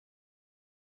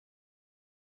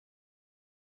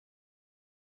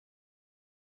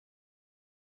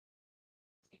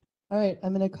All right,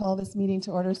 I'm going to call this meeting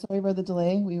to order. Sorry about the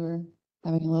delay. We were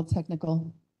having a little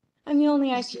technical. I'm the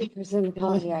only IT person in the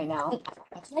county right now.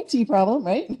 That's an IT problem,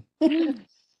 right?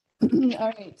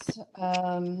 All right.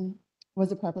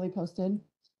 Was it properly posted?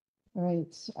 All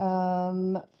right.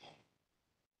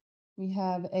 We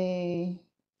have a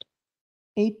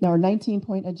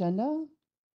 19-point agenda.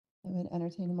 I would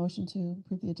entertain a motion to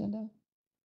approve the agenda.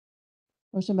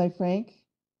 Motion by Frank,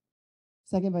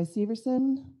 second by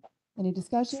Severson. Any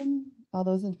discussion? All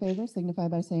those in favor signify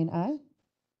by saying aye.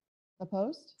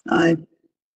 Opposed? Aye.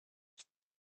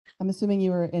 I'm assuming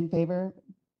you were in favor,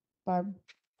 Barb?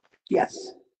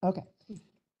 Yes. Okay.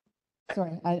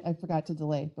 Sorry, I forgot to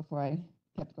delay before I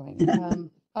kept going.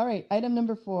 All right, item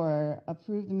number 4,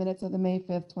 approve the minutes of the May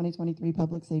 5th, 2023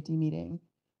 public safety meeting.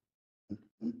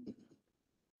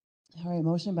 All right,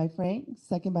 motion by Frank,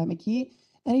 second by McKee.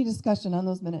 Any discussion on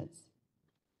those minutes?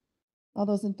 All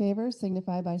those in favor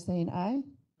signify by saying aye.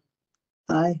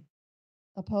 Aye.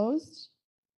 Opposed?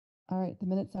 All right, the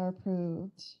minutes are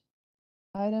approved.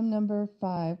 Item number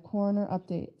 5, coroner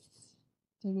updates.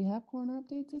 Did we have coroner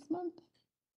updates this month?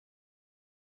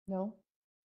 No?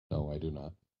 No, I do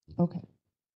not. Okay.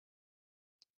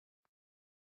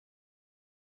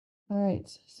 All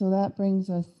right, so that brings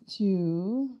us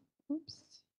to,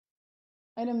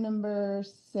 item number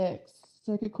 6,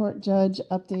 circuit court judge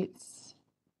updates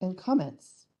and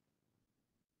comments.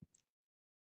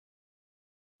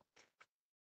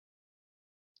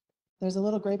 There's a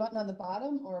little gray button on the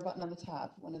bottom or a button on the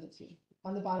top, one of the two.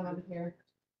 On the bottom over here.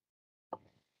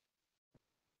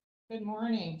 Good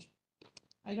morning.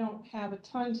 I don't have a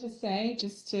ton to say,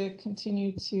 just to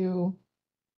continue to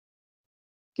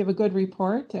give a good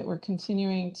report that we're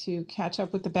continuing to catch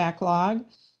up with the backlog.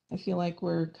 I feel like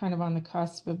we're kind of on the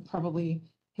cusp of probably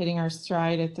hitting our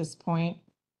stride at this point.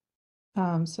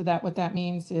 So that what that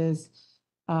means is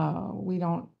we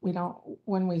don't,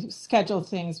 when we schedule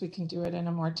things, we can do it in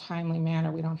a more timely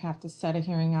manner. We don't have to set a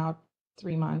hearing out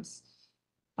 3 months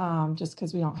just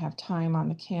because we don't have time on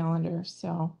the calendar.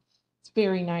 So it's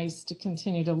very nice to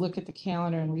continue to look at the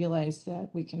calendar and realize that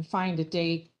we can find a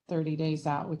date 30 days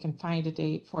out. We can find a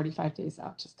date 45 days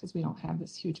out just because we don't have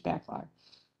this huge backlog.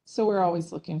 So we're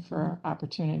always looking for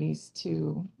opportunities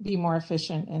to be more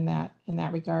efficient in that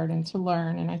regard and to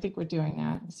learn. And I think we're doing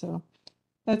that. So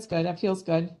that's good. That feels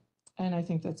good. And I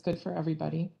think that's good for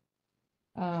everybody.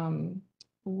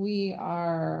 We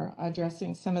are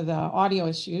addressing some of the audio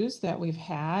issues that we've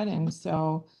had. And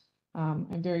so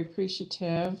I'm very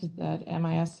appreciative that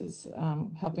MIS is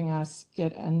helping us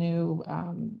get a new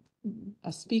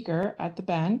a speaker at the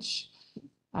bench.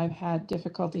 I've had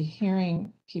difficulty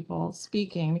hearing people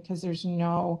speaking because there's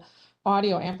no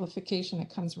audio amplification that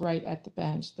comes right at the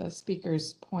bench. The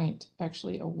speakers point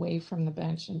actually away from the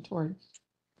bench and toward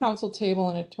council table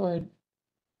and toward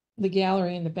the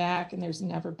gallery in the back, and there's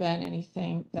never been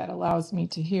anything that allows me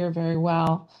to hear very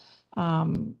well.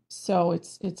 So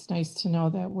it's nice to know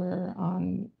that we're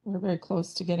very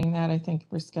close to getting that. I think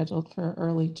we're scheduled for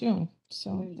early June.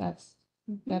 So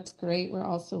that's great. We're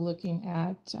also looking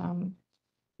at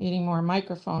needing more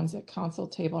microphones at council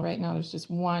table. Right now, there's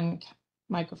just one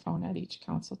microphone at each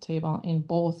council table in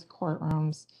both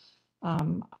courtrooms.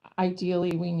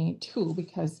 Ideally, we need 2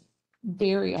 because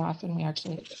very often we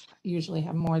usually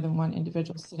have more than one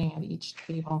individual sitting at each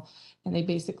table, and they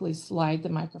basically slide the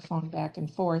microphone back and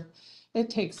forth.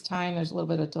 It takes time. There's a little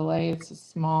bit of delay. It's a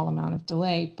small amount of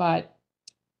delay, but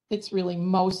it's really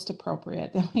most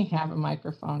appropriate that we have a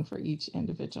microphone for each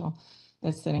individual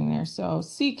that's sitting there. So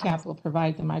CCAP will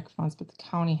provide the microphones, but the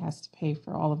county has to pay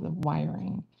for all of the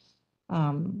wiring,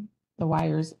 the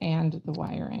wires and the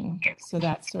wiring. So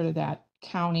that's sort of that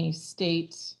county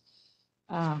state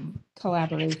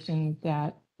collaboration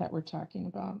that we're talking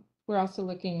about. We're also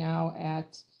looking now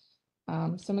at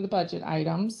some of the budget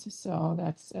items. So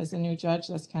that's, as a new judge,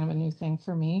 that's kind of a new thing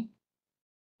for me.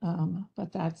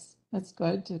 But that's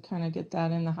good to kind of get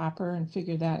that in the hopper and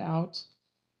figure that out.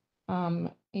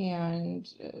 And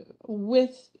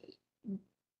with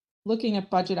looking at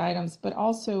budget items, but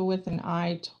also with an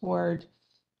eye toward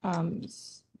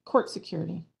court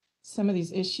security. Some of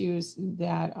these issues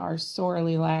that are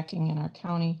sorely lacking in our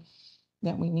county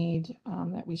that we need,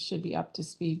 that we should be up to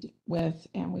speed with,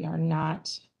 and we are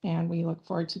not. And we look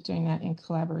forward to doing that in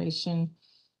collaboration,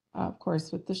 of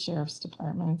course, with the Sheriff's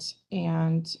Department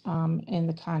and in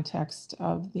the context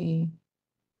of the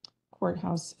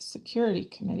Courthouse Security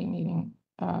Committee meeting,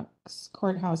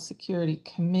 Courthouse Security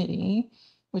Committee,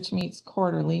 which meets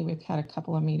quarterly. We've had a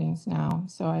couple of meetings now.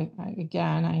 So I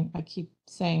keep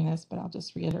saying this, but I'll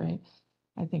just reiterate.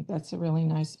 I think that's a really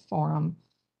nice forum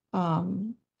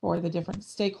for the different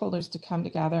stakeholders to come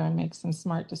together and make some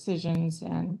smart decisions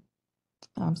and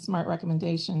smart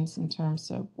recommendations in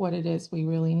terms of what it is we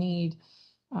really need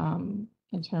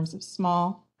in terms of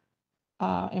small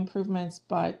improvements,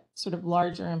 but sort of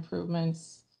larger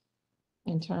improvements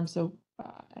in terms of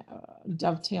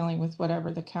dovetailing with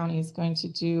whatever the county is going to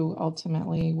do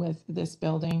ultimately with this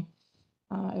building,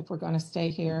 if we're going to stay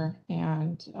here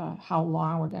and how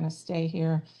long we're going to stay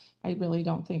here. I really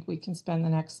don't think we can spend the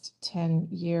next 10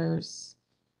 years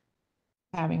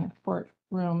having a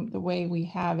courtroom the way we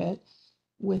have it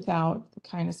without the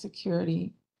kind of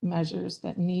security measures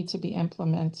that need to be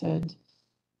implemented.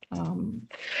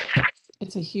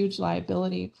 It's a huge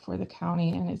liability for the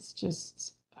county, and it's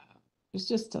just there's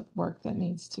just a work that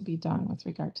needs to be done with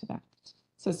regard to that.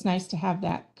 So it's nice to have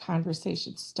that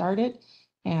conversation started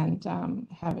and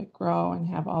have it grow and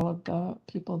have all of the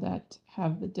people that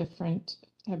have different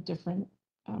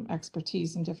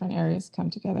expertise in different areas come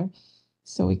together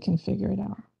so we can figure it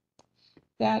out.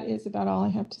 That is about all I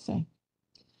have to say.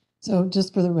 So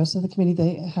just for the rest of the committee,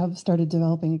 they have started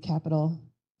developing a capital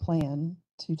plan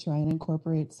to try and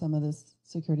incorporate some of this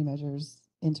security measures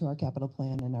into our capital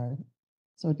plan and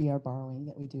so it'd be our borrowing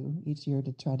that we do each year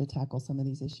to try to tackle some of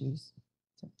these issues.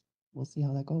 So we'll see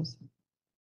how that goes.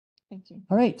 Thank you.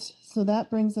 All right, so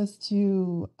that brings us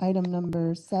to item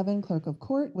number 7, clerk of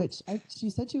court, which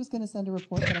she said she was going to send a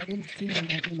report, but I didn't see it in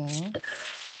that email.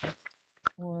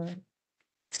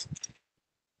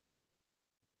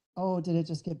 Oh, did it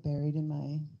just get buried in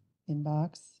my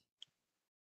inbox?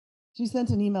 She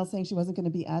sent an email saying she wasn't going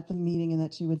to be at the meeting and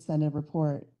that she would send a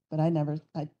report, but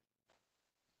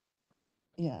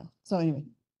yeah. So anyway.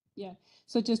 Yeah.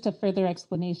 So just a further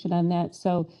explanation on that.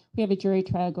 So we have a jury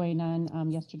trial going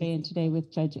on yesterday and today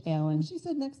with Judge Allen. She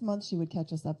said next month she would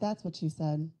catch us up. That's what she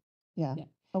said. Yeah.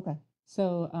 Okay.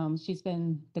 So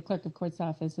the clerk of court's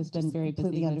office has been very busy.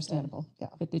 Completely understandable.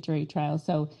 With the jury trial.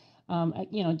 So,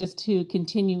 just to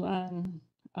continue on,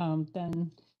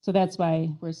 then, so that's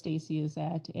why where Stacy is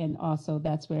at. And also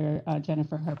that's where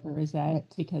Jennifer Harper is at, right,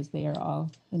 because they are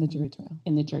all in the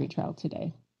jury trial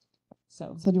today.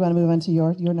 So do you want to move on to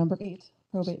your number 8,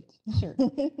 probate? Sure.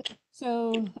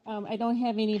 So I don't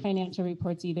have any financial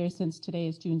reports either since today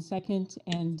is June 2nd,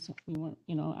 and we weren't,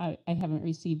 I haven't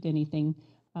received anything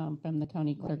from the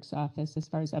county clerk's office as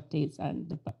far as updates on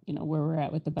where we're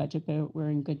at with the budget, but we're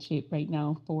in good shape right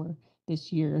now for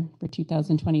this year for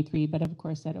 2023. But of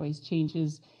course, that always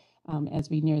changes as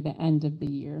we near the end of the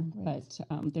year. Right.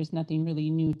 But there's nothing really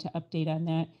new to update on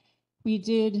that.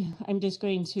 I'm just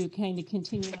going to kind of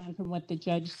continue on from what the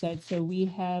judge said. So we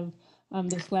have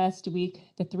this last week,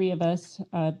 the three of us,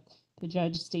 the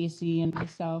judge, Stacy, and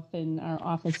myself, and our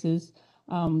offices,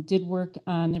 did work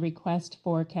on the request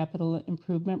for capital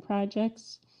improvement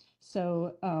projects.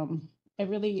 So I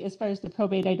really, as far as the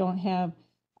probate, I don't have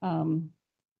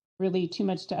really too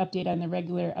much to update on the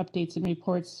regular updates and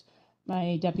reports.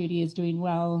 My deputy is doing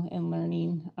well and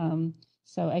learning.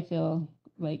 So I feel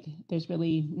like there's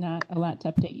really not a lot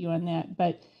to update you on that.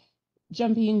 But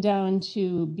jumping down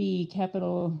to B,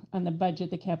 capital on the budget,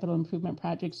 the capital improvement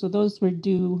project. So those were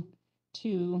due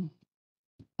to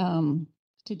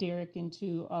Derek and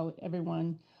to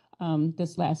everyone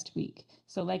this last week.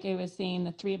 So like I was saying,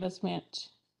 the three of us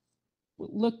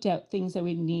looked at things that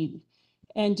we need.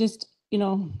 And just,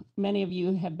 many of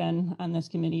you have been on this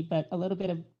committee, but a little bit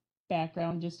of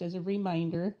background just as a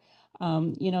reminder,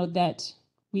 that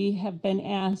we have been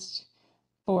asked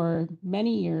for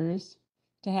many years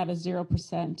to have a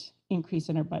 0% increase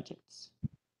in our budgets.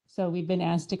 So we've been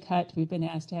asked to cut, we've been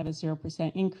asked to have a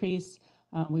 0% increase.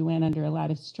 We went under a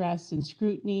lot of stress and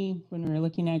scrutiny when we were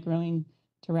looking at going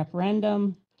to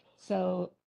referendum.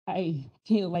 So I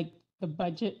feel like the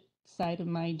budget side of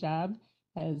my job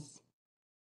has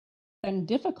been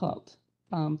difficult,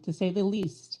 to say the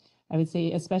least. I would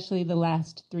say especially the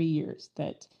last 3 years,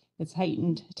 that it's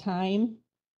heightened time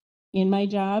in my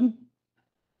job,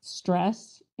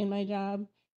 stress in my job,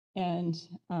 and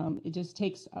it just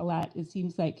takes a lot. It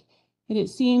seems like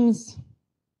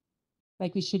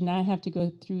we should not have to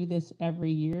go through this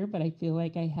every year, but I feel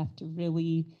like I have to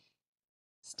really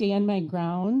stand my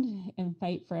ground and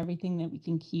fight for everything that we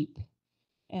can keep.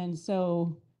 And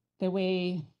so the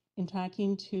way, in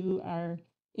talking to our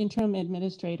interim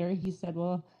administrator, he said,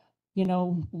 well,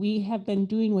 we have been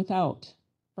doing without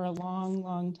for a long,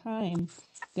 long time.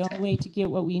 The only way to get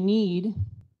what we need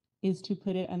is to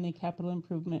put it on the capital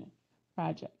improvement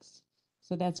projects.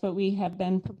 So that's what we have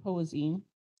been proposing.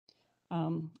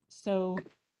 When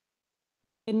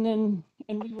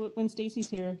Stacy's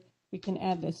here, we can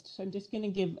add this. So I'm just going to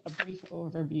give a brief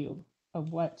overview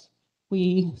of what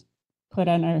we put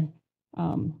on our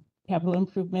capital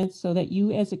improvements so that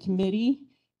you as a committee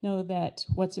know that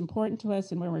what's important to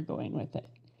us and where we're going with it.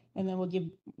 And then we'll give,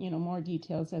 more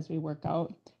details as we work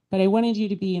out. But I wanted you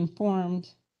to be informed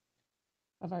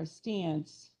of our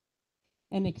stance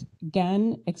and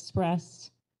again,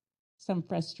 express some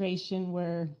frustration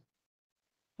where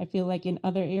I feel like in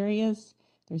other areas,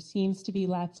 there seems to be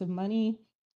lots of money.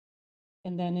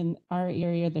 And then in our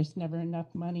area, there's never enough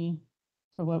money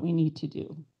for what we need to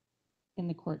do in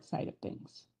the court side of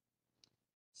things.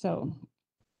 So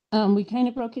we kind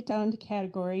of broke it down to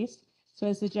categories. So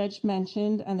as the judge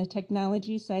mentioned, on the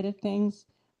technology side of things,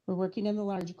 we're working in the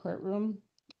large courtroom.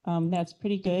 That's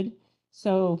pretty good.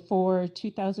 So for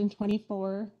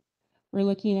 2024, we're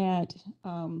looking at,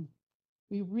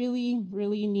 we really,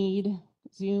 really need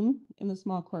Zoom in the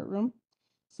small courtroom.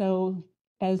 So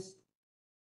as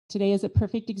today is a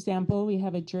perfect example, we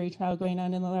have a jury trial going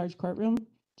on in the large courtroom.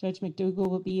 Judge McDougall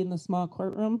will be in the small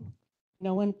courtroom.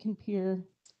 No one can appear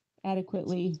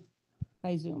adequately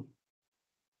by Zoom.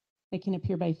 They can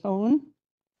appear by phone.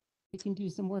 We can do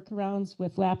some workarounds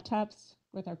with laptops,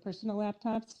 with our personal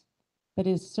laptops, but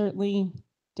it's certainly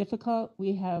difficult.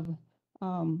 We have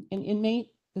an inmate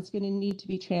that's going to need to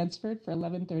be transferred for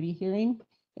 11:30 hearing.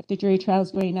 If the jury trial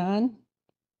is going on,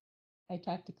 I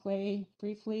talked to Clay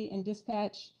briefly in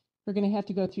dispatch. We're going to have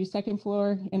to go through second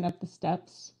floor and up the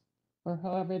steps, or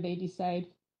however they decide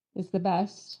is the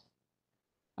best.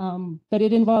 But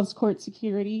it involves court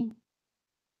security.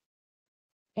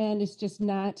 And it's just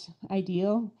not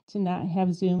ideal to not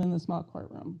have Zoom in the small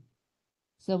courtroom.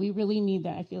 So we really need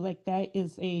that. I feel like that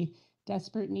is a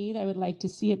desperate need. I would like to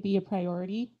see it be a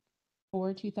priority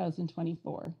for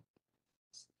 2024.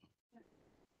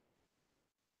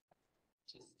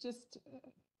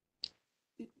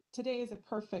 Today is a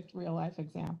perfect real life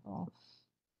example.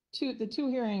 The two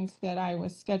hearings that I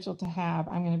was scheduled to have,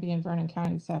 I'm going to be in Vernon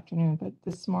County this afternoon, but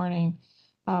this morning,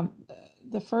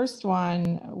 the first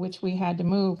one, which we had to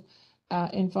move,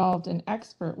 involved an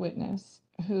expert witness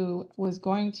who was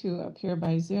going to appear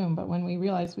by Zoom. But when we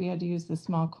realized we had to use the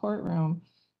small courtroom,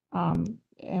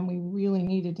 and we really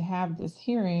needed to have this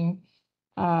hearing,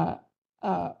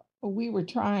 we were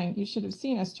trying, you should have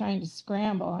seen us trying to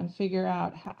scramble and figure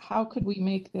out how could we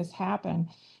make this happen.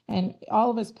 And all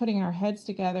of us putting our heads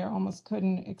together almost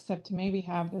couldn't, except to maybe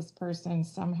have this person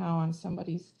somehow on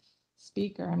somebody's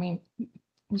speaker. I mean,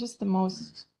 just the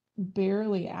most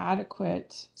barely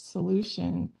adequate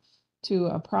solution to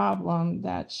a problem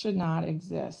that should not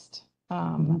exist.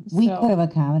 We So- could have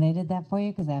accommodated that for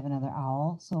you because I have another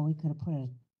owl, so we could have put a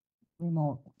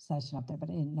remote session up there, but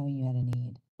I didn't know you had a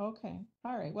need. Okay,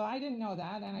 all right. Well, I didn't know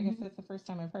that, and I guess that's the first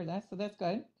time I've heard that, so that's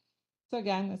good. So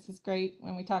again, this is great.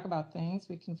 When we talk about things,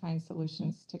 we can find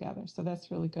solutions together. So that's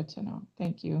really good to know.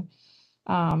 Thank you.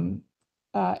 And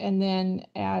then,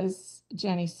 as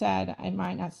Jenny said, it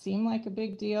might not seem like a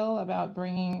big deal about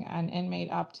bringing an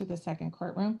inmate up to the second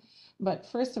courtroom. But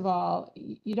first of all,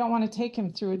 you don't want to take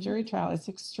him through a jury trial. It's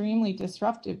extremely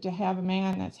disruptive to have a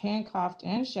man that's handcuffed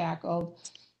and shackled,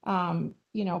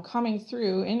 coming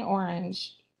through in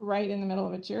orange right in the middle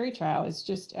of a jury trial. Is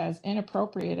just as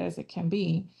inappropriate as it can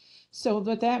be. So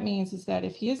what that means is that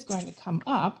if he is going to come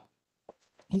up,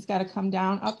 he's got to come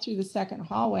down up through the second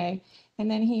hallway,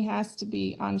 and then he has to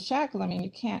be unshackled. I mean,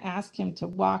 you can't ask him to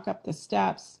walk up the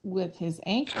steps with his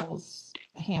ankles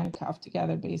handcuffed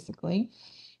together, basically.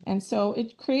 And so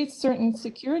it creates certain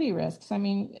security risks. I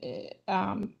mean,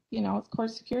 of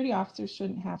course, security officers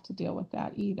shouldn't have to deal with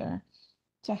that either.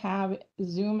 To have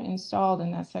Zoom installed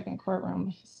in that second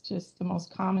courtroom is just the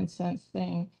most common sense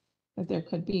thing that there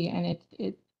could be. And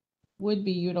it would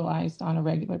be utilized on a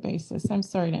regular basis. I'm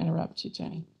sorry to interrupt you,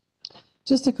 Jenny.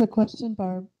 Just a quick question,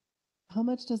 Barb. How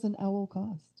much does an owl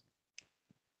cost?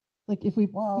 Like if we,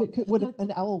 Well, would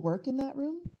an owl work in that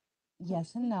room?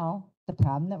 Yes and no. The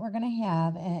problem that we're going to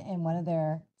have, and one of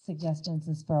their suggestions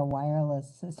is for a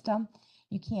wireless system.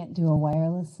 You can't do a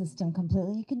wireless system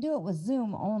completely. You can do it with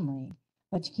Zoom only,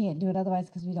 but you can't do it otherwise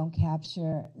because we don't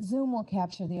capture. Zoom will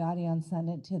capture the audio and send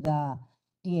it to the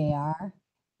DAR.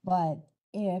 But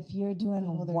if you're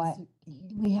doing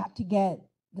we have to get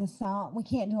the sound, we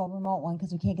can't do a remote one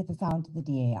because we can't get the sound to the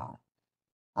DAR.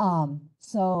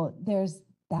 So there's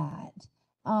that.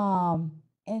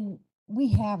 And we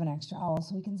have an extra owl,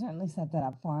 so we can certainly set that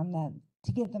up for them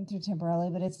to get them through temporarily,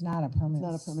 but it's not a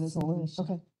permanent solution.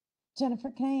 Okay.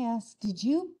 Jennifer, can I ask, did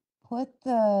you put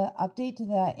the update to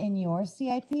that in your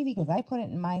CIP? Because I put it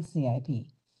in my CIP.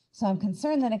 So I'm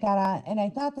concerned that it got on, and I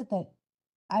thought that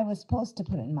I was supposed to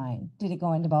put it in mine. Did it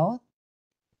go into both?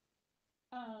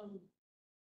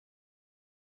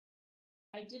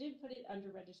 I didn't put it under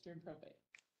registered probate.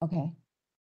 Okay.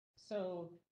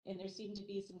 So and there seemed to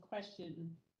be some question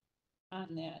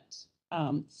on that.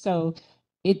 So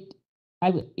it,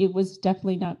 it was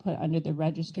definitely not put under the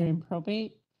register and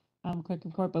probate, clerk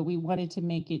of court, but we wanted to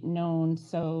make it known,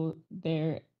 so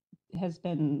there has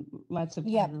been lots of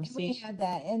Yeah, we conversation. had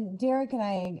that, and Derek and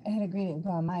I had agreed it would go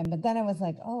on mine, but then I was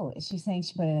like, oh, she's saying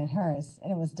she put it in hers,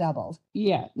 and it was doubled.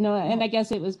 Yeah, no, and I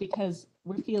guess it was because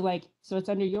we feel like, so it's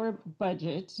under your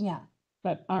budget, Yeah.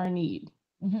 but our need.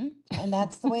 And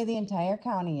that's the way the entire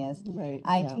county is. Right.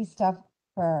 yeah. IT stuff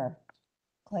for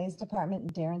Clay's department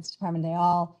and Darren's department,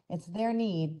 it's their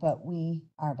need, but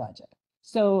our budget.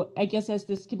 So I guess as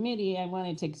this committee, I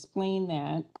wanted to explain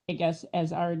that, I guess,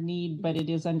 as our need, but it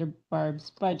is under Barb's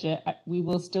budget. We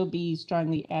will still be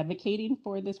strongly advocating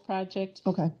for this project,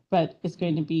 Okay. but it's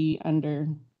going to be under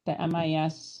the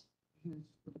MIS.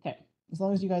 Okay, As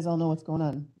long as you guys all know what's going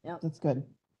on. Yep. That's good.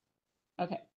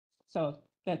 okay. So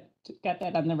that, got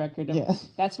that on the record. Yeah.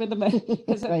 That's where the money,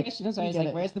 because the Right. question is We always get like,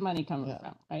 it. where's the money coming Yeah.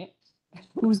 from, right?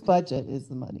 Whose budget is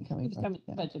the money coming Whose from?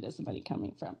 Yeah. budget is the money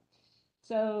coming from?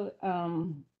 So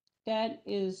that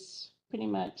is pretty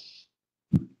much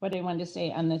what I wanted to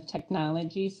say on the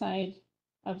technology side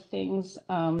of things.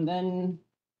 Then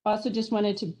also just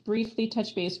wanted to briefly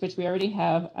touch base, which we already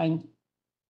have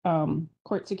on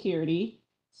court security.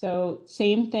 So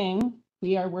same thing,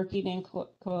 we are working in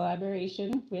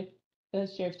collaboration with the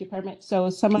sheriff's department. So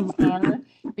some of our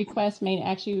requests may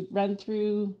actually run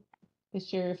through the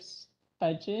sheriff's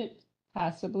budget,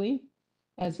 possibly,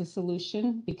 as a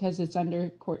solution because it's under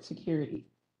court security.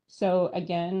 So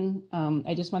again,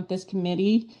 I just want this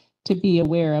committee to be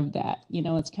aware of that. You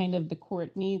know, it's kind of the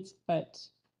court needs, but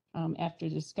after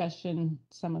discussion,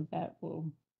 some of that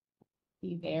will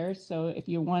be there. So if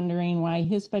you're wondering why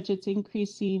his budget's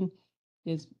increasing,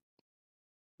 is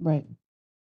Right.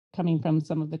 coming from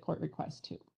some of the court requests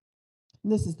too.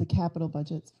 This is the capital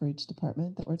budgets for each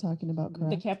department that we're talking about, The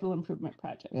correct? capital improvement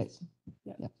projects. Right.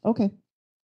 Yeah. Yeah. Okay.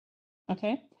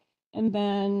 Okay, and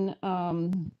then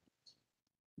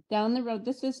down the road,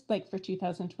 this is like for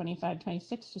 2025,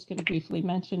 26, just going to briefly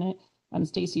mention it.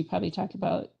 Stacy probably talked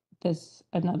about this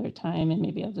another time, and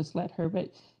maybe I'll just let her,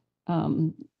 but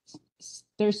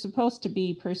there's supposed to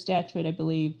be, per statute, I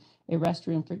believe, a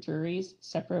restroom for juries,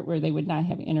 separate, where they would not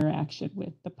have interaction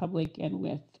with the public and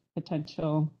with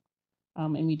potential,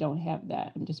 and we don't have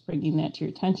that. I'm just bringing that to your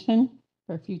attention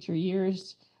for future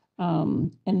years.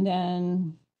 And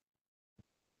then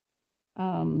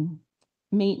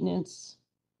maintenance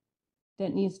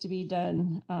that needs to be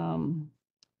done,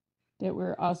 that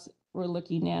we're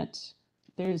looking at.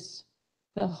 There's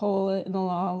the hole in the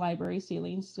law library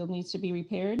ceiling still needs to be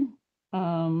repaired.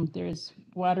 There's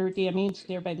water damage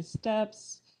there by the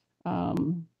steps,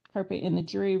 carpet in the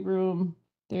jury room.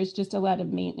 There's just a lot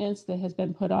of maintenance that has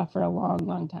been put off for a long,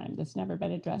 long time. That's never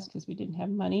been addressed because we didn't have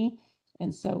money.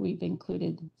 And so we've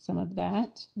included some of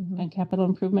that on capital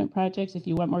improvement projects. If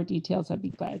you want more details, I'd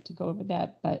be glad to go over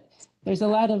that. But there's a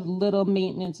lot of little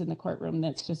maintenance in the courtroom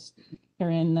that's just, or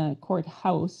in the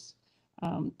courthouse,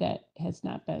 that has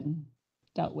not been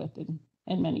dealt with in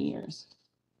many years.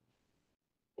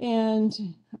 And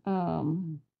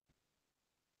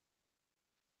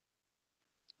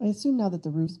I assume now that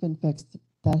the roof's been fixed,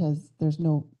 there's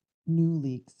no new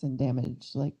leaks and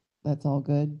damage, like that's all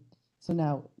good. So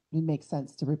now it makes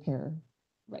sense to repair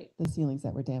right, the ceilings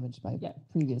that were damaged by Yeah.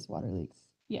 previous water leaks.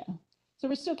 yeah. So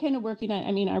we're still kind of working on,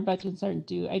 I mean, our budgets aren't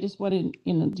due. I just wanted,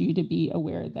 you to be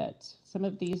aware that some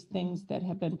of these things that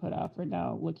have been put off are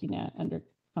now looking at under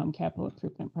capital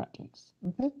improvement projects.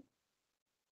 Okay.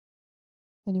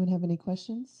 Anyone have any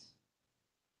questions?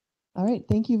 All right,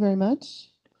 thank you very much.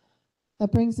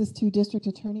 That brings us to district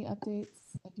attorney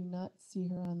updates. I do not see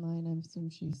her online. I assume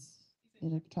she's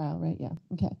in a trial, right? Yeah,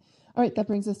 okay. All right, that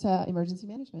brings us to emergency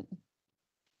management.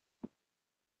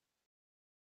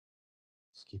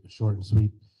 Just keep it short and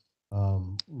sweet.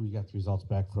 We got the results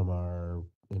back from our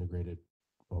integrated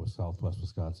Southwest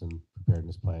Wisconsin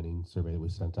preparedness planning survey that we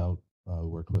sent out. We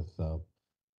worked with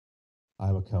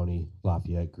Iowa County,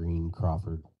 Lafayette, Greene,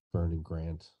 Crawford, Bern, and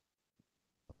Grant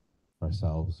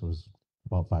ourselves. There was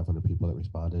about 500 people that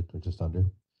responded, or just under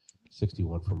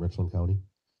 61 from Richland County.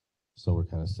 So we're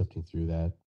kind of sifting through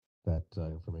that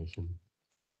information.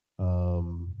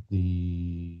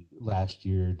 The last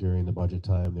year during the budget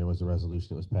time, there was a resolution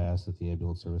that was passed that the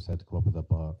ambulance service had to come up with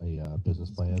a business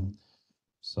plan.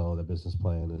 So the business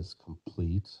plan is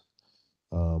complete.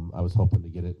 I was hoping to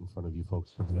get it in front of you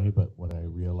folks today, but when I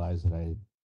realized that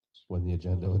when the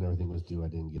agenda and everything was due, I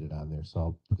didn't get it on there.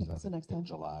 So Okay, so next time. in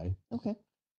July, Okay,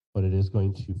 but it is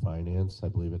going to finance, I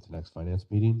believe, at the next finance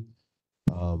meeting.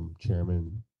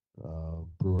 Chairman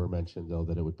Brewer mentioned though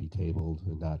that it would be tabled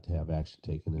and not to have action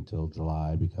taken until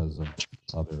July because of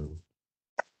other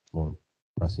more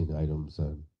pressing items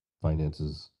and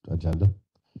finances agenda.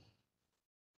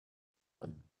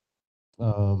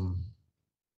 And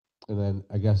then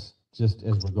I guess just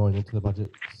as we're going into the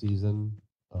budget season,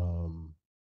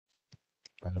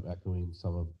 kind of echoing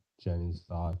some of Jenny's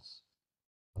thoughts,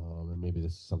 and maybe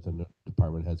this is something that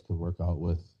department heads can work out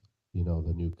with, you know,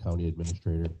 the new county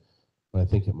administrator. But I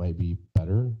think it might be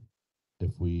better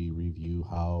if we review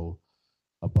how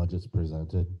a budget's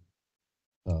presented.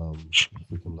 If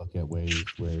we can look at ways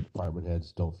where department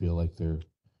heads don't feel like they're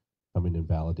coming and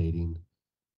validating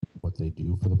what they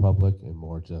do for the public and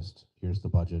more just, here's the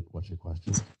budget, what's your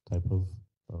question type of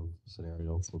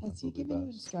scenario. Has he given you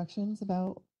instructions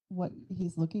about what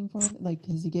he's looking for? Like,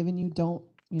 has he given you, don't,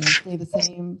 stay the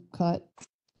same, cut?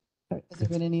 Or has there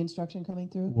been any instruction coming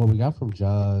through? What we got from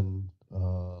John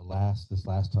this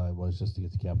last time was just to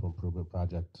get the capital improvement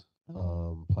project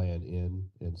plan in,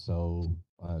 and so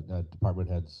department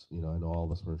heads, I know all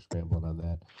of us were scrambling on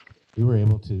that. We were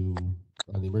able to,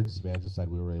 on the emergency management side,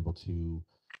 we were able to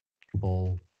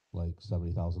pull like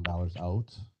 $70,000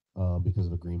 out because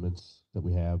of agreements that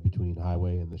we have between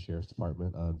highway and the sheriff's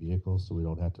department on vehicles, so we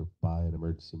don't have to buy an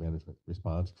emergency management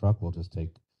response truck. We'll just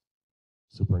take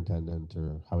superintendent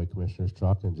or highway commissioner's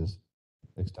truck and just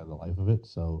extend the life of it.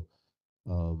 So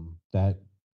that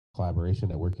collaboration,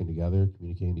 that working together,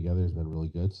 communicating together has been really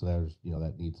good. So there's,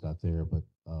 that need's not there, but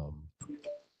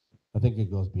I think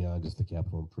it goes beyond just the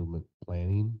capital improvement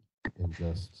planning and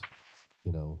just,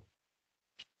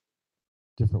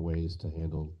 different ways to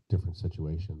handle different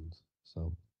situations.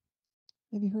 So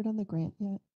Have you heard on the grant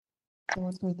yet? The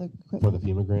one for the for equipment? the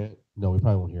FEMA grant, no, we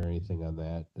probably won't hear anything on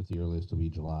that. At the earliest will be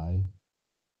July.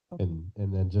 Okay.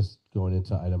 And then just going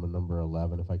into item number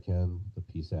 11, if I can, the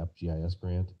PSAP GIS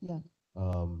grant. Yeah.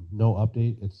 No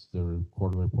update. It's the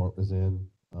quarterly report was in.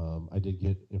 I did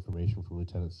get information from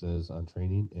Lieutenant Siz on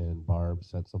training, and Barb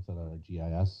said something on our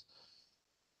GIS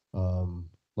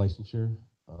licensure.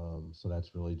 So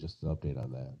that's really just the update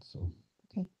on that. So.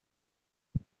 Okay.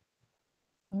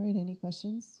 All right. Any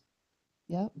questions?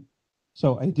 Yep.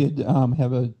 So I did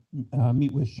have a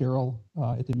meet with Cheryl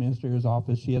at the administrator's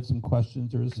office. She had some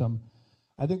questions.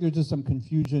 I think there's just some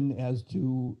confusion as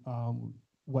to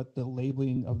what the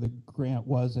labeling of the grant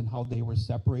was and how they were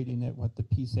separating it, what the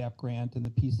PSAP grant and the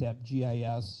PSAP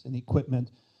GIS and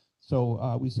equipment.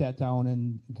 So we sat down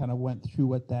and kind of went through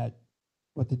what the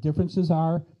differences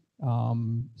are.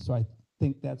 So I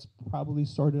think that's probably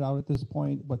sorted out at this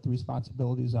point, what the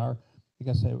responsibilities are. I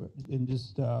guess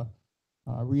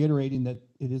reiterating that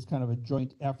it is kind of a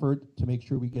joint effort to make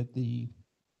sure we get the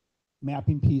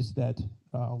mapping piece that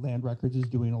Land Records is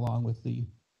doing along with the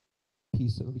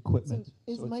piece of equipment. So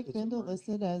is So Mike it's a Bindle merge.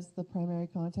 listed as the primary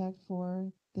contact for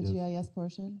the Yes. GIS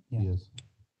portion? Yeah. Yes.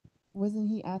 Wasn't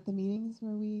he at the meetings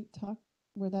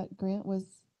where that grant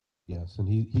was? Yes, and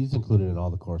he's included in all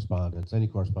the correspondence, any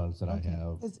correspondence that Okay. I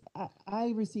have. 'Cause I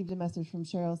received a message from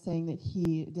Cheryl saying that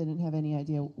he didn't have any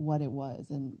idea what it was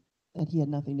and that he had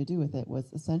nothing to do with it.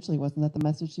 Wasn't that the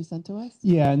message she sent to us?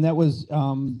 Yeah, and that was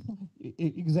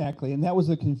exactly, and that was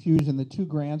the confusion. The two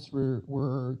grants were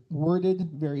worded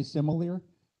very similar,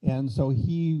 and so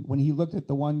when he looked at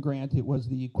the one grant, it was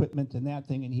the equipment and that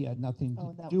thing, and he had nothing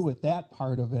Oh, to that do was- with that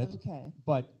part of it. Okay.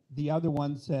 But the other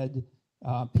one said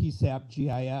PSAP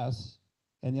GIS,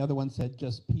 and the other one said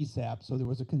just PSAP, so there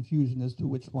was a confusion as to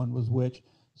which one was which.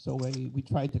 So we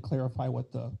tried to clarify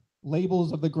what the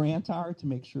labels of the grant are to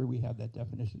make sure we have that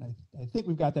definition. I think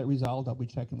we've got that resolved. I'll be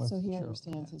checking with So he Cheryl.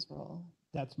 understands his role.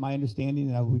 That's my understanding,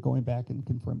 and I'll be going back and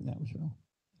confirming that with Cheryl.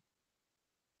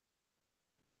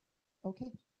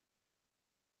 Okay.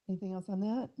 Anything else on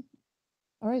that?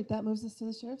 All right, that moves us to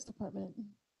the sheriff's department.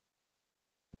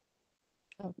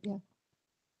 Oh, yeah.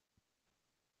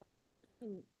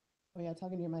 Oh, yeah,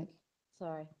 talking to your mic.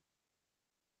 Sorry.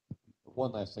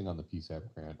 One last thing on the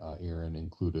PSAP grant, Aaron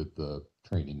included the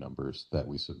training numbers that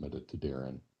we submitted to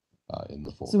Darren in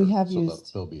the folder. So we have they'll-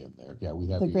 used They'll be in there. Yeah, we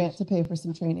have The grant used. to pay for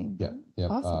some training. Yeah, yeah.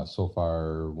 Awesome. So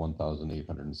far,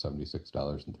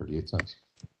 $1,876.38.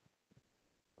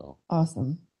 So,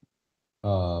 Awesome.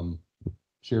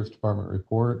 Sheriff's Department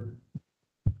report.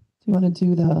 Do you want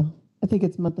to do I think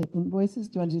it's monthly invoices.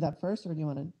 Do you want to do that first or do you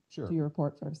want to Sure, do your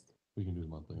report first? we can do the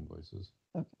monthly invoices.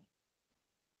 Okay.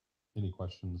 Any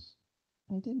questions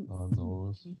I didn't on see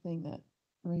those? anything that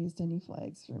raised any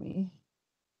flags for me.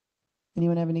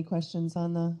 Anyone have any questions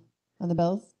on the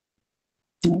bills?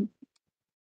 No.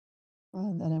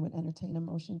 And then I would entertain a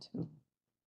motion to.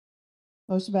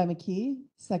 Motion by McKee,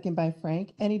 second by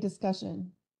Frank. Any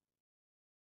discussion?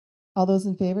 All those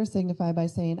in favor signify by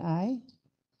saying aye.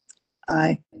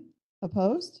 Aye.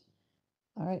 Opposed?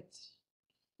 All right.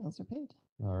 Bills are paid.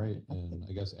 All right, and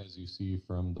I guess as you see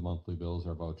from the monthly bills,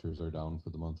 our vouchers are down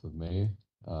for the month of May.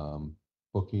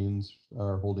 Bookings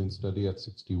are holding steady at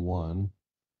 61.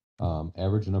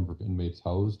 Average number of inmates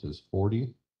housed is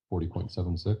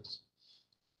 40.76.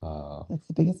 That's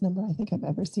the biggest number I think I've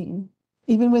ever seen,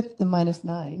 even with the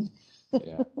 -9.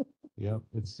 Yeah, yeah,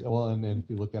 it's, well, and then if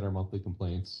you look at our monthly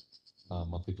complaints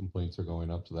are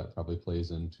going up, so that probably plays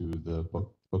into the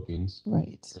bookings,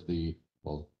 Right. or the,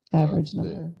 well. Average the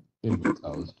number. Inmates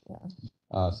housed.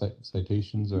 Yeah.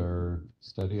 Citations are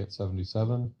steady at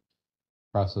 77.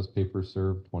 Process paper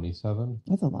served 27.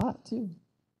 That's a lot too.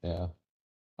 Yeah.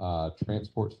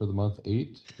 Transports for the month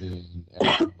 8, and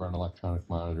average number on electronic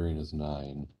monitoring is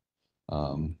 9.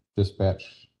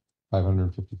 Dispatch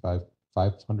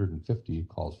 550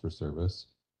 calls for service,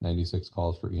 96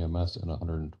 calls for EMS, and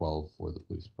 112 for the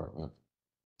police department.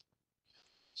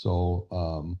 So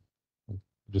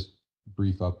just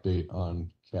brief update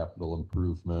on capital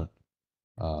improvement.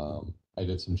 I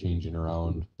did some changing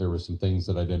around. There were some things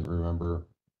that I didn't remember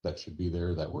that should be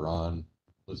there that were on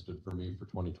listed for me for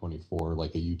 2024,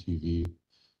 like a UTV.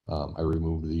 I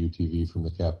removed the UTV from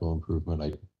the capital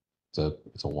improvement.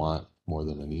 It's a want more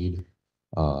than a need.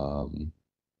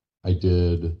 I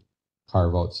did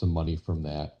carve out some money from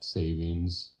that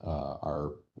savings.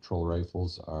 Our patrol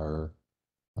rifles are,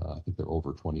 I think they're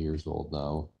over 20 years old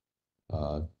now.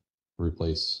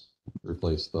 Replace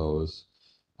those.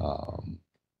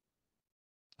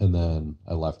 And then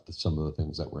I left some of the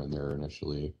things that were in there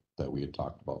initially that we had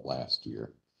talked about last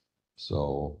year.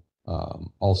 So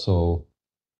also,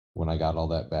 when I got all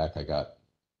that back, I got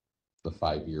the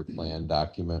 5-year plan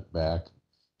document back.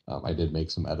 I did make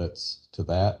some edits to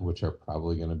that, which are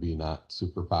probably going to be not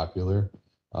super popular.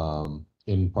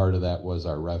 In part of that was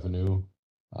our revenue.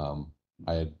 I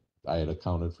had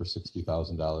accounted for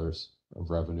 $60,000 of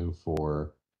revenue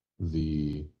for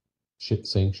the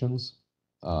sanctions.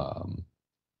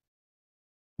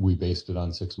 We based it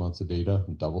on 6 months of data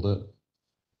and doubled it.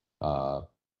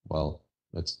 Well,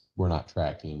 we're not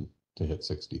tracking to hit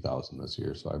 60,000 this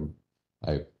year, so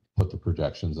I put the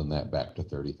projections on that back to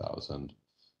 30,000.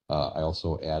 I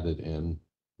also added in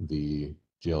the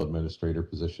jail administrator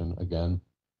position again.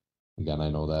 I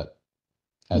know that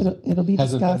It'll be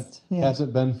discussed.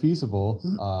 hasn't been feasible,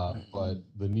 but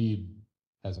the need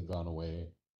hasn't gone away,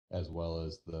 as well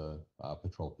as the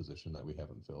patrol position that we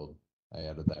haven't filled. I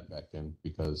added that back in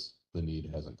because the need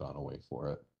hasn't gone away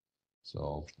for it.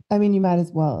 So I mean, you might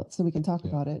as well, so we can talk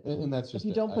yeah. about it. And that's If just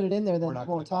you don't put it in there, then we're we not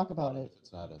won't gonna talk about it. if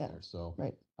it's not in Yeah. there. So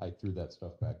Right. I threw that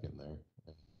stuff back in there.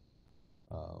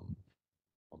 I'm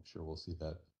sure we'll see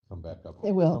that come back up.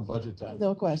 It will. Come budget time.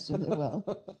 No question, it will.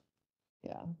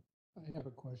 Yeah. I have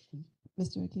a question.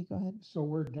 Mr. McKee, go ahead. So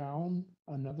we're down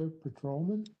another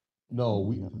patrolman?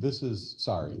 No, this is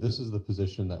the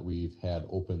position that we've had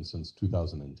open since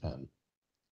 2010.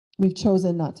 We've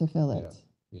chosen not to fill it.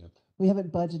 Yeah. We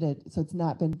haven't budgeted, so it's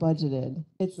not been budgeted.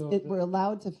 We're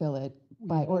allowed to fill it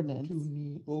by ordinance.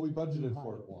 Well, we budgeted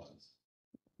for it once,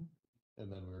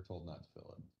 and then we were told not to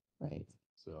fill it. Right.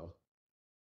 So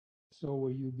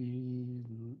will you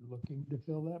be looking to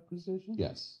fill that position?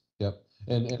 Yes. Yep.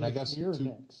 And I guess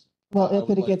Next. Well, I if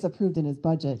would it like- gets approved in his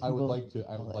budget. I he would will like to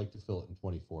fill fill it in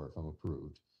 24 if I'm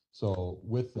approved. So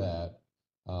with that,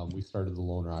 we started the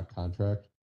Lone Rock contract.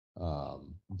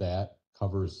 That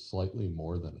covers slightly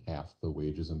more than half the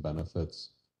wages and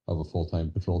benefits of a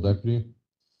full-time patrol deputy.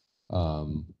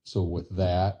 So with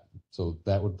that,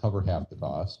 that would cover half the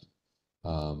cost.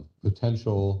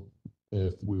 Potential,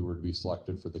 if we were to be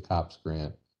selected for the COPS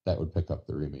grant, that would pick up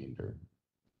the remainder.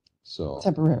 So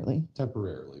temporarily.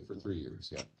 For 3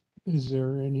 years, yeah. Is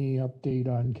there any update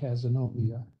on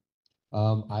Casanova?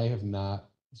 I have not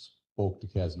spoke to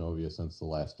Casanova since the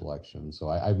last election, so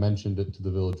I mentioned it to the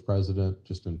village president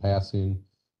just in passing,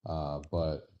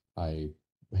 but I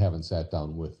haven't sat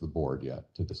down with the board yet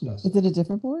to discuss. Is it a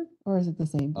different board or is it the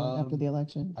same board after the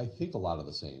election? I think a lot of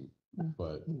the same,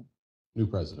 but new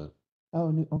president.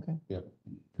 Oh, okay. Yep.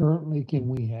 Currently, can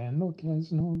we handle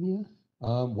Casanova?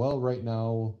 Well, right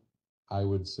now, I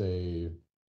would say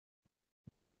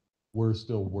we're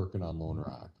still working on Lone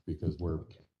Rock because we're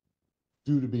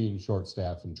due to being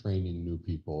short-staffed and training new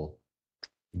people.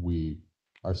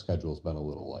 Our schedule's been a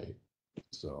little light,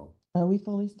 so. Are we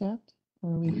fully staffed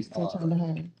or are we still trying to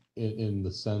hire? In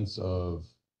the sense of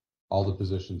all the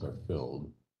positions are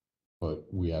filled, but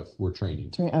we're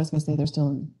training. I was gonna say they're still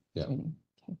in Yeah. training.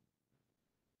 Okay.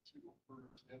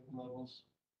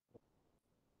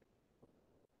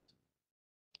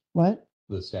 What?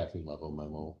 the staffing level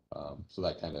memo. So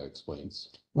that kind of explains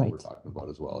what we're Right. talking about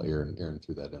as well. Aaron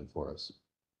threw that in for us.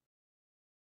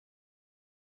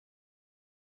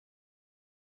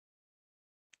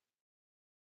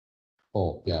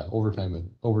 Oh, yeah,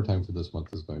 overtime for this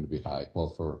month is going to be high.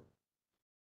 Well, for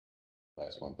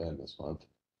last month and this month.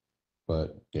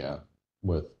 But yeah,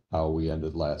 with how we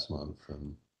ended last month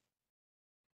and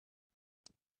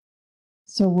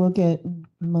So we'll get a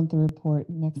monthly report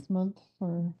next month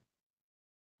for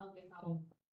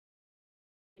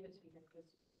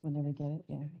whenever we get it,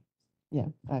 yeah. Yeah,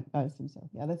 I assume so.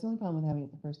 Yeah, that's the only problem with having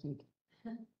it the first week.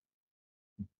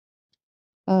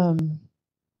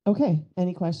 Okay,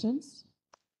 any questions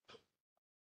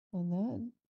on that?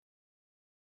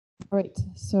 All right,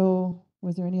 so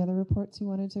was there any other reports you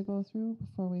wanted to go through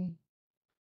before we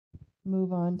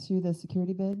move on to the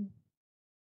security bid?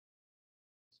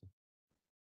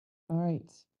 All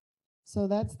right, so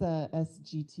that's the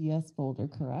SGTS folder,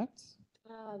 correct?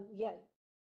 Yeah,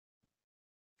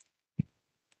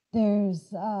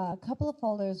 There's a couple of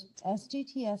folders.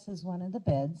 SGTS is one of the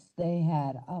bids. They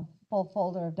had a full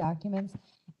folder of documents.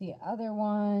 The other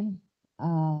one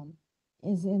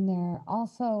is in there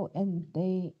also, and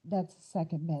that's the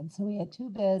second bid. So we had two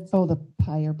bids. Oh, the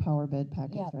higher power bid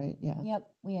package, Yep. right? Yeah.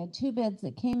 Yep, we had two bids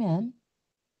that came in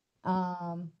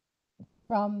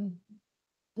from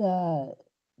the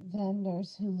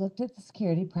vendors who looked at the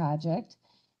security project.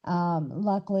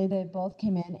 Luckily, they both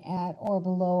came in at or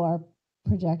below our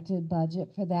projected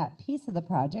budget for that piece of the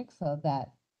project, so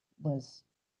that was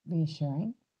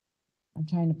reassuring. I'm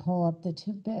trying to pull up the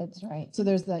two bids, right? So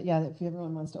there's that, yeah, if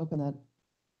everyone wants to open that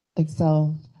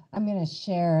Excel, I'm gonna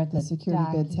share the security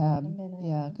bid document tab. in a minute.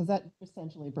 Yeah, because that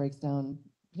essentially breaks down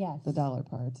Yes. the dollar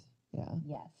part. Yeah.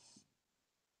 Yes.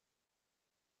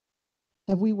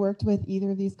 Have we worked with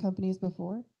either of these companies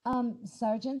before?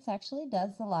 Sergeants actually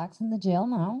does the locks in the jail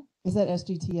now. Is that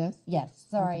SGTS? Yes,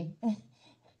 sorry.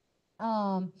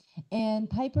 And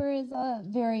Piper is a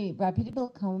very reputable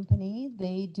company.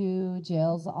 They do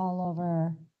jails all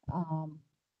over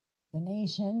the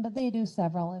nation, but they do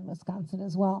several in Wisconsin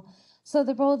as well. So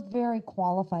they're both very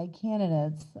qualified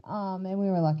candidates, and we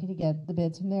were lucky to get the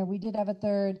bids from there. We did have a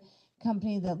third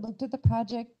company that looked at the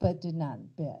project but did not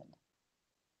bid.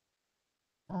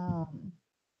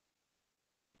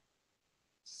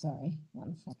 Sorry,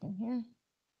 1 second here.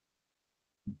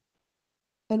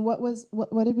 And what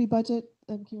did we budget?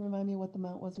 Can you remind me what the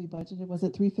amount was we budgeted? Was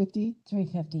it 350?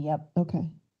 350, yep. Okay.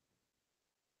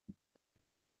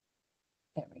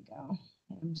 There we go.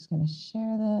 I'm just going to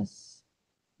share this.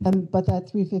 But that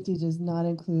 350 does not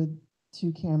include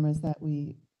 2 cameras that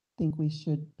we think we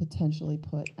should potentially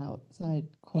put outside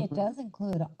It courtroom. does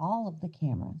include all of the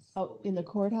cameras. Oh, in the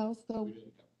courthouse though?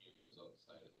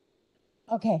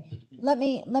 Okay, let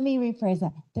me rephrase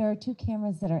that. There are 2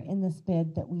 cameras that are in this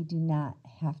bid that we do not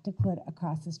have to put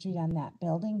across the street on that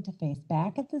building to face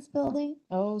back at this building.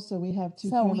 Oh, so we have 2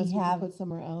 So we cameras we can have- put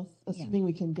somewhere else, Yeah. assuming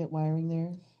we can get wiring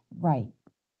there. Right.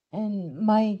 And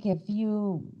Mike, if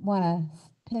you want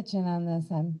to pitch in on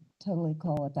this, I'm totally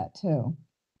cool with that too.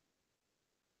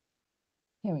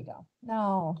 Here we go.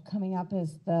 Now, coming up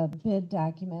is the bid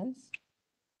documents.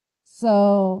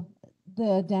 So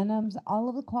the addendums, all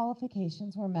of the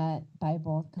qualifications were met by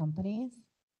both companies.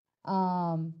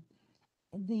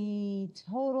 The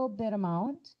total bid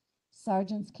amount,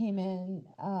 Sergeants came in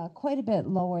quite a bit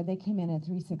lower. They came in at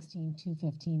 316,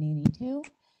 215, 82.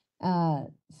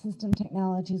 System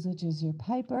Technologies, which is your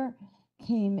Piper,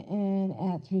 came in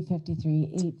at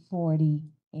 353, 840,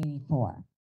 84.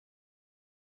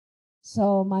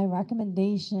 So my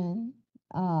recommendation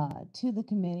to the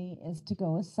committee is to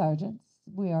go with sergeants.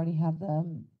 We already have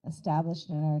them established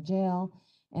in our jail,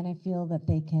 and I feel that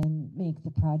they can make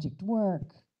the project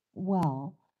work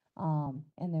well,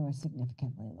 and they were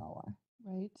significantly lower.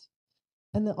 Right.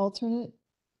 And the alternate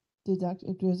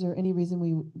is there any reason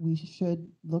we should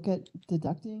look at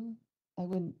deducting? I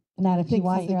wouldn't. Not if you think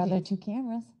want because your they other came- 2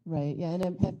 cameras. Right, yeah,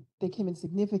 and they came in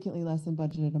significantly less than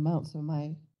budgeted amount, so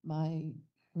my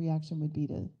reaction would be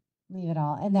to Leave it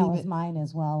all. And that Leave was it. mine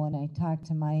as well. When I talked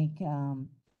to Mike,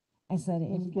 I said,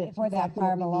 get if we're that exactly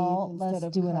far what we need below, instead let's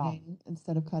of do it all. cutting-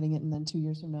 Instead of cutting it and then 2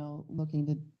 years from now, looking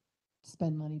to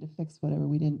spend money to fix whatever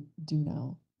we didn't do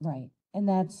now, Right. And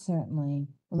that's certainly,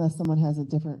 unless someone has a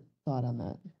different thought on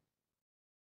that.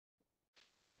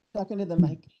 Talking to the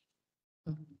mic.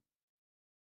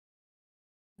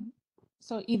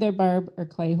 So either Barb or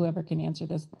Clay, whoever can answer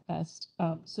this best.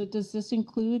 So does this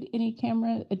include any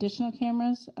additional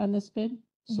cameras on this bid?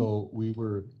 So we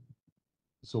were,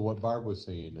 So what Barb was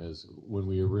saying is when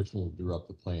we originally drew up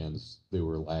the plans, they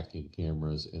were lacking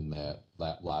cameras in that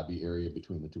lobby area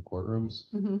between the two courtrooms.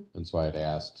 And so I had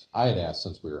asked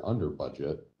since we were under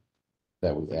budget,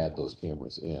 that we add those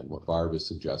cameras in. What Barb is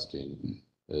suggesting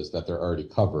is that they're already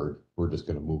covered. We're just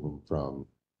gonna move them from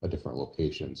a different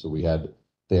location. So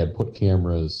they had put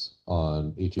cameras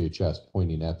on HHS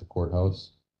pointing at the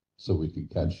courthouse so we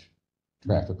could catch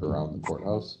traffic around the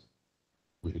courthouse.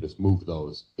 We could just move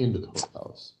those into the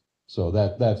courthouse. So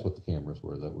that's what the cameras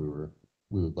were, that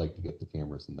we would like to get the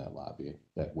cameras in that lobby,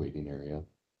 that waiting area.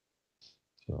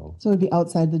 So So it'd be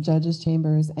outside the judge's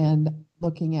chambers and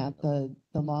looking at the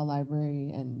law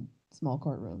library and small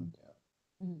courtroom.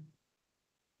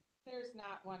 There's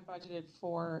not one budgeted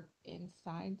for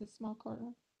inside the small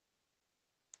courtroom?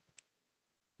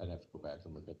 I'd have to go back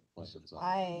and look at the plans.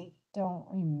 I don't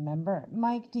remember.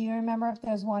 Mike, do you remember if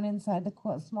there's one inside the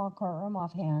small courtroom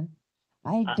offhand?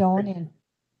 I don't.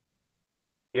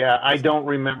 Yeah, I don't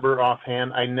remember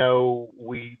offhand. I know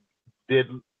we did,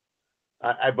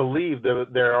 I believe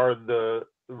there are the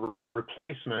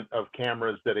replacement of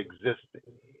cameras that exist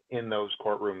in those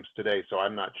courtrooms today. So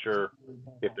I'm not sure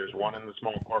if there's one in the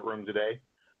small courtroom today.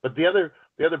 But the other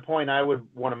point I would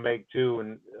want to make too,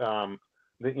 and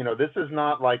this is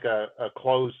not like a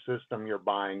closed system you're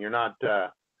buying. You're not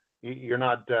gonna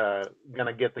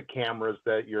get the cameras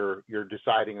that you're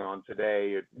deciding on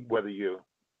today, whether you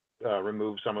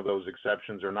remove some of those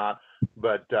exceptions or not.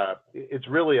 But it's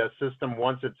really a system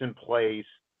once it's in place.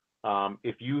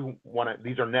 If you want to,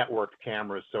 these are networked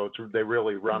cameras, so they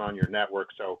really run on your network.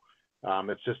 So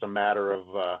it's just a matter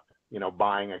of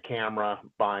buying a camera,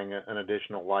 buying an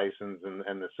additional license,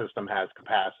 and the system has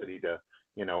capacity to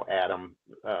add them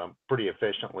pretty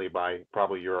efficiently by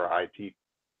probably your IT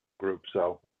group.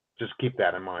 So just keep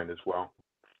that in mind as well.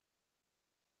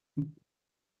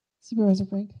 Supervisor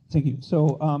Frank? Thank you.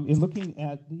 So in looking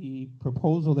at the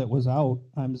proposal that was out,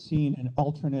 I'm seeing an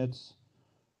alternate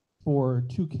for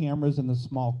 2 cameras in the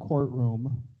small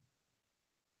courtroom.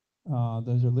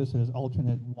 Those are listed as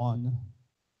alternate 1.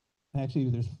 Actually,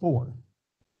 there's 4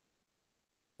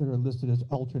 that are listed as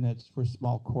alternates for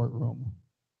small courtroom.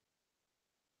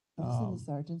 Is this in the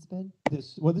sergeant's bid?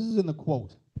 This is in the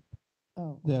quote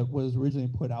Oh, that was originally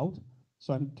put out.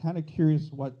 So I'm kind of curious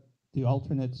what the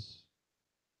alternates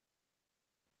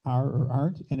are or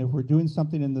aren't. And if we're doing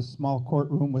something in the small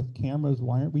courtroom with cameras,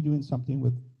 why aren't we doing something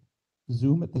with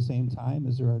Zoom at the same time?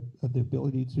 Is there the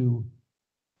ability to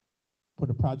put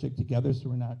a project together so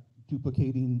we're not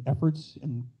duplicating efforts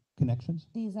and connections?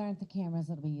 These aren't the cameras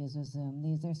that'll be used with Zoom.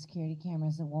 These are security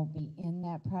cameras that won't be in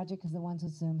that project because the ones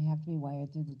with Zoom have to be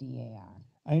wired through the DAR.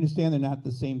 I understand they're not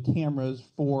the same cameras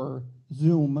for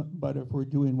Zoom, but if we're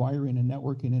doing wiring and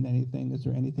networking and anything, is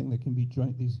there anything that can be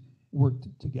jointly worked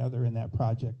together in that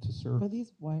project to serve? are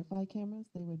these Wi-Fi cameras?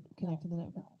 They would connect to the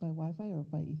network by Wi-Fi or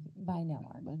by By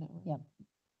network. By network. Yep.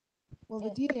 Well,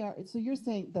 the DAR. So you're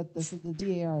saying that the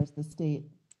DAR is the state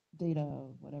data,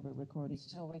 whatever recording.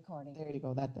 Digital recording. There you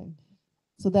go, that thing.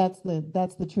 So that's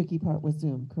the tricky part with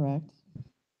Zoom, correct?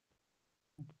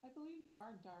 I believe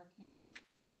our dark.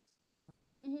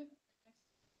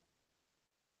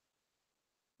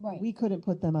 Right. We couldn't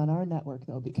put them on our network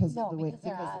though because No, of the way because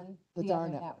they're because on the the DAR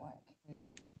other network. network.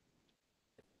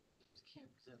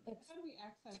 How do we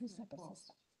access 2 that separate quote?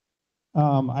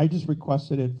 systems. I just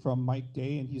requested it from Mike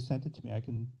Day and he sent it to me. I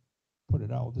can put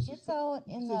it out. This is It's out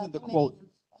in this the isn't the committee. quote.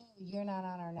 Oh, you're not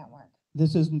on our network.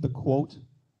 This isn't the quote.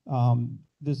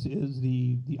 This is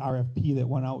the RFP that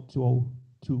went out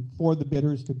for the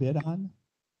bidders to bid on.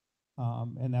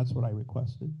 And that's what I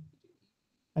requested.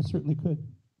 I certainly could.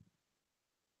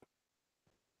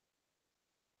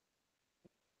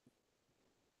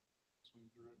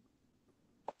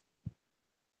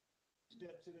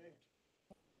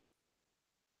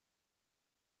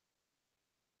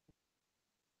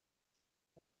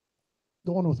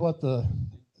 Going with what the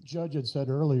judge had said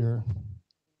earlier,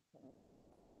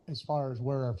 as far as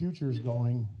where our future is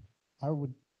going,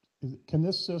 can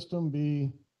this system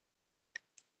be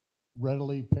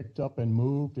readily picked up and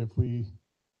moved if we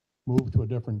move to a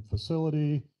different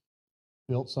facility,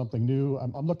 built something new?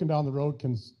 I'm looking down the road,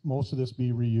 can most of this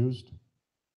be reused?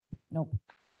 Nope.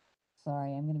 Sorry,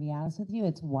 I'm going to be honest with you.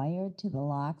 It's wired to the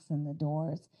locks and the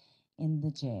doors in the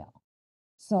jail.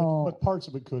 So But parts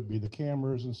of it could be, the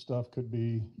cameras and stuff could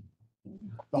be,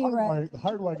 the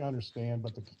hardware I can understand,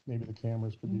 but maybe the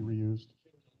cameras could be reused.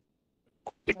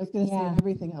 I was going to Yeah. say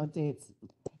everything outdates.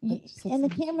 and the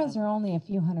cameras are only a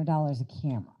few $100s a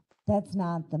camera. That's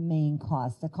not the main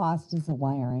cost. The cost is the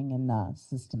wiring and the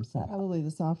system setup. Probably the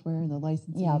software and the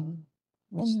licensing. Yep.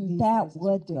 which And these that days is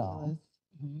would ridiculous.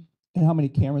 go. And how many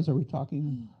cameras are we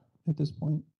talking at this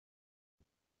point?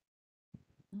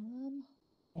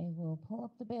 I will pull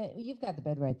up the bid. You've got the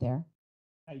bid right there.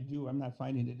 I do. I'm not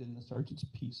finding it in the sergeant's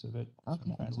piece of it. So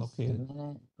Okay, I'm trying to just locate a it.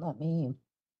 minute. Let me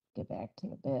get back to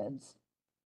the bids.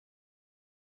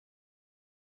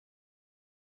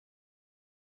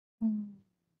 Hmm.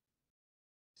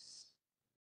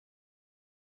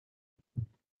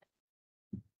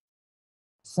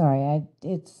 Sorry,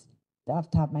 it's off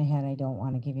the top of my head. I don't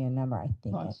want to give you a number. I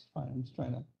think No, it's fine. I'm just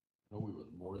trying to. I know we were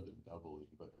more than doubling,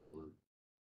 but we're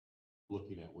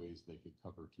looking at ways they could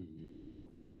cover 2 years.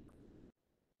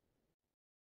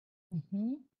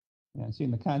 Mhm. Yeah, I see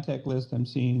in the contact list, I'm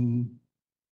seeing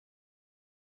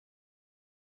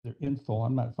their info.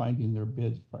 I'm not finding their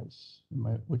bid price.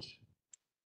 Which?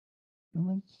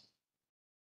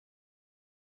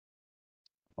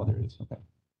 Oh, there it is. Okay.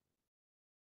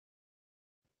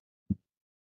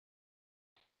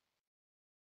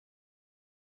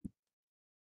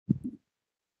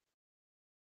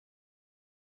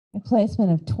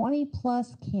 Replacement of 20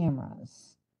 plus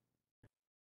cameras.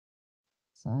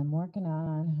 So I'm working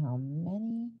on how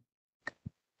many.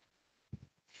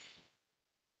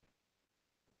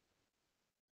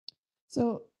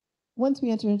 So once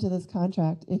we enter into this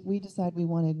contract, if we decide we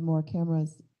wanted more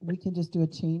cameras, we can just do a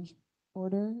change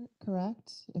order,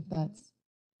 correct? If that's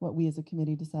what we as a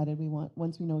committee decided we want,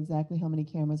 once we know exactly how many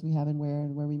cameras we have and where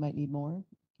we might need more.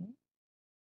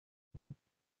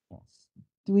 Yes.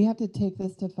 Do we have to take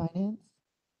this to finance?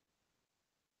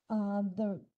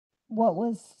 What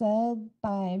was said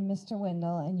by Mr.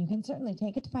 Wendell, and you can certainly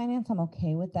take it to finance, I'm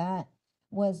okay with that,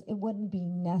 was it wouldn't be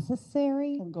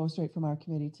necessary. Can go straight from our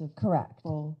committee to Correct.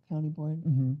 full county board?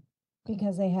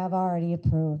 Because they have already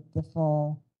approved the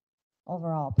full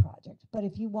overall project. But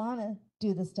if you want to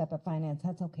do the step of finance,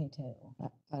 that's okay too.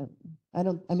 I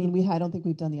don't think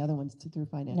we've done the other ones through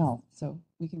finance. No. So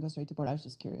we can go straight to board. I was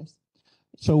just curious.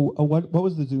 So what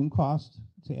was the Zoom cost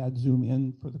to add Zoom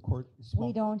in for the court?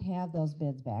 We don't have those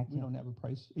bids back We yet. don't have a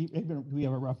price. Even, do we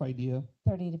have a rough idea?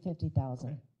 30 to 50,000.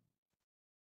 Okay.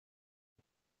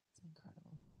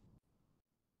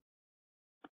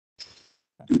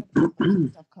 It's incredible.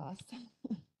 Stuff costs.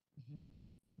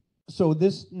 So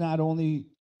this not only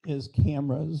is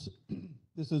cameras,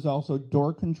 this is also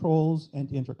door controls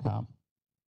and intercom.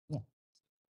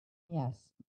 Yes.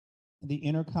 The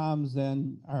intercoms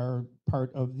then are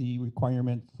part of the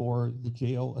requirement for the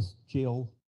jail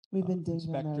We've been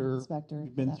digging on our inspector.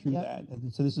 We've been for through Yep. that.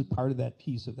 And so this is part of that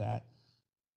piece of that.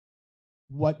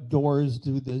 What doors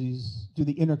do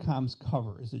the intercoms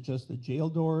cover? Is it just the jail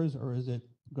doors or is it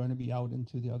going to be out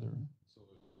into the other So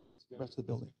it's gonna rest of the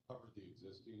building? cover the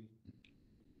existing.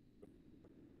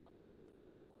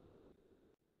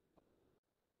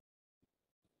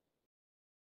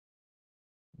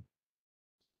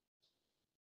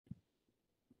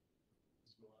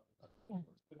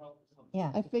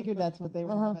 Yeah. I figured that's what they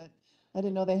were, but I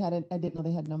didn't know they had it. I didn't know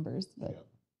they had numbers, but Yep.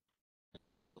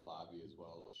 The lobby as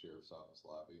well, the sheriff's office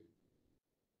lobby.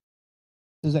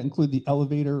 Does that include the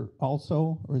elevator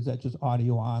also, or is that just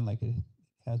audio on like it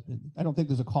has been? I don't think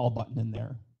there's a call button in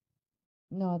there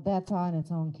No, that's on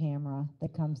its own camera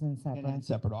that comes in separate. and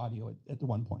separate audio at the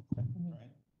one point. Okay. Mhm. All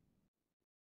right.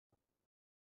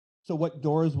 So what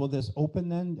doors will this open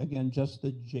then? Again, just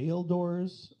the jail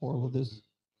doors, or will this?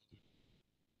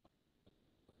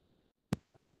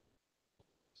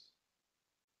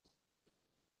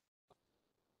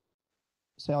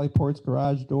 Sally Port's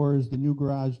garage doors, the new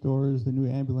garage doors, the new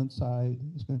ambulance side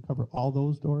is going to cover all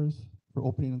those doors for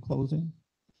opening and closing?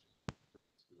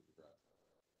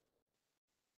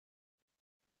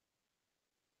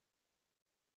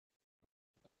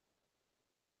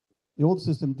 The old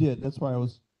system did. That's why I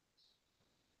was.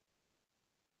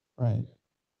 Right.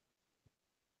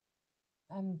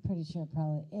 I'm pretty sure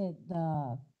probably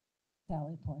the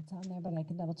Sally Port's on there, but I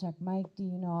can double check. Mike, do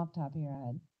you know off the top of your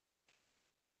head?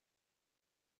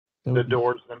 That The would be-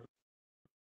 doors,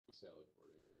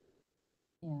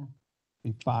 Yeah.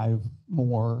 be 5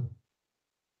 more.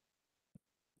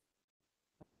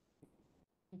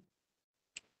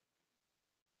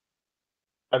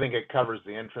 I think it covers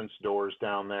the entrance doors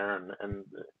down there and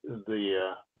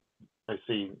I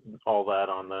see all that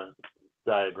on the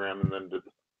diagram, and then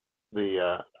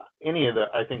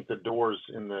I think the doors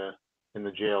in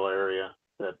the jail area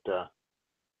that,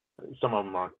 some of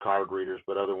them are card readers,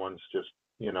 but other ones just,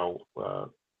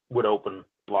 would open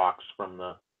locks from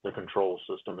the control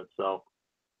system itself.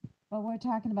 But we're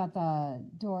talking about the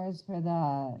doors for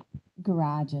the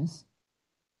garages.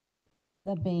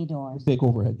 The bay doors. Big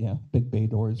overhead, yeah, big bay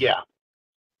doors. Yeah,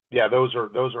 those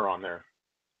are on there.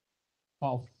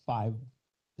 All 5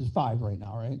 is 5 right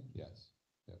now, right? Yes.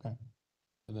 Yep. Okay.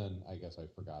 And then I guess I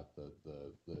forgot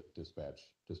the dispatch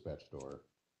door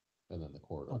and then the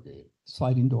corridor gate.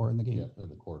 Sliding door in the gate. Yeah,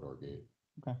 and the corridor gate.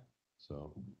 Okay.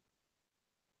 So,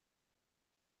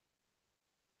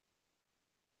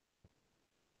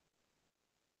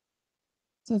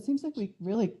 So it seems like we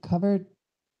really covered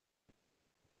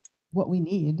what we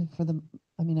need for the,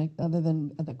 I mean, other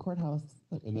than at the courthouse.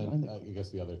 and then I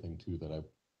guess the other thing too that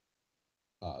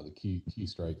the key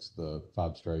strikes, the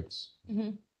fob strikes.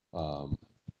 Mhm.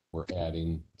 We're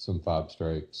adding some fob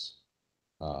strikes.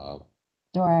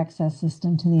 Door access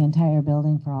system to the entire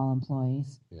building for all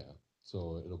employees. Yeah,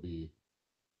 so it'll be,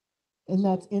 And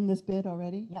that's in this bid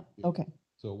already? Yep. Okay.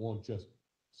 so it won't just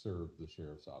serve the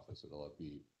sheriff's office, it'll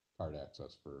be card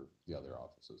access for the other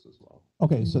offices as well.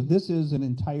 Okay, so this is an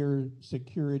entire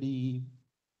security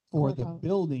for the Courthouse.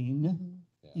 building, Mhm.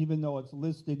 Yeah. even though it's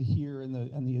listed here in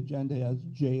the agenda as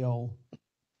jail.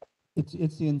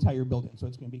 It's the entire building, so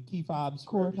it's gonna be key fobs.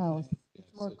 for everything. Courthouse. Yes,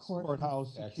 More it's Courthouse,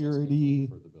 access security.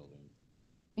 for the building.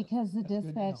 Because the That's good to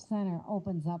dispatch know. center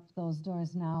opens up those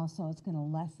doors now, so it's gonna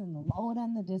lessen the load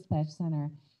on the dispatch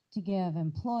center to give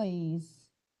employees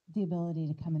the ability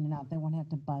to come in and out. They won't have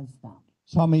to buzz them.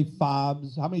 So how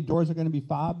many doors are gonna be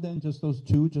fobbed then? Just those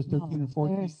two, just 13 No, and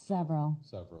 14? There's several.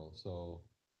 Several, so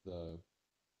the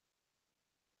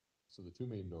two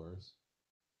main doors,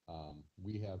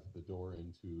 we have the door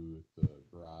into the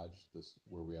garage,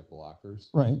 where we have the lockers.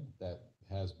 Right, That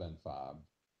has been fobbed.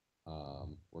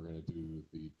 We're gonna do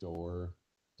the door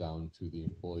down to the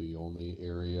employee-only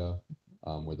area,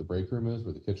 where the break room is,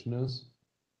 where the kitchen is.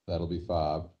 That'll be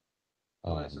fobbed.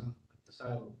 The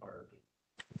silo part.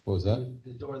 What was that?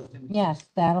 The door that's in. Yes,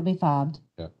 that'll be fobbed.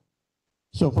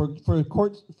 so for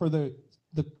courts, for the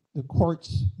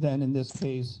courts, then in this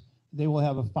case, they will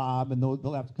have a fob and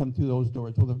they'll have to come through those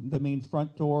doors. Will the main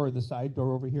front door or the side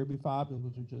door over here be fobbed? Or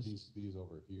those are just, These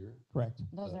over here. correct,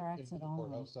 Those the- are into exit the only.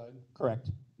 courthouse side?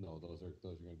 correct. No, those are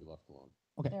gonna be left alone.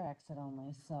 Okay. They're exit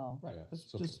only, so. Right, Yeah, it's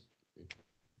so- just,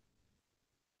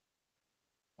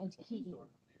 It's key.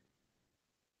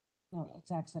 No,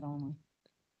 it's exit only.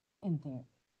 In there.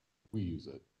 We use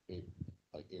it.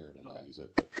 Like Aaron and I use it,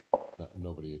 but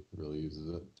nobody really uses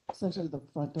it. Essentially the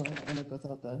front door when it goes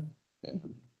out the Yeah.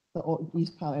 old,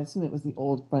 I assume it was the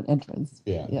old front entrance.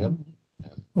 Yeah. Yeah.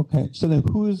 Yep. okay, so then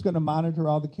who's gonna monitor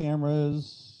all the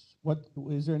cameras? What,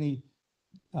 is there any,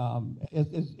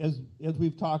 as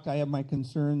we've talked, I have my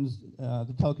concerns.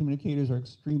 The telecommunicators are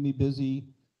extremely busy.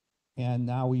 And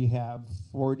now we have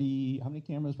 40, how many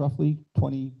cameras roughly?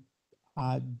 20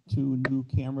 odd two new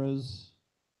cameras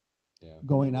Yeah.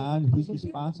 going on. Who's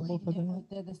responsible for that?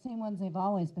 They're the same ones they've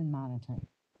always been monitoring.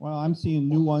 Well, I'm seeing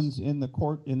new ones in the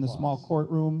small Plus.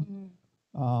 courtroom.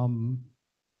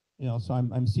 So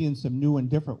I'm seeing some new and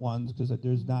different ones because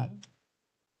there's not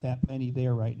that many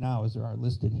there right now as there are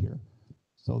listed here.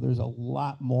 So there's a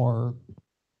lot more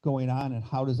going on, and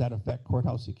how does that affect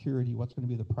courthouse security? What's going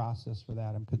to be the process for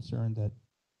that? I'm concerned that,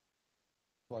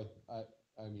 So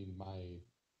I mean, my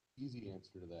easy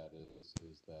answer to that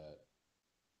is that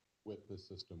with this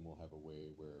system, we'll have a way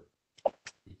where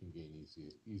we can gain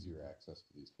easier access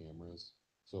to these cameras.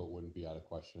 So it wouldn't be out of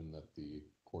question that the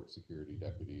court security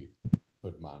deputy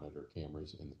could monitor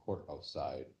cameras in the courthouse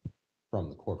side from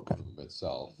the courtroom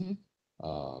itself.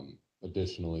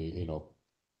 Additionally,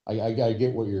 I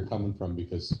get where you're coming from,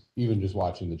 because even just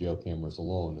watching the jail cameras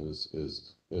alone is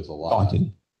a lot.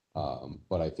 daunting.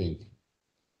 But I think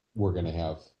we're gonna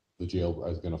have the jail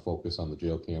is gonna focus on the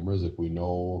jail cameras. If we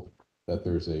know that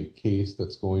there's a case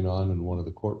that's going on in one of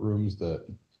the courtrooms that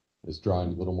is drawing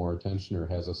a little more attention or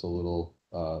has us a little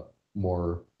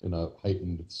more in a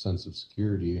heightened sense of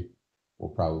security, we'll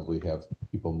probably have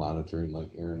people monitoring, like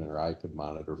Aaron or I could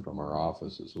monitor from our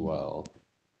office as well.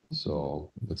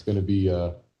 So it's gonna be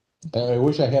I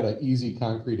wish I had an easy,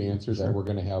 concrete answer that we're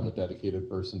gonna have a dedicated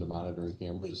person to monitoring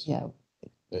cameras. Yeah.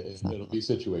 It'll be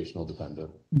situational dependent.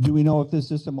 Do we know if this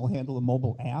system will handle a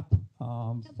mobile app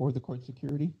for the court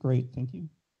security? Great, thank you.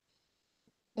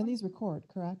 And these record,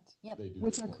 correct? Yep. They do.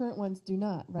 Which our current ones do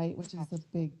not, right? Which is a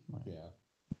big Yeah,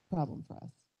 problem for us.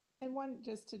 And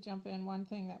just to jump in, one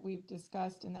thing that we've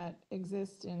discussed and that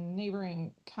exists in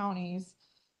neighboring counties,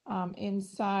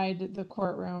 inside the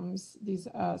courtrooms, these,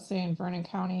 say in Vernon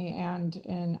County and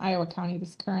in Iowa County,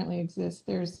 this currently exists.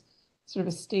 There's sort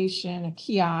of a station, a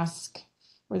kiosk,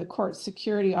 where the court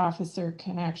security officer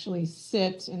can actually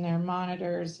sit in their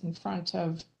monitors in front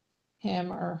of him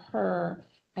or her,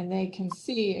 and they can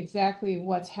see exactly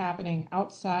what's happening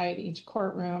outside each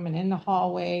courtroom and in the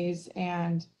hallways.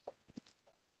 And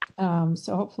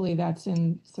so hopefully that's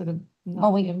in sort of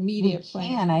Well, not the immediate we plan.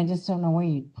 can, I just don't know where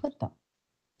you'd put them.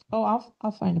 Oh,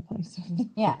 I'll find a place.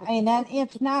 Yeah, I mean, that,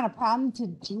 it's not a problem to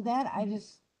do that. I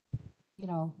just, you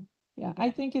know, Yeah,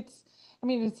 I think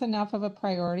it's enough of a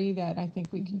priority that I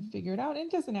think we can figure it out.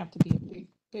 It doesn't have to be a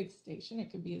big station.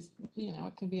 It could be,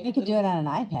 it can be. you could do it on an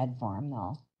iPad form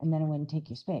though, and then it wouldn't take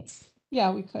you space.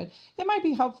 Yeah, we could. It might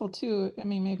be helpful too. I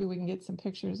mean, maybe we can get some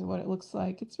pictures of what it looks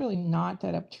like. It's really not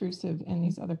that obtrusive in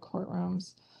these other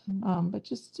courtrooms. But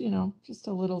just, just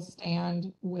a little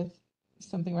stand with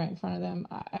something right in front of them.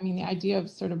 I mean, the idea of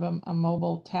sort of a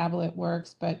mobile tablet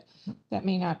works, but that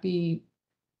may not be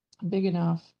big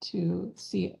enough to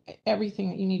see everything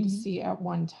that you need to see at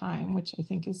one time, which I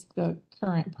think is the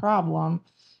current problem,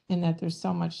 in that there's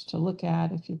so much to look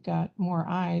at if you've got more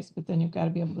eyes, but then you've got to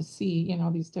be able to see,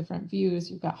 these different views.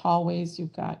 You've got hallways,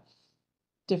 you've got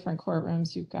different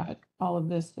courtrooms, you've got all of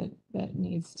this that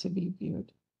needs to be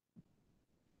viewed.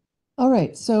 All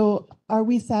right, so are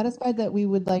we satisfied that we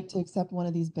would like to accept one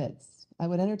of these bids? I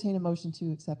would entertain a motion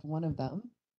to accept one of them.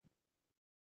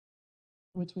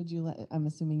 Which would you like? I'm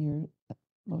assuming you're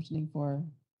motioning for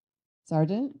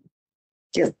Sergeant?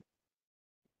 Sure.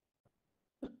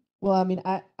 Well, I mean,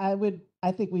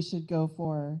 I think we should go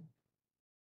for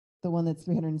the one that's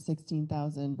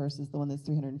 316,000 versus the one that's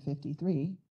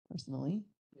 353, personally.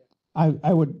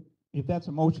 I would, if that's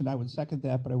a motion, I would second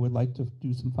that, but I would like to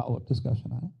do some follow-up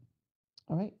discussion on it.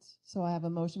 All right, so I have a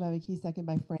motion by McKee, second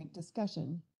by Frank.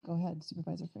 Discussion. Go ahead,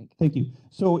 Supervisor Frank. Thank you.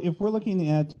 So if we're looking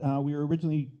at, we were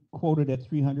originally quoted at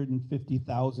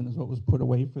 350,000 is what was put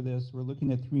away for this. We're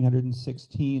looking at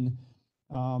 316.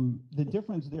 The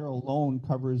difference there alone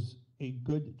covers a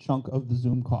good chunk of the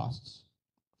Zoom costs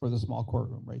for the small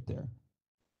courtroom right there.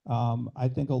 I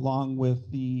think along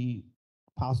with the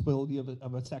possibility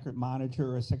of a second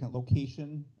monitor, a second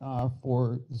location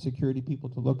for the security people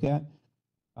to look at.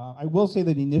 I will say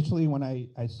that initially when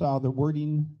I saw the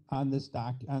wording on this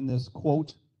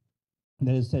quote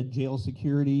that it said jail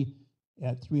security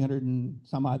at 300 and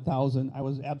some odd thousand, I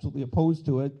was absolutely opposed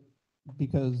to it,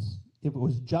 because if it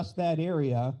was just that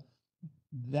area,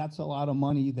 that's a lot of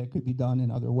money that could be done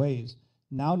in other ways.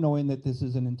 Now knowing that this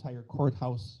is an entire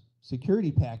courthouse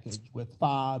security package with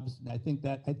fobs, and I think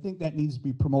that needs to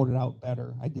be promoted out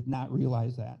better. I did not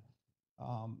realize that.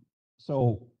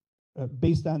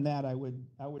 Based on that, I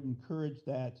would encourage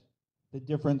that the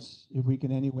difference, if we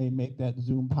can anyway make that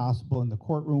Zoom possible in the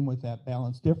courtroom with that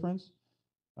balance difference.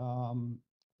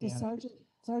 The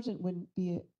sergeant wouldn't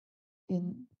be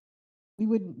we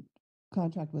wouldn't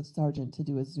contract with sergeant to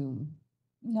do a Zoom.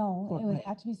 No, it would Right.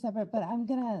 have to be separate, but I'm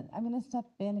gonna step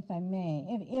in if I may,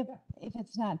 if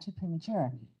it's not too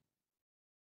premature.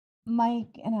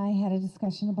 Mike and I had a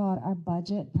discussion about our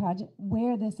budget project,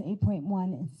 where this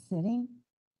 8.1 is sitting.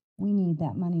 We need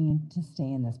that money to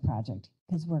stay in this project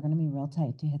because we're gonna be real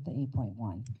tight to hit the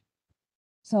 8.1.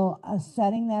 So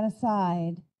setting that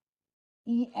aside,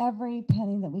 every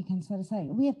penny that we can set aside,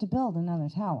 we have to build another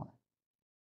tower.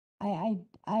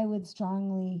 I would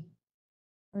strongly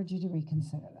urge you to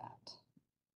reconsider that.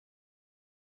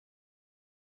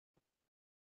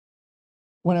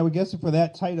 When I would guess if we're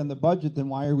that tight on the budget, then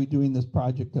why are we doing this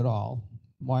project at all?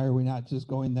 Why are we not just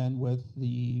going then with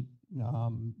the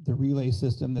relay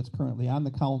system that's currently on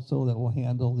the council that will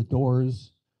handle the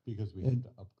doors? Because we have to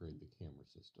upgrade the camera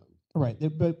system. Right,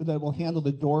 but that will handle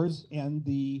the doors and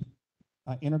the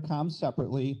intercom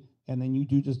separately, and then you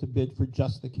do just a bid for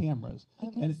just the cameras.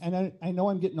 And I know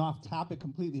I'm getting off topic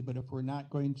completely, but if we're not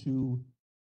going to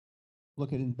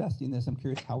look at investing in this, I'm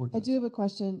curious how we're I do have a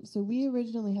question. So we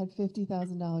originally had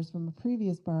 $50,000 from a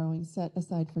previous borrowing set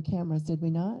aside for cameras, did we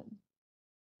not?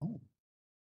 Oh.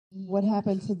 What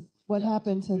happened to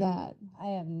that? I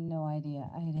have no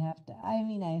idea. I'd have to, I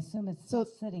mean, I assume it's So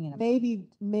still sitting in a. Maybe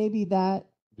that,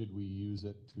 Did we use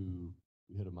it to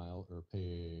hit a mile or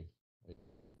pay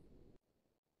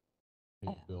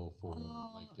a bill for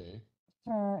Mike Day?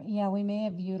 Yeah, we may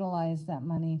have utilized that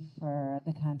money for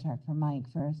the contract for Mike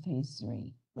for phase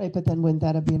 3. right, but then wouldn't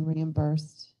that have been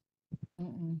reimbursed?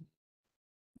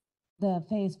 The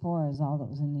phase 4 is all that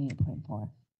was in the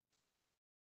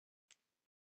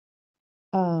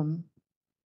 8.4.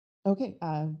 Okay,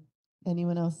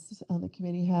 anyone else on the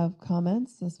committee have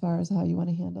comments as far as how you want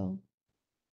to handle?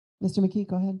 Mr. McKee,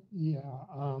 go ahead. Yeah,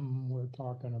 we're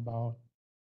talking about,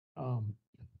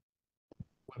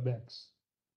 WebEx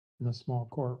in a small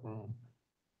courtroom.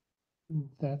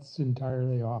 That's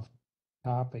entirely off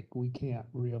topic. We can't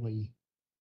really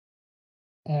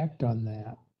act on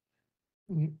that.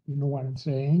 You know what I'm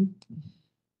saying?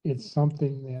 It's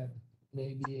something that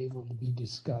may be able to be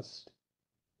discussed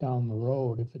down the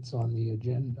road if it's on the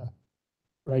agenda.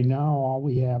 Right now, all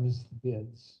we have is the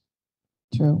bids.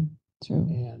 True.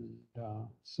 And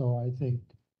so I think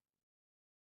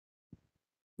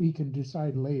we can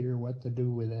decide later what to do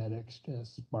with that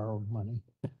excess borrowed money.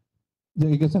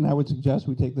 I guess, and I would suggest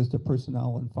we take this to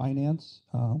personnel and finance.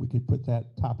 We could put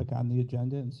that topic on the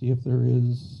agenda and see if there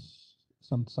is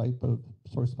some type of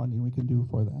source funding we can do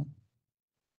for that.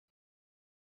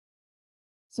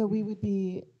 So we would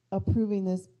be approving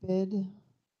this bid,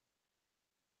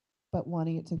 but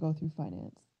wanting it to go through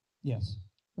finance Yes.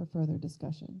 for further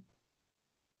discussion.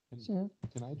 And Sheriff?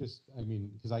 Can I just, I mean,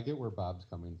 because I get where Bob's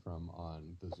coming from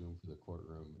on the Zoom for the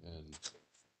courtroom, and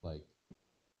like,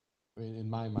 in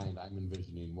my mind, I'm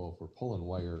envisioning, well, if we're pulling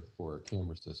wire for a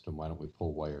camera system, why don't we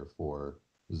pull wire for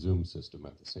the Zoom system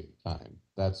at the same time?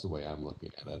 That's the way I'm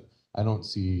looking at it. I don't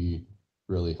see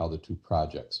really how the two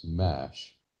projects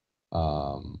mesh.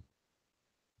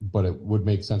 But it would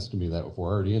make sense to me that if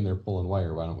we're already in there pulling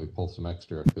wire, why don't we pull some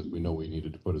extra, because we know we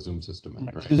needed to put a Zoom system in,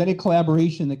 If right? there's any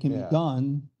collaboration that can Yeah. be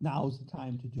done, now's the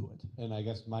time to do it. And I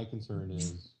guess my concern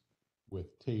is with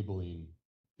tabling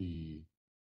the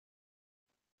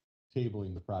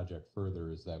project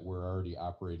further is that we're already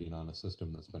operating on a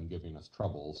system that's been giving us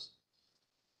troubles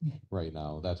right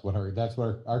now. That's what our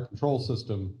control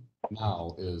system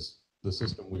now is, the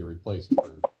system we replaced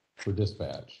for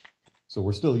dispatch. So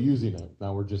we're still using it.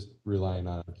 Now we're just relying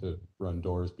on it to run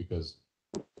doors, because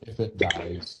if it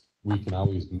dies, we can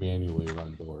always manually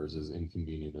run doors, as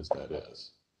inconvenient as that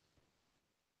is.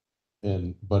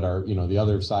 But the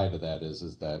other side of that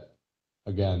is that,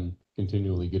 again,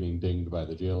 continually getting dinged by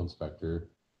the jail inspector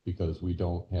because we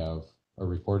don't have a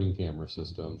recording camera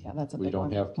system. Yeah, that's a We big don't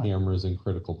one. have cameras in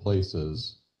critical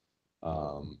places.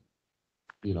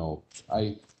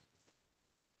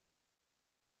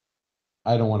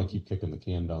 I don't want to keep kicking the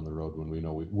can down the road when we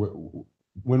know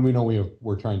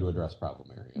we're trying to address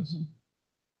problem areas. Mhm.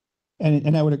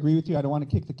 And I would agree with you. I don't want to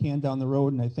kick the can down the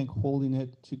road, and I think holding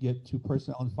it to get to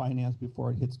personnel and finance before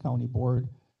it hits county board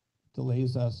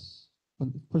delays us.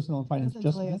 When personnel and finance Doesn't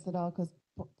just, delay us at all because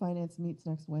finance meets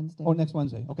next Wednesday. oh, next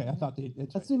Wednesday. Okay, I thought it's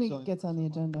right. Assuming So- it gets on the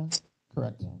agenda.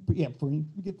 Correct. Yeah. But yeah, before we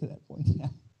get to that point, yeah.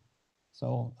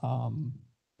 So, I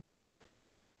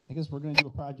guess we're gonna do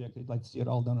a project. I'd like to see it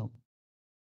all done.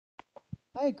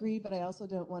 I agree, but I also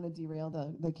don't want to derail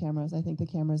the cameras. I think the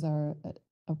cameras are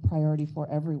a priority for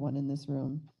everyone in this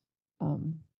room.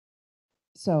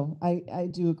 So I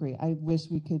do agree. I wish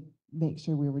we could make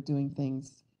sure we were doing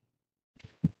things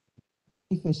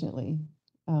efficiently.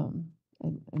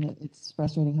 It's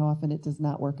frustrating how often it does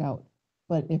not work out.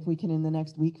 But if we can in the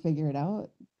next week figure it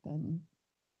out, then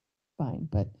fine.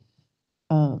 But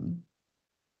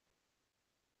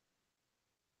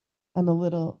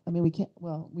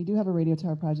we do have a radio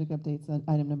tower project updates on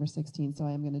item number 16, so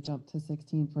I am going to jump to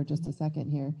 16 for just a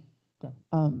second here. Okay.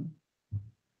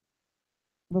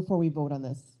 Before we vote on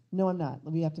this. No, I'm not.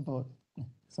 We have to vote.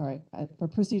 Sorry. For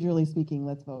procedurally speaking,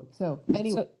 let's vote. So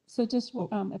anyway. So just,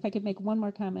 if I could make one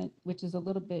more comment, which is a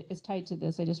little bit, is tied to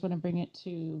this. I just want to bring it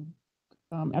to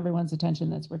everyone's attention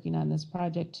that's working on this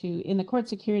project too. In the court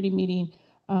security meeting,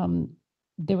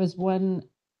 there was one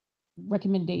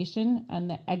recommendation on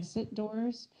the exit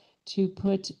doors to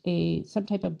put some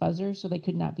type of buzzer so they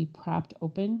could not be propped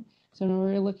open. So when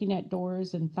we're looking at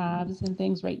doors and fobs and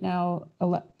things right now,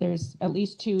 there's at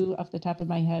least two off the top of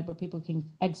my head where people can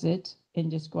exit and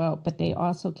just go out, but they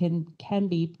also can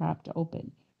be propped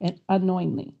open and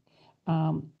unknowingly,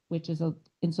 and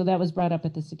so that was brought up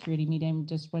at the security meeting.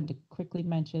 Just wanted to quickly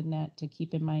mention that, to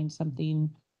keep in mind something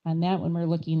on that when we're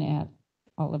looking at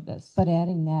all of this. But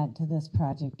adding that to this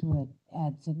project would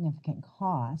add significant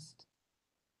cost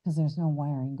because there's no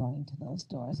wiring going to those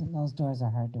doors, and those doors are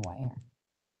hard to wire.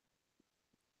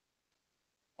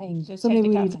 Just So maybe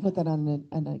we need to technicality. put that on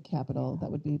a capital,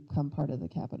 that would become part of the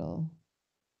capital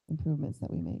improvements that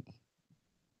we make.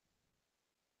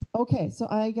 Okay, so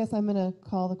I guess I'm gonna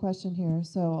call the question here.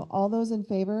 So all those in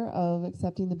favor of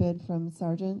accepting the bid from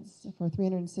Sargent's for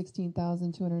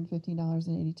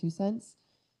 $316,215.82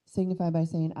 signify by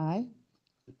saying aye.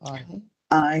 Aye.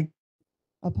 Aye.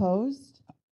 Opposed?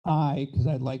 Aye, because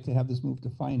I'd like to have this move to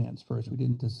finance first. We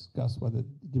didn't discuss whether,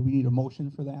 do we need a motion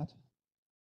for that?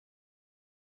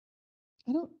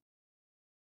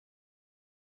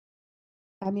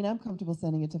 I'm comfortable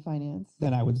sending it to finance.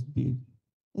 Then I would be,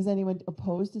 Is anyone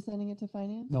opposed to sending it to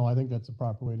finance? No, I think that's the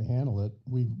proper way to handle it.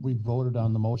 We voted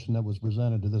on the motion that was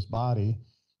presented to this body,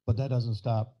 but that doesn't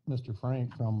stop Mr.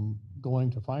 Frank from going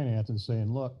to finance and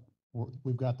saying, look,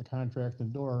 we've got the contract in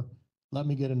the door. Let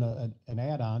me get an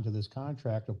add-on to this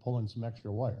contract of pulling some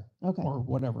extra wire. Okay, or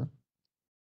whatever.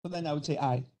 So then I would say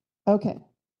aye. okay,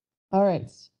 all right.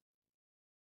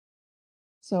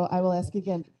 So I will ask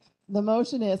again. The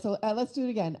motion is, so let's do it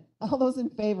again. All those in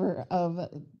favor of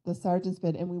the sergeant's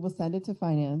bid, and we will send it to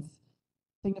finance,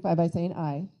 signify by saying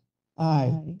aye.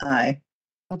 Aye. Aye.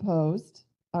 Opposed?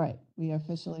 All right, we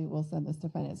officially will send this to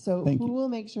finance. So Thank who you. will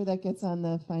make sure that gets on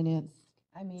the finance?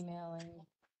 I'm emailing.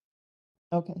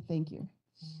 Okay, thank you.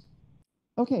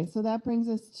 Okay, so that brings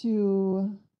us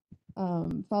to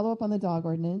follow up on the dog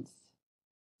ordinance.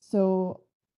 So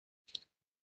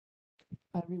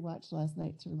I rewatched last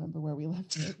night to remember where we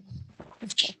left it.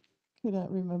 Could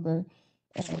not remember.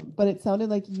 But it sounded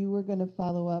like you were going to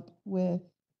follow up with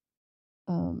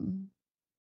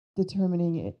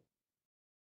determining it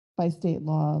by state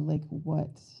law, like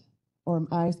what, or am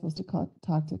I supposed to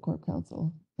talk to Corp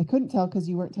Counsel? I couldn't tell because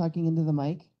you weren't talking into the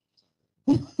mic.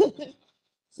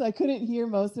 So I couldn't hear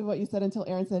most of what you said until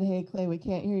Aaron said, "Hey, Clay, we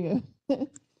can't hear you."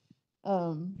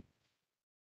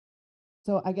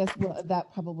 So I guess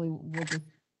that probably will just,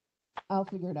 I'll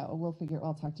figure it out.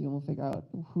 I'll talk to you and we'll figure out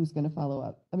who's going to follow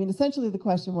up. I mean, essentially the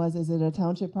question was, is it a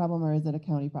township problem or is it a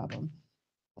county problem?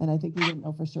 And I think we didn't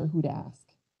know for sure who to ask.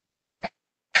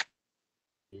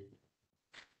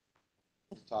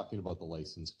 Talking about the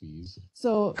license fees.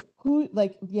 So who,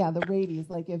 like, yeah, the rabies,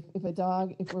 like if a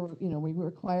dog, if we're, we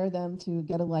require them to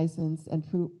get a license and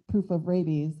proof of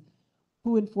rabies,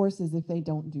 who enforces if they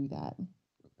don't do that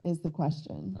is the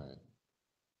question. All right.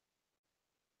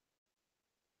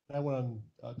 I went on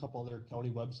a couple other county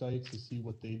websites to see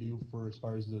what they do for as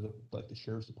far as the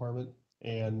sheriff's department.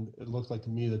 And it looks like to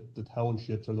me that the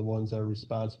townships are the ones that are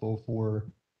responsible for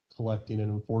collecting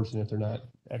and enforcing if they're not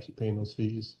actually paying those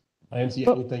fees. I didn't see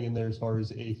anything in there as far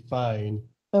as a fine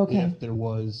Okay. if it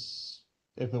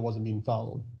wasn't being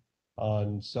followed.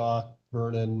 On Sauk,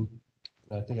 Vernon,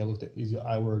 I think I looked at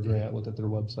Iowa or Grant, looked at their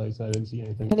websites, and I didn't see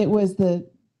anything. And it was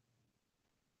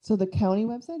so the county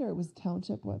website or it was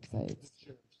township websites?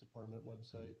 Sheriff's Department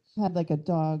websites. Had like a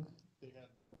dog. They had,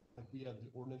 like we have the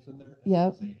ordinance in there.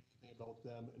 Yep. Say anything about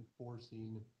them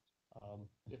enforcing.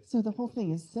 So the whole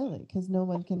thing is silly because no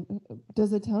one can, how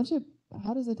does a township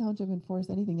enforce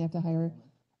anything? They have to hire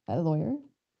a lawyer,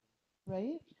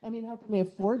 right? I mean, how can they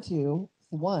afford to?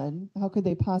 One, how could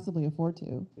they possibly afford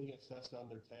to? They get assessed on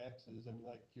their taxes and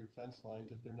like your fence lines,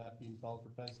 if they're not being followed for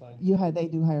fence lines. They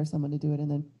do hire someone to do it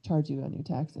and then charge you on your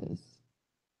taxes.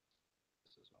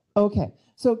 Okay,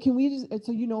 so can we just,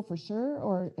 so for sure,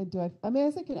 or do I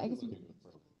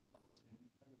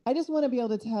just want to be able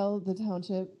to tell the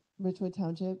township, Richwood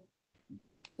Township,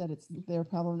 that it's their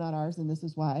problem, not ours, and this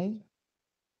is why.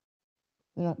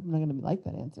 I'm not going to like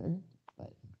that answer,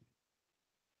 but.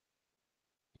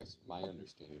 Yes, my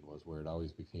understanding was where it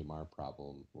always became our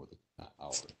problem, or not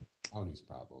our county's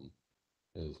problem,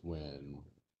 is when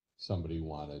somebody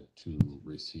wanted to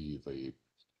receive I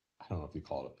don't know if you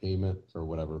call it a payment or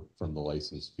whatever, from the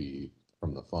license fee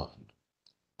from the fund.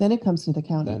 Then it comes to the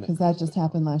county, Then it because that comes to just the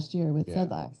happened last year with Yeah.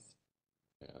 Sedlax.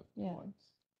 Yeah. Yeah.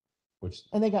 Which,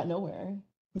 And they got nowhere,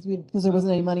 because there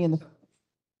wasn't any money in the.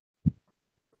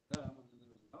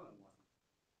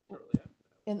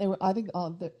 And they were, I think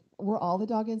were all the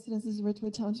dog incidences in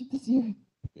Richwood Township this year?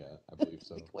 yeah, I believe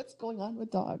so. Like, what's going on with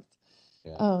dogs?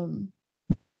 Yeah.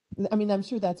 I mean, I'm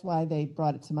sure that's why they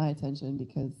brought it to my attention,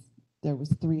 because there was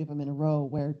 3 of them in a row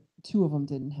where 2 of them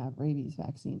didn't have rabies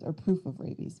vaccines or proof of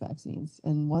rabies vaccines,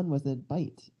 and one was a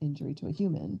bite injury to a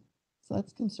human. So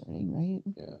that's concerning, right?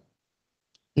 Yeah.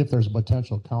 If there's a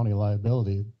potential county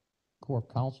liability,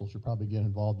 Corp Counsel should probably get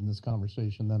involved in this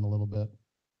conversation then a little bit.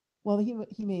 Well,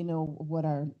 he may know what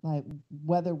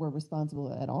whether we're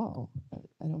responsible at all.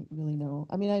 I don't really know.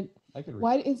 I mean, I could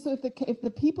why? So if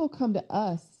the people come to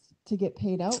us to get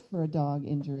paid out for a dog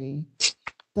injury,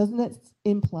 doesn't that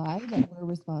imply that we're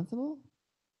responsible?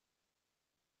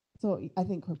 So I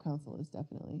think Corp Counsel is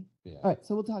definitely. Yeah. All right,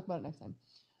 so we'll talk about it next time.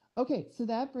 Okay, so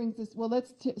that brings us, well,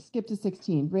 let's skip to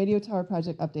 16, radio tower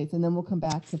project updates, and then we'll come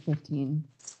back to 15.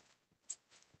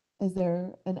 Is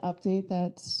there an update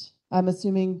that, I'm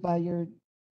assuming by your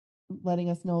letting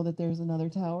us know that there's another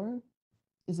tower?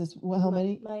 Is this, how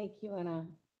many? Mike, you wanna?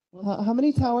 How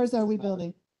many towers are we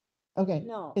building? Okay.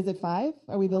 No. Is it 5?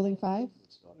 Are we building 5?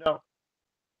 No.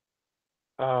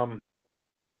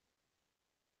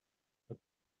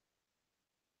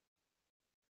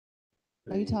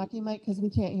 Are you talking, Mike? Because we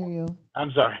can't hear you.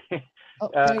 I'm sorry. Oh,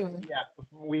 there you are. Yeah,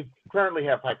 we currently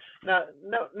have 5. Now,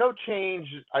 no change,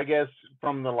 I guess,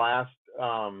 from the last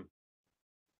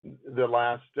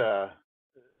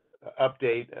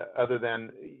update, other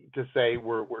than to say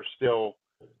we're still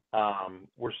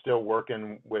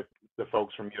working with the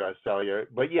folks from US Cellular.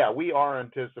 But yeah, we are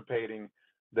anticipating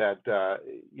that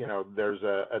there's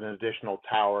an additional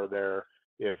tower there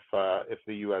if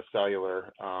the US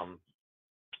Cellular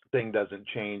thing doesn't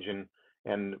change,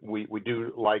 and we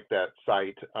do like that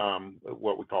site,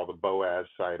 what we call the Boaz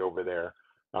site over there.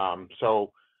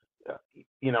 So,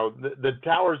 the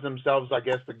towers themselves, I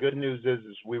guess the good news is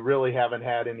we really haven't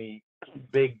had any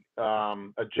big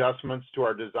adjustments to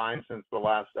our design since the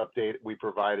last update we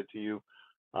provided to you.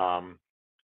 The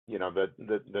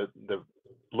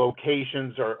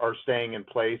locations are staying in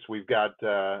place. We've got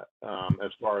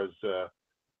as far as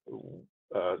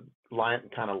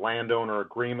kind of landowner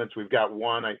agreements, we've got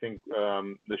one I think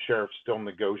the sheriff's still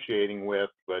negotiating with,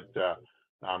 but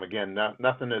again,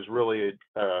 nothing has really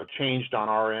changed on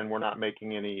our end. We're not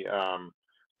making any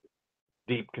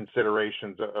deep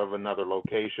considerations of another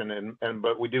location,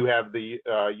 but we do have the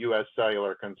U.S.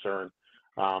 Cellular concern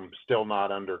still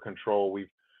not under control.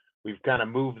 We've kind of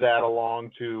moved that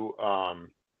along to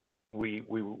we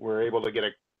were able to get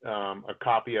a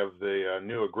copy of the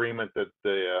new agreement that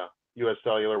the U.S.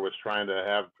 Cellular was trying to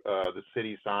have the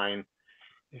city sign,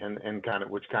 and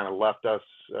which kind of left us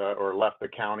or left the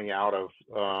county out of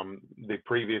the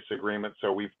previous agreement.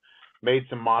 So we've made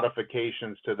some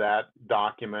modifications to that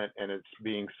document, and it's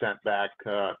being sent back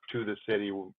to the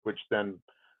city, which then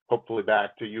hopefully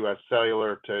back to U.S.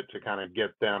 Cellular to kind of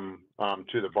get them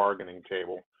to the bargaining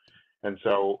table. And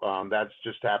so that's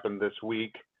just happened this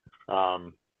week.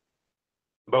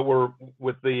 But we're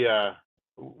with the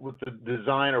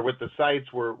design or with the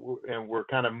sites, we're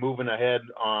kind of moving ahead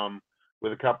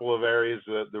with a couple of areas.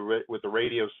 With the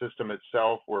radio system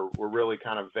itself, we're really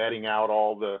kind of vetting out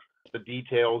all the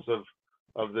details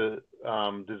of the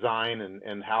design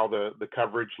and how the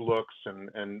coverage looks,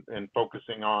 and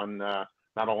focusing on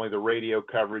not only the radio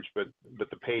coverage but the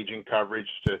paging coverage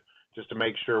just to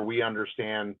make sure we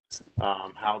understand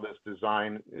how this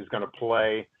design is going to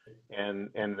play, and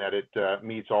that it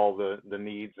meets all the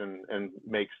needs and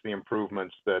makes the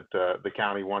improvements that the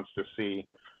county wants to see.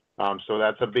 So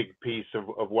that's a big piece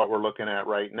of what we're looking at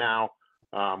right now.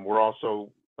 We're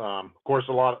also, of course,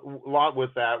 a lot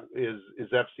with that is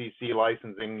FCC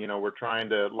licensing. We're trying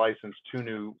to license 2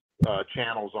 new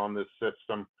channels on this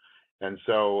system. And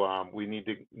so we need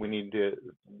to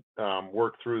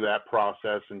work through that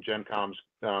process, and GenCom's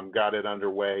got it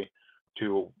underway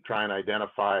to try and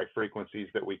identify frequencies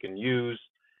that we can use,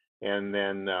 and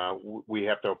then we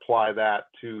have to apply that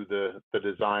to the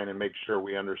design and make sure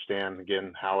we understand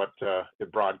again how it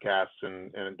broadcasts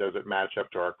and does it match up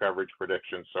to our coverage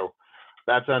predictions. So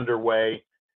that's underway,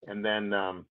 and then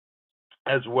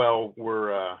as well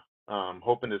we're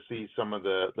hoping to see some of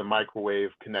the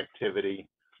microwave connectivity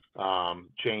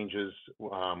changes.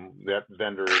 That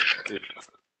vendor is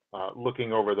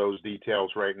looking over those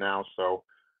details right now. So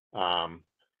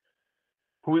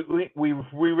we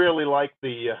really like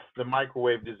the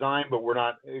microwave design, but we're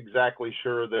not exactly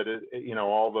sure that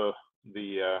all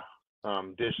the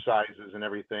dish sizes and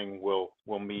everything will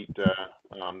meet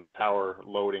power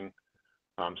loading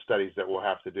studies that we'll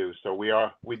have to do. So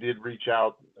we did reach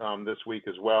out this week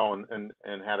as well, and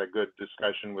had a good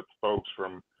discussion with folks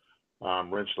from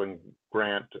Richland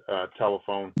Grant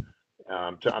Telephone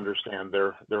to understand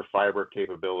their fiber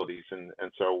capabilities, and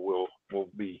so we'll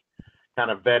be kind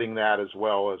of vetting that as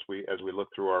well as we look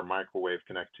through our microwave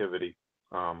connectivity.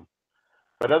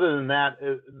 But other than that,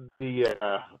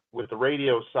 with the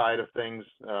radio side of things,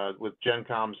 with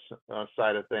GenCom's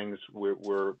side of things,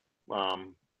 we're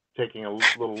taking a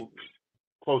little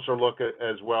closer look at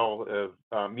as well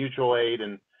of mutual aid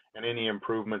and any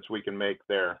improvements we can make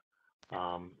there.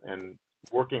 And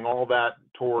working all that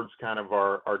towards kind of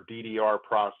our DDR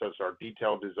process, our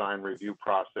detailed design review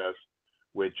process,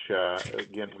 which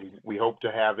again we hope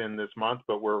to have in this month,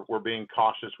 but we're being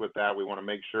cautious with that. We want to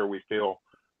make sure we feel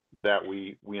that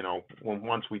we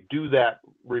once we do that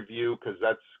review, because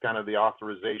that's kind of the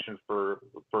authorization for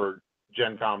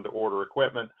GenCom to order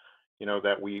equipment,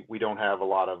 that we don't have a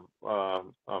lot of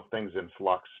things in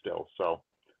flux still. So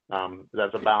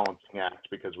that's a balancing act,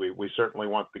 because we certainly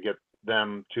want to get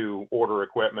them to order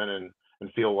equipment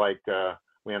and feel like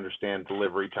we understand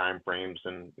delivery timeframes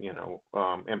and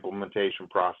implementation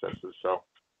processes. So,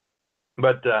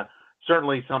 but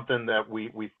certainly something that we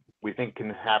think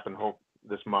can happen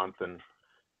this month,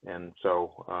 and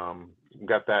so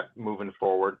got that moving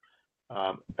forward.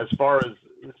 As far as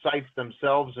the sites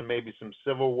themselves and maybe some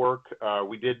civil work,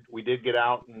 we did get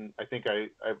out, and I think I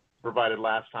provided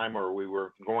last time, or we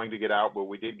were going to get out, but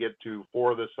we did get to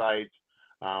 4 of the sites.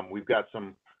 We've got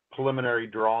some preliminary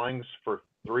drawings for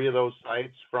 3 of those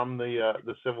sites from the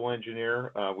civil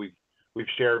engineer. We've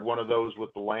shared one of those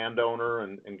with the landowner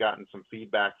and gotten some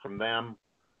feedback from them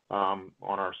on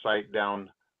our site down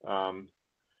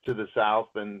to the south,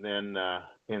 and then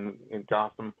in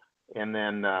Gotham. And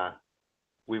then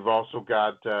we've also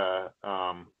got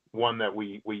one that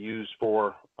we use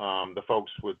for the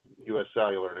folks with US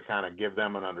Cellular to kind of give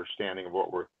them an understanding of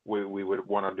what we would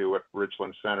want to do at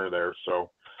Richland Center there.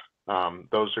 So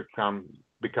those are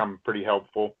become pretty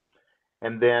helpful.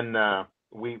 And then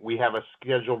we have a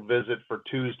scheduled visit for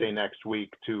Tuesday next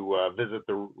week to visit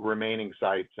the remaining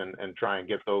sites and try and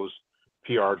get those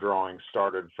PR drawings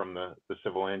started from the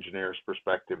civil engineer's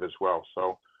perspective as well.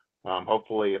 So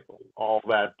hopefully all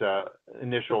that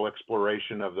initial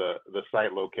exploration of the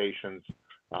site locations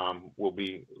will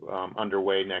be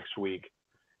underway next week.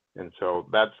 And so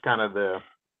that's kind of the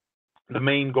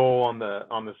main goal on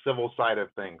the civil side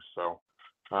of things. So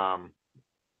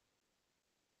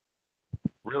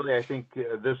really, I think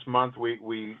this month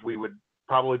we would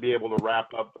probably be able to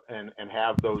wrap up and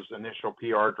have those initial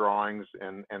PR drawings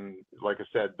and like I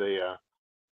said, the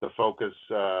focus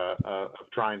of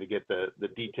trying to get the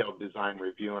detailed design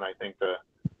review. And I think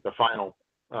the final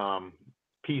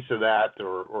piece of that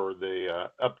or the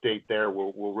update there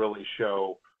will really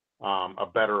show a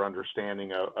better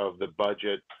understanding of the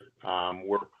budget.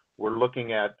 We're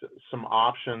looking at some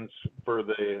options for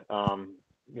the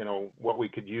what we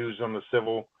could use on the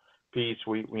civil piece.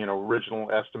 We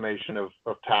original estimation of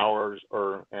towers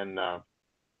and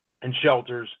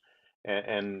shelters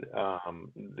and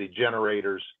the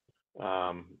generators,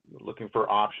 looking for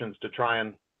options to try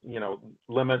and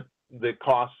limit the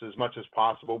costs as much as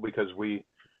possible, because we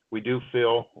do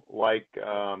feel like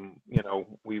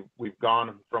we've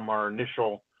gone from our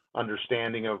initial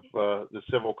understanding of the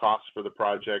civil costs for the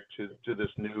project to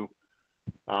this new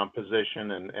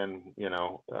position, and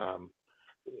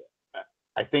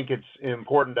I think it's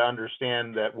important to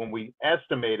understand that when we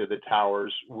estimated the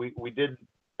towers, we did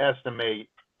estimate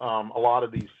a lot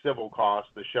of these civil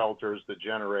costs, the shelters, the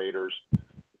generators.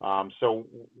 So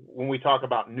when we talk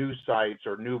about new sites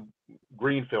or new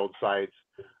greenfield sites,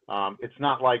 it's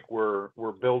not like we're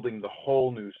building the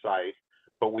whole new site,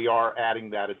 but we are adding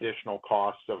that additional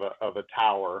cost of a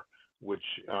tower, which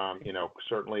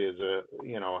certainly is a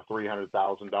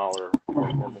 $300,000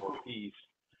 or more piece.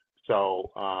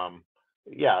 So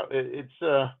yeah, it's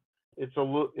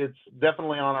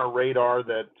definitely on our radar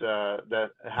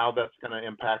that how that's going to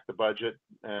impact the budget,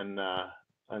 and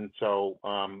so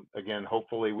again,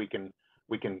 hopefully we can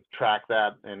track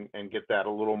that and get that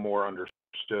a little more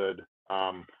understood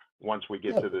once we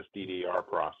get to this DDR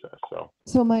process.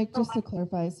 So Mike, just to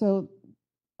clarify, so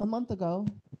a month ago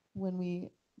when we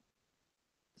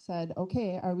said,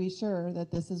 okay, are we sure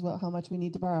that this is how much we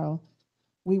need to borrow?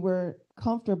 We were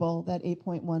comfortable that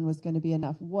 8.1 was going to be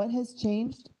enough. What has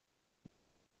changed?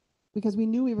 Because we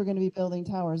knew we were going to be building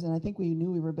towers, and I think we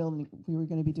knew we were going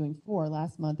to be doing 4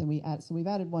 last month, and so we've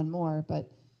added 1 more.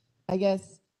 But I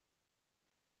guess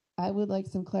I would like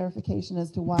some clarification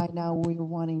as to why now we are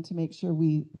wanting to make sure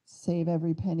we save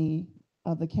every penny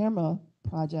of the camera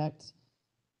project.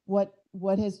 What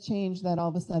has changed that all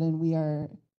of a sudden we are?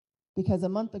 Because a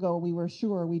month ago we were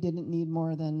sure we didn't need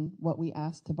more than what we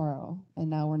asked to borrow, and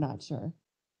now we're not sure.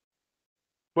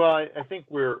 Well, I think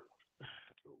we're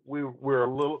a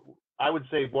little. I would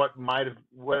say what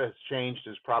has changed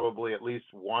is probably at least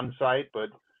one site, but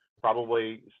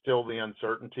probably still the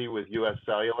uncertainty with US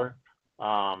Cellular.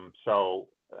 So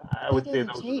I would say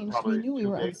those are probably we knew we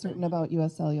were uncertain about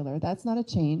US Cellular. That's not a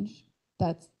change.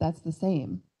 That's the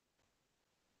same.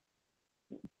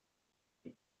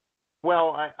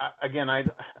 Well,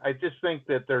 I just think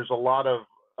that there's a lot of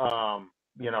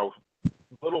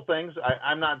little things.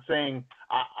 I'm not saying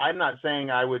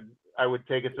I would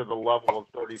take it to the level of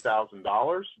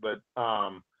 $30,000, but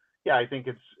yeah, I think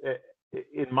it's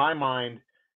in my mind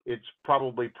it's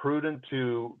probably prudent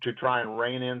to try and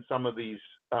rein in some of these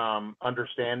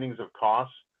understandings of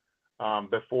costs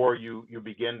before you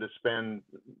begin to spend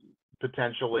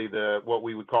potentially what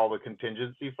we would call the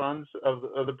contingency funds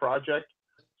of the project.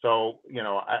 So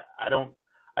I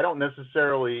don't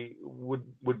necessarily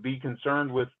would be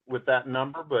concerned with that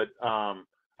number, but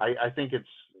I think it's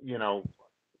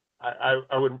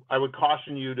I would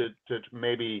caution you to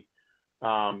maybe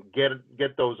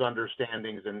get those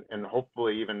understandings and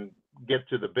hopefully even get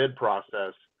to the bid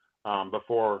process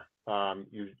before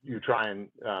you try and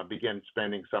begin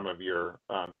spending some of your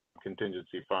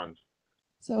contingency funds.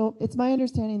 So it's my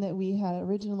understanding that we had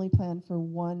originally planned for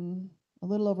a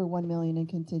little over 1 million in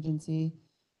contingency,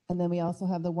 and then we also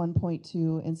have the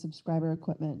 1.2 in subscriber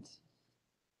equipment.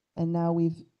 And now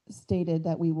we've stated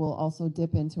that we will also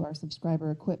dip into our subscriber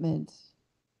equipment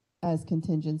as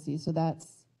contingency. So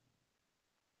that's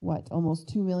what, almost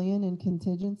 2 million in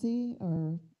contingency,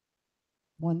 or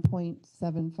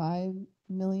 1.75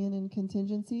 million in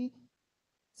contingency.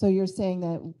 So you're saying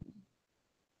that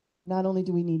not only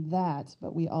do we need that,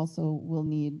 but we also will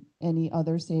need any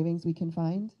other savings we can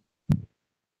find?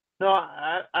 No,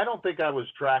 I don't think I was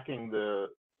tracking the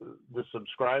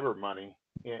subscriber money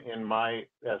in my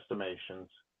estimations.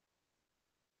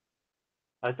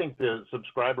 I think the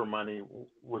subscriber money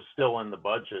was still in the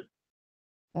budget.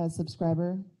 As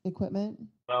subscriber equipment?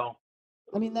 Well,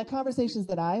 I mean, the conversations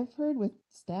that I've heard with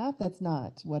staff, that's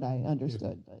not what I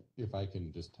understood, but If I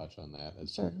can just touch on that.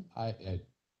 sure.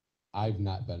 I've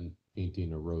not been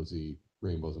painting a rosy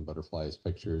rainbows and butterflies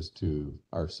pictures to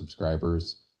our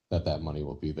subscribers that money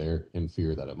will be there, in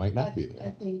fear that it might not be I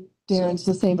there. think Darren's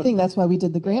the same thing. That's why we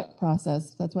did the grant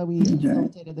process. That's why we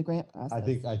facilitated the grant process.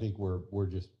 I think we're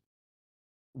just,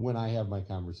 when I have my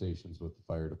conversations with the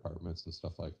fire departments and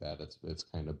stuff like that, it's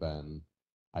kind of been,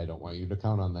 I don't want you to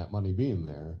count on that money being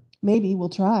there. Maybe we'll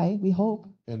try, we hope.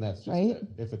 And that's just Right? it.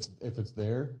 If it's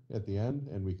there at the end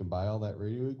and we can buy all that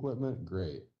radio equipment,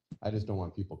 great. I just don't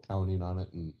want people counting on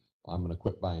it and I'm gonna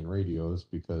quit buying radios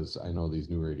because I know these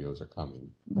new radios are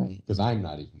coming. Right. Because I'm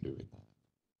not even doing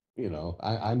that. You know,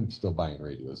 I'm still buying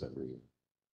radios every year.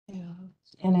 Yeah.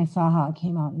 And I saw how it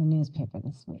came out in the newspaper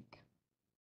this week.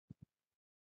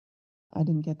 I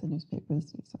didn't get the newspaper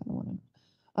this week, so I don't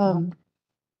want to.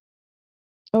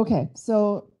 Okay,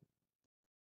 so,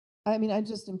 I mean, I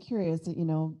just am curious that,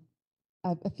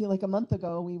 I feel like a month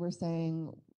ago, we were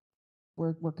saying,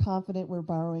 we're confident we're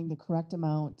borrowing the correct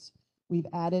amount. We've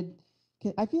added,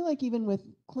 I feel like even with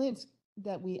Clint,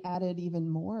 that we added even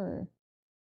more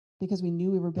because we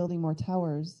knew we were building more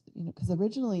towers, because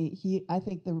originally I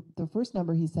think the first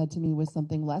number he said to me was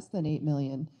something less than 8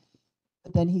 million.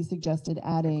 But then he suggested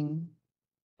adding.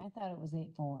 I thought it was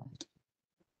 8.4.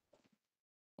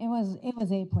 It was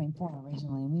 8.4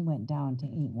 originally, and we went down to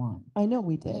 8.1. I know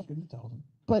we did,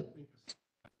 but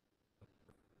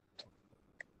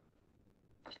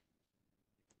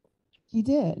he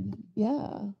did,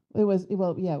 yeah. It was,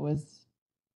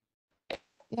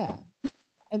 yeah.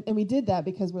 And we did that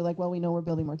because we're like, well, we know we're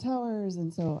building more towers,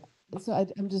 and so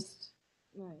I'm just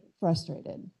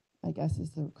frustrated, I guess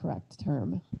is the correct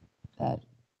term, that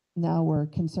now we're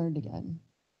concerned again.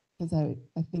 Because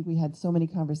I think we had so many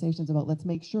conversations about, let's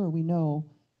make sure we know,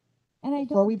 And I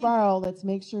before don't we think, borrow, let's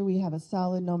make sure we have a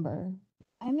solid number.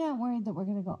 I'm not worried that we're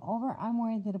gonna go over. I'm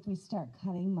worried that if we start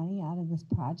cutting money out of this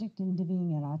project and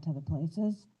divvying it out to other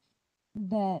places,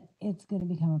 that it's gonna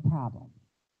become a problem.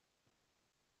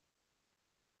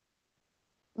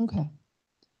 Okay.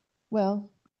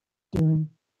 Well, Darren.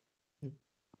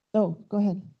 Oh, go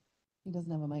ahead. He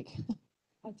doesn't have a mic.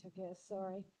 I took it,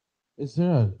 sorry. Is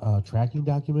there a tracking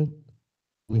document?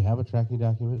 We have a tracking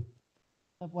document?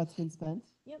 Of what's been spent?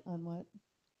 Yep. On what?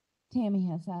 Tammy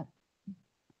has that.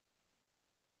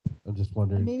 I'm just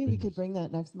wondering. Maybe we could bring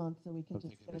that next month so we can I'm just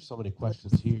thinking get there's a so many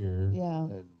questions here. Yeah.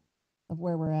 And, of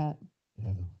where we're at.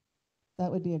 yeah.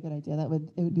 That would be a good idea. It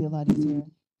would be a lot easier.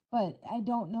 But I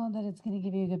don't know that it's gonna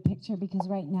give you a good picture, because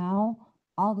right now,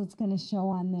 all that's gonna show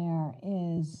on there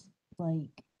is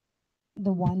like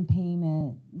the one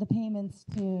payment, the payments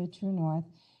to True North,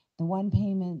 the one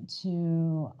payment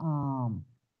to,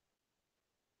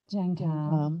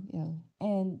 GenCom. Yeah.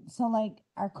 And so like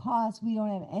our costs, we don't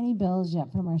have any bills yet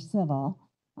from our civil.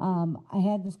 I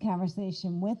had this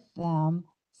conversation with them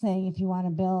saying, if you want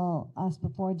to bill us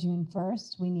before June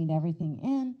 1st, we need everything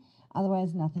in,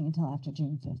 otherwise nothing until after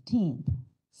June 15th.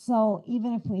 So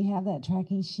even if we have that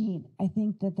tracking sheet, I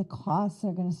think that the costs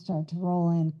are going to start to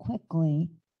roll in quickly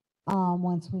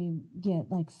once we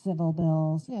get like civil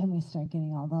bills and we start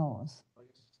getting all those.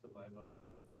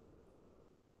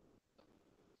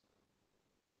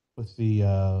 With the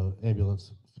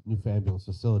new ambulance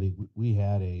facility, we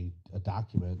had a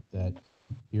document that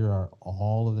here are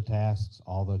all of the tasks,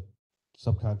 all the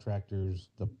subcontractors,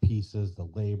 the pieces, the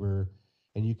labor,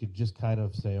 and you could just kind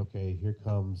of say, okay, here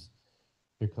comes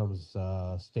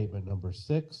statement number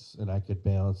 6, and I could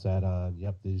balance that on,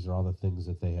 yep, these are all the things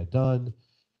that they had done,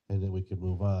 and then we could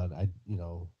move on.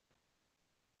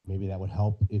 Maybe that would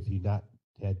help if you not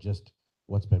had just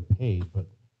what's been paid, but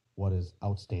what is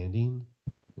outstanding,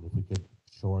 and if we could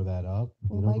shore that up.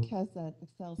 Well, Mike has that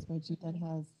Excel spreadsheet that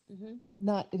has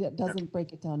it doesn't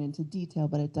break it down into detail,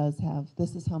 but it does have,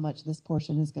 this is how much this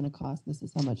portion is going to cost. This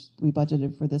is how much we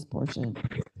budgeted for this portion.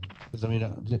 Because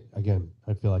again,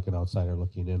 I feel like an outsider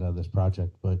looking in on this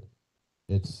project, but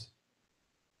it's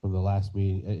from the last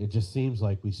meeting. It just seems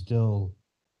like we still,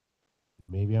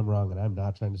 maybe I'm wrong, and I'm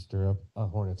not trying to stir up a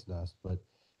hornet's nest, but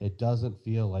it doesn't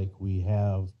feel like we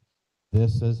have,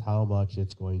 this is how much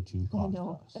it's going to cost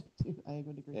us. I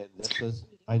would agree. And this is,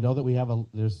 I know that we have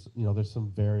there's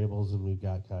some variables, and we've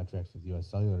got contracts with US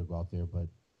Cellular to go out there, but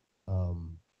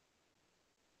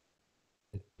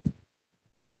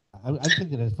I'm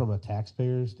thinking it from a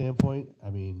taxpayer standpoint. I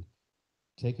mean,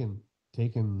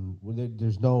 well,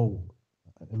 there's no,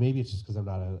 maybe it's just because I'm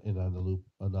not in on the loop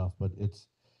enough, but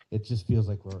it just feels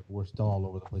like we're still all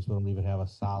over the place. We don't even have a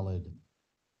solid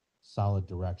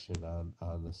direction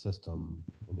on the system.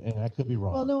 And I could be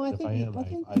wrong. Well, no, I If think, I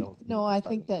am, I don't. no, I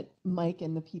think that Mike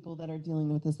and the people that are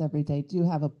dealing with this every day do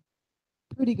have a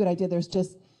pretty good idea.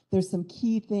 There's some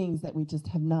key things that we just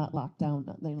have not locked down.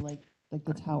 They're like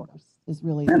the towers is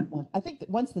really the one. I think that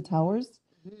once the towers,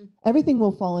 everything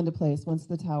will fall into place once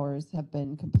the towers have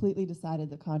been completely decided,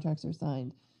 the contracts are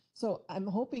signed. So I'm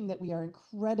hoping that we are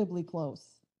incredibly close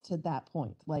to that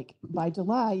point. Like by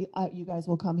July, you guys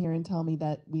will come here and tell me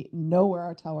that we know where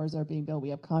our towers are being built. We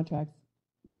have contracts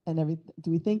and everything.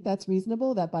 Do we think that's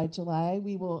reasonable that by July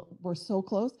we're so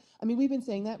close? I mean, we've been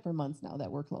saying that for months now that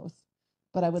we're close,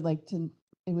 but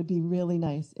it would be really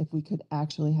nice if we could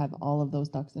actually have all of those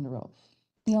ducks in a row.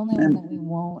 The only one that we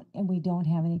won't and we don't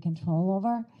have any control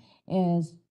over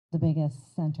is the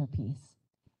biggest centerpiece.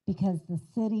 Because the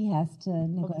city has to The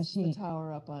negotiate,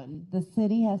 tower up on, the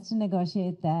city has to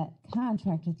negotiate that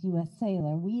contract with US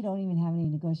Sailor. We don't even have any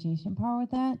negotiation power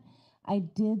with that. I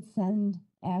did send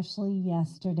Ashley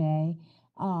yesterday,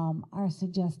 our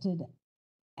suggested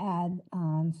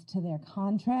add-ons to their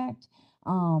contract.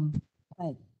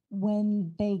 But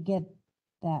when they get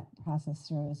that process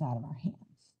through, it's out of our hands.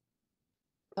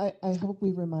 I hope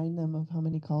we remind them of how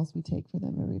many calls we take for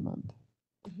them every month.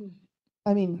 Mm-hmm.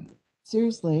 I mean,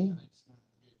 seriously.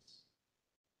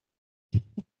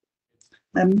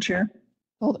 Madam Chair,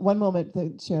 Hold one moment,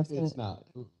 the sheriff's gonna, It's not,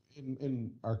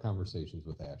 in our conversations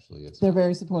with Ashley, they're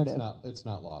very supportive. It's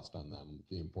not lost on them,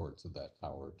 the importance of that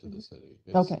tower to the city.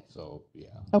 Okay. So, yeah.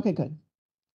 Okay, good.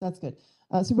 That's good.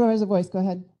 Supervisor Voice, go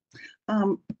ahead.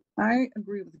 I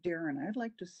agree with Darren. I'd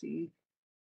like to see,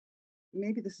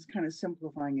 maybe this is kind of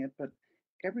simplifying it, but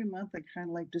every month I kind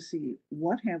of like to see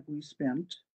what have we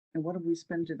spent and what have we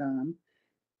spent it on,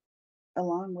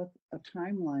 along with a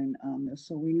timeline on this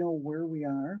so we know where we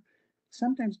are.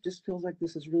 Sometimes it just feels like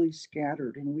this is really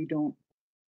scattered and we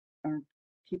aren't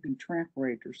keeping track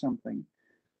right or something.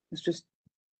 It's just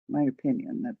my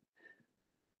opinion that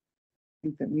I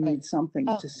think that we need something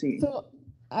to see. So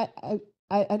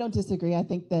I don't disagree. I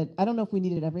think that, I don't know if we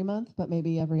need it every month, but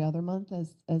maybe every other month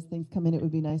as things come in, it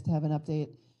would be nice to have an update.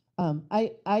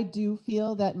 I do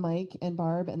feel that Mike and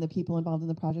Barb and the people involved in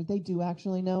the project, they do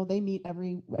actually know. They meet are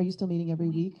you still meeting every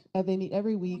week? They meet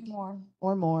every week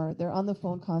or more. They're on the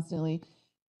phone constantly.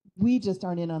 We just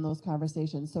aren't in on those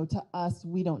conversations. So to us,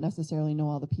 we don't necessarily know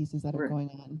all the pieces that are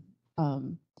going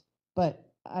on. But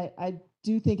I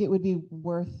do think it would be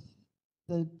worth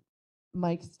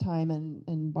Mike's time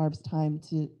and Barb's time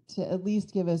to at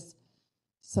least give us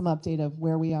some update of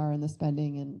where we are in the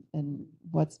spending and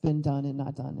what's been done and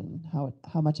not done and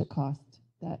how much it cost.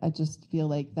 That I just feel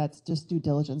like that's just due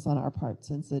diligence on our part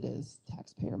since it is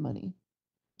taxpayer money.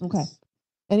 Okay.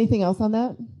 Anything else on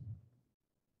that?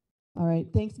 All right.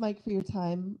 Thanks, Mike, for your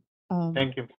time.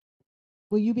 Thank you.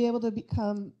 Will you be able to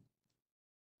become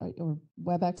or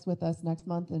WebEx with us next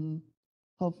month and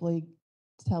hopefully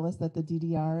tell us that the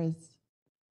DDR is,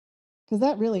 because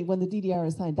that really, when the DDR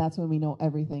is signed, that's when we know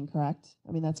everything, correct?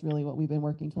 I mean, that's really what we've been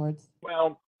working towards.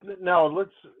 Well, no,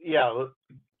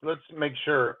 let's make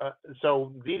sure.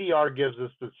 So DDR gives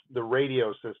us the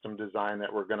radio system design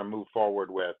that we're going to move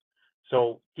forward with.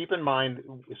 So keep in mind,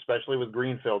 especially with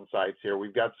greenfield sites here,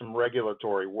 we've got some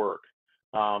regulatory work.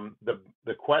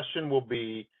 The question will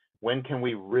be, when can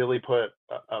we really put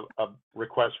a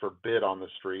request for bid on the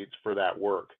streets for that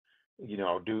work? You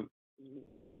know, do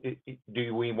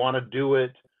we want to do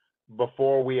it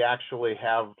before we actually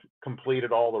have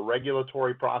completed all the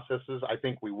regulatory processes? I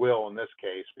think we will in this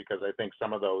case, because I think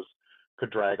some of those could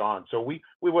drag on. So we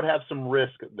would have some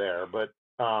risk there, but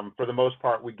for the most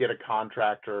part, we get a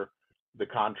contractor. The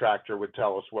contractor would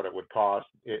tell us what it would cost,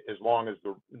 as long as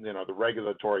the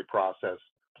regulatory process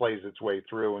plays its way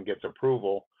through and gets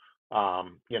approval.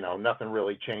 Nothing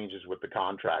really changes with the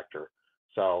contractor.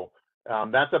 So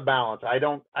that's a balance. I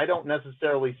don't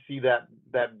necessarily see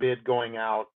that bid going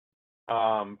out.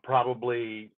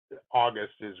 Probably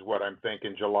August is what I'm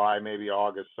thinking. July, maybe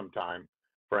August sometime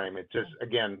frame. It just,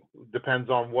 again, depends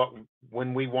on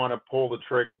when we want to pull the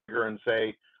trigger and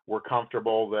say we're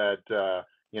comfortable that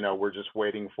we're just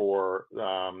waiting for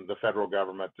the federal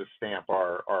government to stamp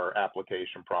our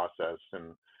application process,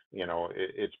 and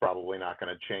it's probably not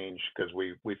going to change because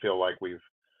we feel like we've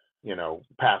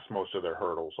passed most of their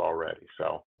hurdles already.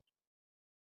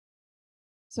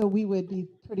 So we would be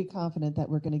pretty confident that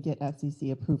we're going to get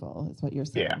FCC approval, is what you're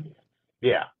saying.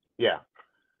 Yeah.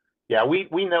 Yeah,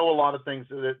 we know a lot of things.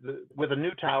 With a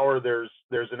new tower, there's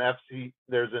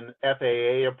an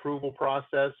FAA approval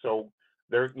process. So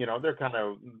they're kind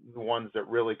of the ones that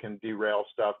really can derail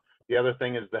stuff. The other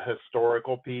thing is the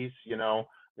historical piece.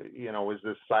 Is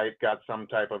this site got some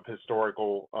type of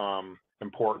historical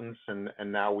importance,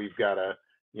 and now we've got to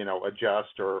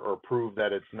adjust or prove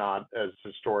that it's not as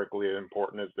historically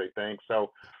important as they think.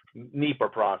 So NEPA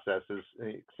process is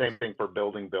same thing for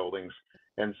buildings.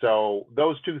 And so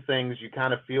those two things, you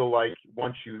kind of feel like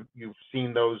once you've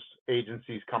seen those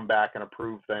agencies come back and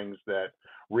approve things, that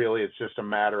really it's just a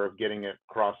matter of getting it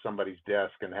across somebody's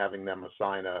desk and having them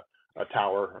assign a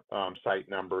tower site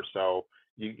number. So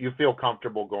you feel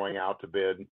comfortable going out to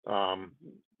bid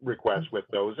requests with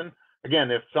those. And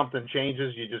again, if something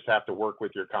changes, you just have to work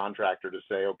with your contractor to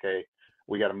say, okay,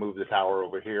 we got to move the tower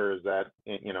over here. Is that,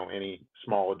 any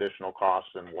small additional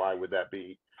costs, and why would that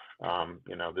be?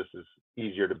 This is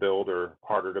easier to build or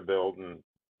harder to build, and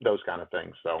those kind of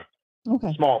things. So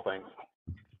Okay. small things.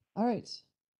 All right.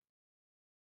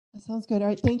 That sounds good. All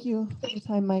right. Thank you for your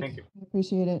time, Mike. Thank you. I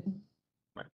appreciate it.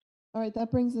 Bye. All right.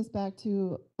 That brings us back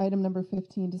to item number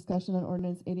 15, discussion on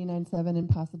ordinance 89.7 and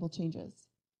possible changes.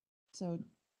 So,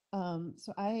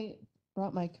 so I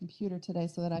brought my computer today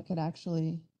so that I could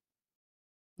actually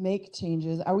make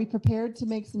changes. Are we prepared to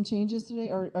make some changes today,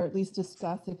 or at least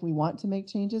discuss if we want to make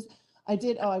changes? I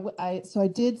did. So I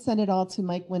did send it all to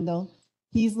Mike Wendell.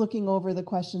 He's looking over the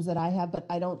questions that I have, but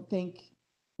I don't think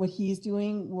what he's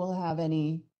doing will have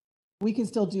any. We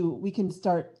can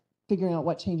start figuring out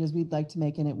what changes we'd like to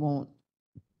make, and it won't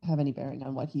have any bearing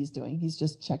on what he's doing. He's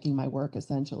just checking my work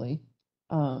essentially,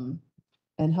 and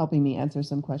helping me answer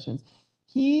some questions.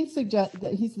 He suggests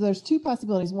that there's two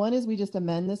possibilities. One is we just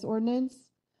amend this ordinance.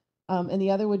 And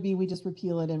the other would be we just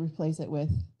repeal it and replace it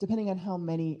with, depending on how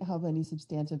many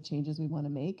substantive changes we want to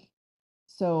make.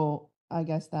 So I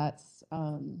guess that's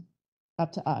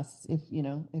up to us.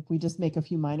 If we just make a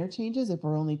few minor changes, if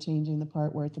we're only changing the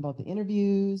part where it's about the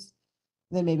interviews,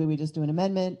 then maybe we just do an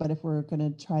amendment. But if we're going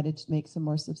to try to make some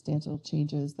more substantial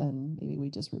changes, then maybe we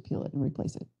just repeal it and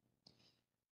replace it.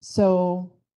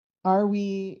 So are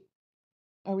we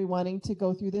wanting to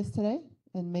go through this today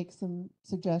and make some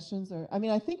suggestions? Or,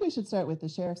 I think we should start with the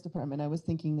sheriff's department. I was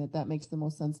thinking that makes the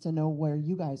most sense to know where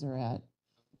you guys are at.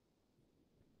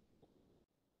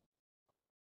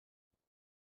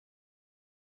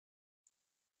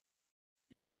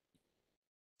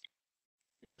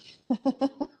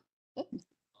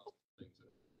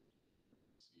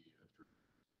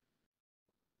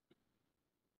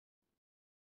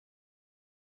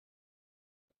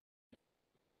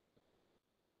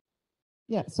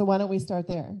 Yeah, so why don't we start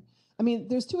there?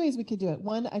 There's two ways we could do it.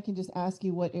 One, I can just ask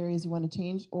you what areas you want to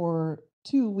change, or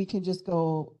two, we can just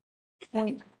go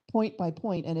point by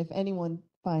point, and if anyone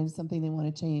finds something they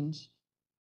want to change.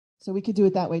 So we could do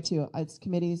it that way too. It's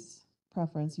committee's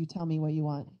preference. You tell me what you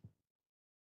want.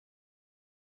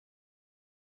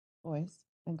 Boys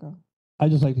and girls. I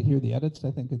just like to hear the edits.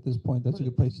 I think at this point, that's a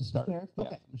good place to start. Sheriff? Yeah,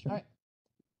 Okay, sure. all right.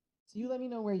 So you let me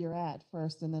know where you're at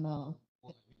first, and then I'll.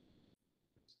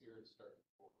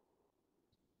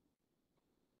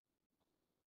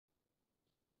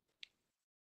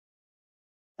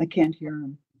 I can't hear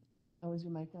him. Oh, is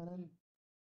your mic on?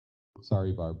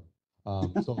 Sorry, Barb.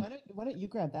 So Why don't you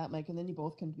grab that mic, and then you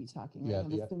both can be talking, right? Yeah,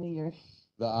 I'm assuming you're.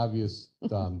 the obvious,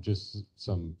 just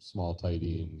some small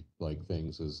tidying like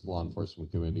things is law enforcement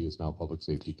committee is now public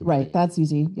safety committee. Right, that's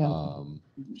easy, yeah.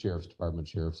 Sheriff's department,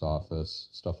 sheriff's office,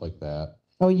 stuff like that.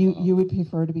 Oh, you would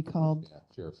prefer to be called Yeah,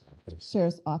 sheriff's office.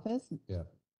 sheriff's office? Yeah.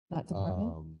 Not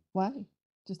department? Why?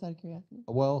 Just out of curiosity.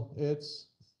 Well, it's.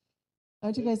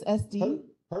 Aren't you guys SD?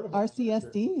 Part of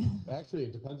RCSD? Actually,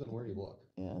 it depends on where you look.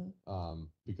 Yeah.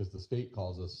 Because the state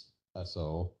calls us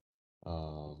SO.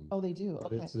 Oh, they do,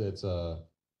 But okay. it's a,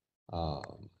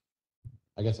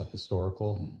 I guess a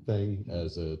historical thing,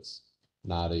 as it's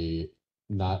not a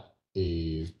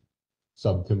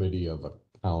subcommittee of a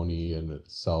county in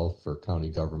itself or county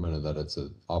government, and that it's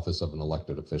an office of an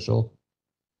elected official.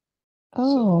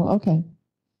 Oh, okay.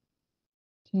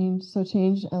 Change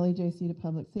LEJC to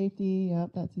public safety. Yep,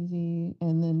 that's easy.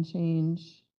 And then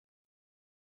change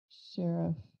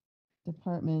sheriff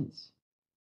department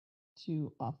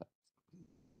to office.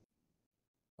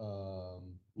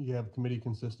 You have committee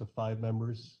consists of 5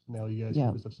 members. Now you guys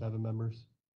Yeah. consist of 7 members.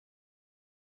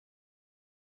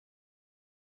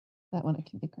 That one I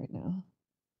can make right now.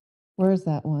 Where is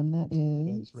that one? That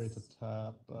is It's right at the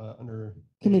top, under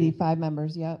committee, A. 5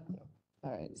 members. Yep.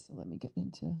 All right. So let me get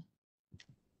into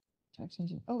track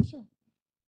changing. Oh, sure.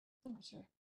 Oh, sure.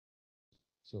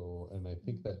 So, and I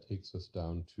think that takes us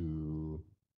down to,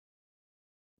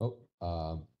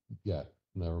 yeah,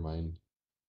 never mind.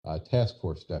 Task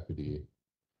force deputy,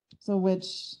 So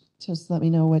which, just let me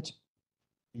know which,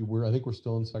 I think we're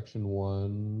still in section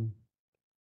 1,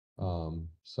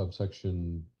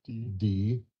 subsection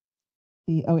D.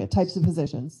 oh yeah, types of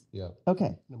positions. Yeah,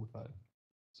 Okay, Number 5.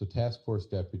 so task force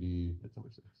deputy That's number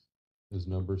 6. is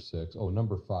number 6. Oh,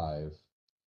 number 5.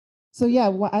 so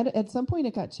yeah, at some point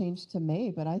it got changed to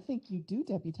May, but I think you do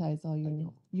deputize all your,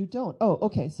 don't. you don't. Oh,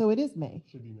 okay, so it is May.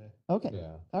 Should be May. Okay,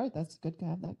 Yeah. all right, that's good to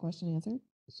have that question answered.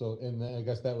 So, and then I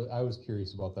guess I was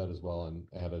curious about that as well, and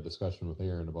I had a discussion with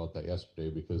Aaron about that yesterday,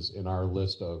 because in our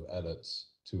list of edits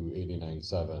to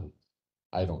 89.7,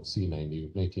 I don't see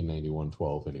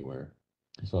 1991-12 anywhere.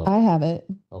 So, I have it.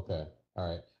 okay, all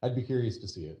right, I'd be curious to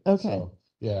see it. Okay. So,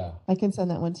 yeah, I can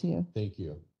send that one to you. thank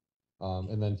you.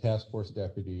 And then task force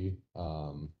deputy,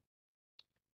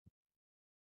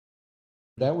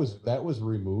 that was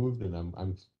removed, and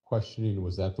I'm questioning,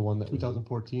 was that the one that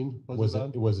 2014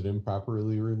 was it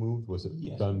improperly removed? Was it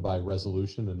Yes. done by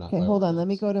resolution and not by Okay, hold on, let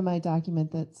me ordinance? go to my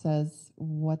document that says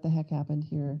what the heck happened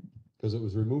here. Because it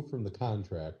was removed from the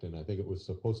contract, and I think it was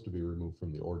supposed to be removed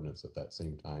from the ordinance at that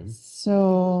same time.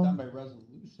 So, Done by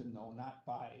resolution though, not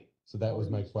by. So that was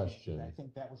my ordinance change. question. I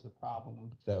think that was the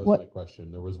problem. That was What- my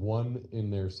question. There was one in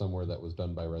there somewhere that was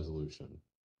done by resolution.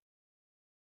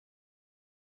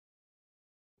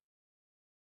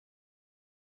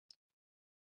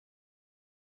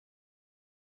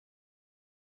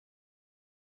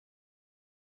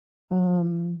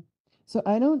 so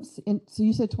I don't, so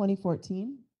you said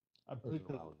 2014? I'm pretty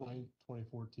sure around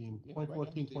 2014, Yeah, right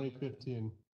 2014, after the original.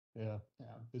 2015. Yeah, Yeah.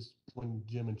 is when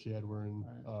Jim and Chad were in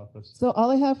Right. office. So all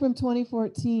I have from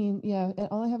 2014, yeah, and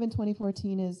all I have in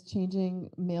 2014 is changing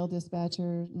mail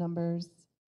dispatcher numbers.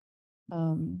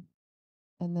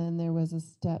 And then there was a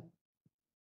step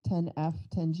 10F,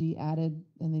 10G added,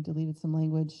 and they deleted some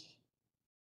language.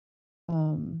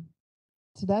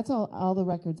 So that's all the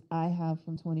records I have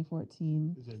from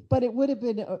 2014. Is it- But it would have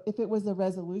been, if it was a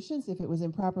resolution, so if it was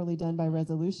improperly done by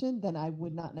resolution, then I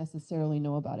would not necessarily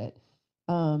know about it.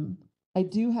 I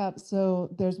do have, so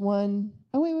there's one,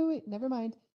 oh, wait, never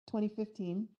mind,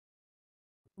 2015.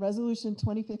 Resolution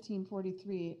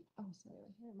 2015-43. Oh, sorry,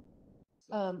 right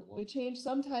here. We changed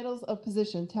some titles of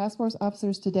position, task force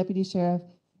officers to deputy sheriff.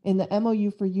 In the MOU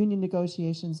for union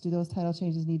negotiations, do those title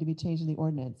changes need to be changed in the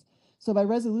ordinance? So by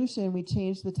resolution, we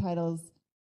changed the titles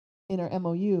in our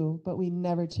MOU, but we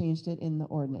never changed it in the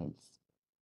ordinance.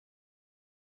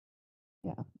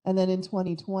 Yeah, and then in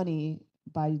 2020,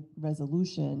 by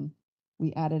resolution,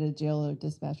 we added a jailer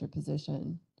dispatcher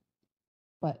position,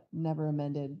 but never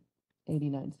amended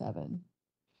 89.7.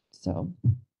 So,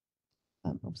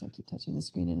 oops, I keep touching the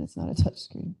screen and it's not a touch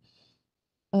screen.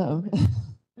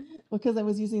 Because I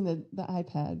was using the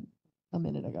iPad a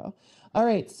minute ago. All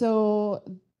right, so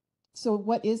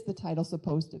what is the title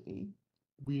supposed to be?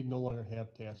 We no longer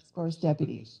have task Force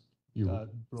deputy. deputies, You, road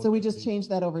So we just deputies. changed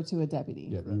that over to a deputy.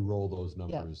 yeah, you roll those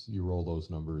numbers, you roll those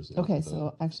numbers. into Okay, the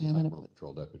so actually I'm full-time gonna road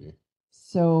patrol deputy.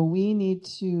 So we need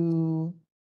to,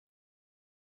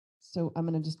 so I'm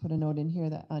gonna just put a note in here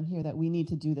that we need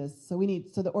to do this. So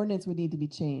the ordinance would need to be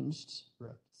changed.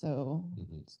 Correct. So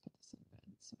Mhm. let's put this in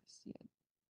red so I see it.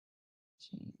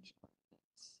 Change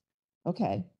ordinance.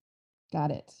 Okay,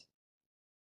 got it.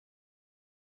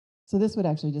 So this would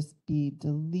actually just be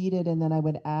deleted and then I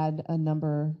would add a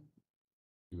number.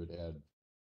 You would add,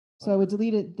 So I would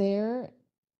delete it there.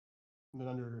 And then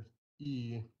under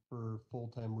E for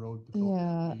full-time road patrol.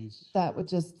 Yeah, deputies, that would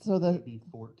just, so it'd the, be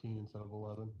 14 instead of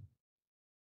 11.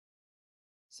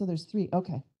 so there's 3.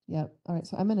 Okay, yep. All right,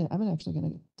 so I'm actually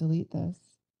gonna delete this.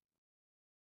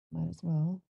 Might as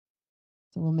well.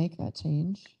 So we'll make that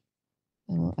change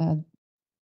and we'll add,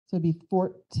 so it'd be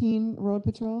 14 road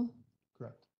patrol,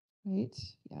 Correct. right?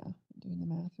 Yeah, I'm doing the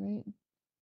math right.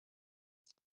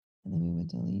 And then we would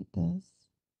delete this.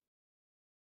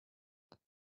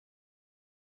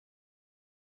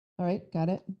 All right, got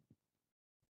it.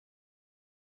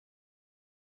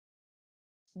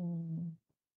 So,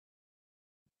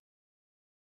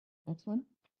 next one.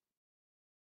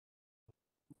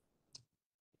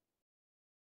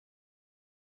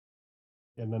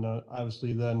 And then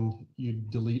obviously then you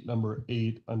delete number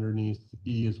 8 underneath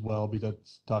E as well, because that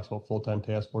talks about full-time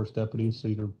task force deputies, so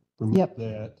you remove Yep.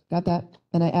 that. Got that.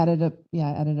 And I added up, yeah,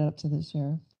 I added it up to the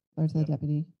sheriff or to the Yep.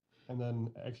 deputy. And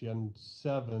then actually on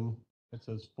 7, it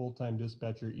says full-time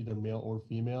dispatcher, either male or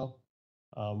female.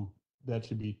 That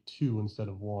should be 2 instead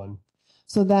of 1.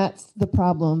 So that's the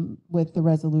problem with the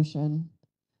resolution.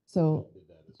 So did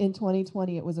that as in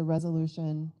 2020, it was a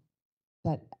resolution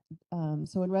that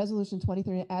So in resolution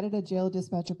 23, added a jail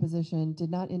dispatcher position, did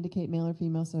not indicate male or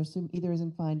female, so assume either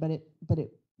isn't fine, but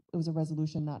it was a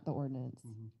resolution, not the ordinance.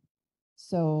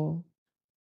 So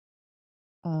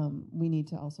we need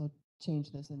to also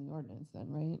change this in the ordinance then,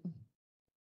 right?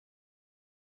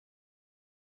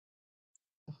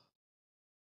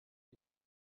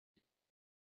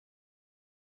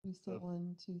 We still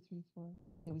 1, 2, 3, 4.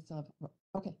 Yeah, we still have,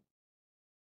 okay.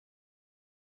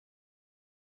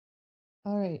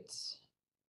 All right.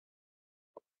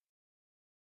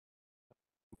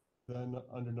 Then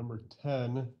under number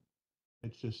 10,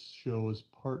 it just shows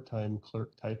part-time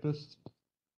clerk typist.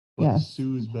 But Yes.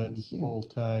 Sue's been Here.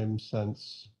 full-time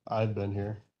since I've been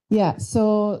here. Yeah,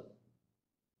 so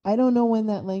I don't know when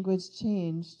that language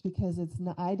changed because it's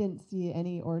not, I didn't see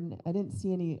any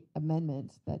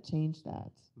amendments that changed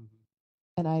that.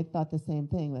 And I thought the same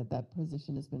thing, that that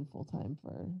position has been full-time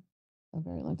for a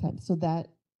very long time. So that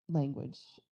language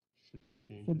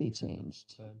should be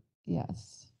changed.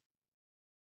 Yes.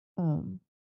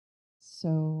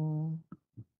 So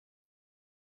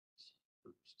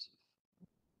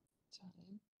time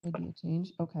would be a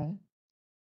change. Okay.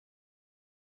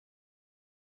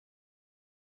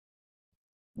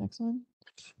 Next one.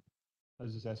 I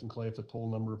was just asking Clay if the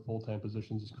total number of full-time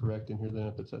positions is correct in here, then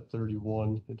if it's at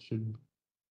 31, it should.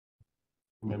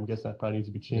 I mean, I guess that probably needs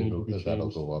to be changed. That'll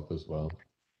go up as well.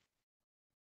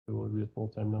 It would be the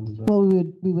full-time numbers. Well,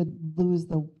 we would lose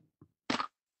the,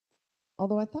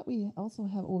 although I thought we also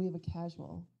have, we have a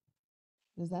casual.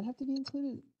 Does that have to be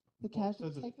included? The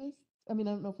casual typist? I mean,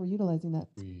 I don't know if we're utilizing that,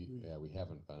 We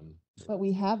haven't been. but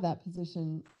we have that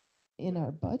position in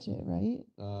our budget, right?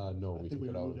 No, I we think took we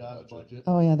it out of moved the out of budget. budget.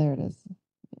 Oh, yeah, there it is.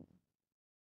 Yeah.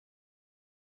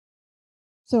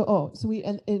 So,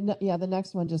 yeah, the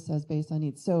next one just says based on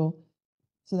needs. So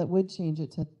that would change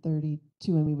it to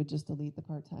 32 and we would just delete the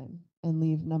part-time and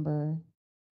leave number,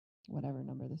 whatever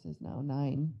number this is now,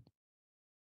 9.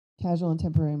 Casual and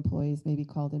temporary employees may be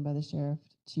called in by the sheriff,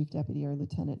 chief deputy, or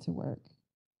lieutenant to work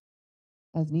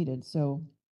as needed. So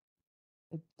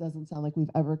it doesn't sound like we've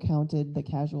ever counted the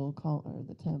casual call or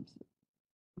the temps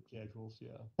Casuals,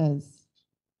 yeah. as,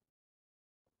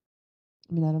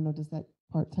 I mean, I don't know, does that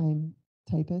part-time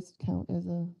typist count as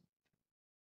a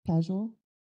casual?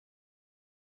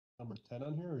 Number 10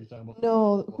 on here, or are you talking about?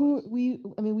 No, we've,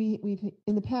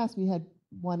 in the past, we had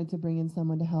wanted to bring in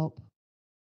someone to help.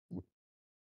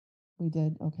 We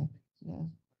did, okay, yeah.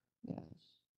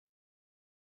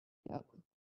 Yep.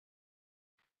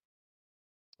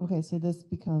 Okay, so this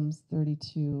becomes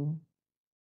 32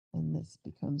 and this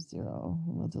becomes 0.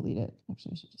 We'll delete it.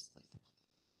 Actually, I should just delete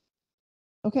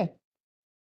it. Okay,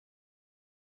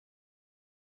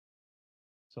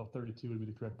 So 32 would be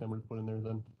the correct number to put in there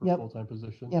then for Yep. full-time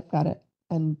position. yep, got it.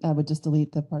 And I would just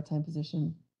delete the part-time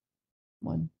position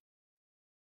 1.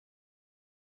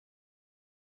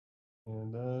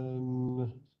 And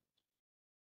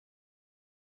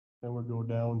then we'll go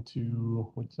down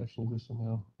to, what section is this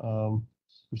one now?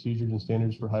 Procedures and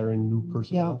standards for hiring new Yeah,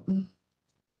 personnel.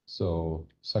 So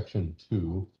section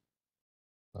 2,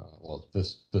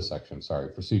 this section, sorry,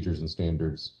 procedures and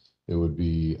standards, it would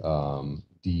be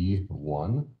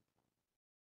D1.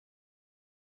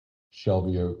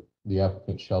 The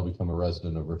applicant shall become a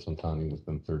resident of Richland County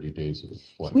within 30 days of we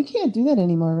employment. can't do that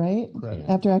anymore, right? Correct.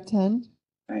 After Act 10?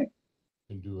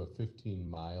 Can do a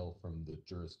 15-mile from the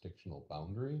jurisdictional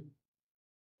boundary,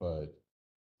 but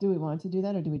Do we want to do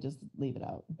that or do we just leave it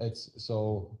out? it's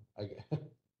so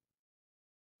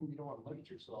You don't want to limit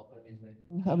yourself,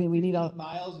 I mean, we need all,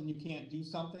 miles and you can't do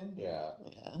something? yeah.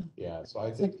 So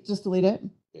I so think just delete it?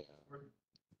 yeah.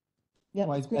 Yeah.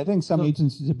 Well, I think some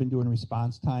agencies have been doing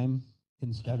response time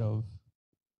instead of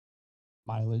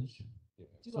mileage.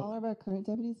 Do all of our current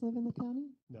deputies live in the county?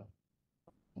 No.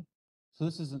 So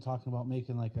this isn't talking about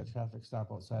making like a traffic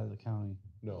stop outside of the county.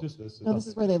 No, Just- No, this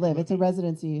is where they live. It's a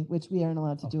residency, which we aren't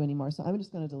allowed to do anymore, so I'm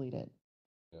just gonna delete it.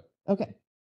 Yeah. Okay.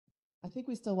 I think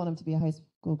we still want them to be a high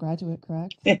school graduate,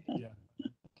 correct? Yeah.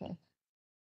 Okay.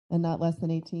 And not less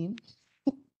than 18?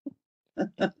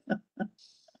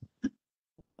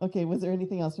 Okay, was there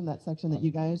anything else from that section that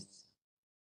you guys?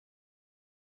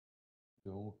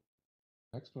 No.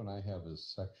 Next one I have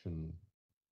is section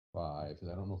 5, because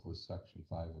I don't know if it was section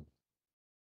 5.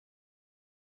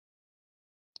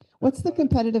 What's the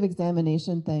competitive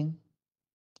examination thing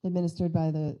administered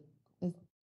by the,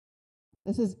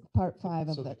 this is part 5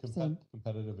 of So the that same,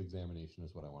 competitive examination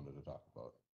is what I wanted to talk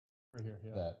about. Right here,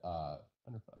 yeah. That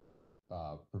Under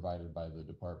 5. provided by the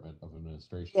Department of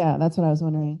Administration. yeah, that's what I was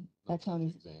wondering. No That such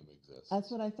county's, exam exists. that's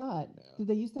what I thought. Yeah. Did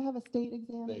they used to have a state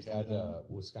exam? or They had something?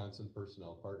 Wisconsin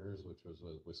Personnel Partners, which was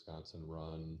a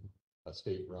Wisconsin-run a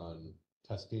state-run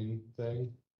testing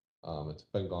thing. It's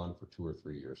been gone for 2 or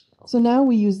 3 years now. So now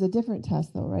we use a different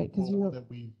test though, right? Because Well, you, that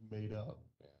we made up.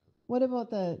 what about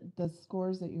the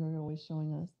scores that you were always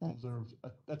showing us? That,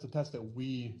 That's a test that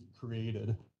we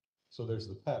created. So there's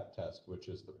the PEP test, which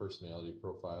is the personality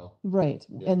profile. right,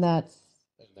 Yeah. and that's,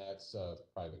 And that's a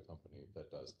private company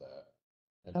that does that.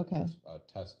 And then Okay. there's a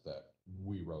test that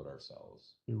we wrote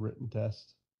ourselves. A written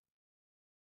test.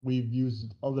 We've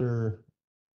used other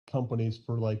companies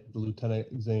for like the lieutenant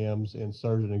exams and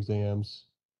sergeant exams,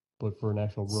 but for an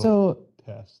actual road so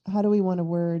test. how do we want to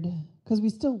word, because we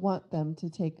still want them to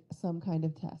take some kind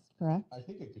of test, correct? I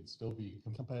think it could still be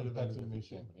Competitive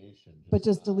examination. But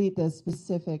just not- delete the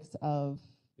specifics of,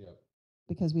 Yep.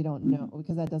 because we don't know,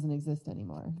 because that doesn't exist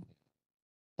anymore.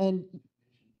 And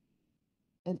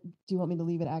do you want me to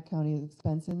leave it at county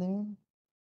expense in there?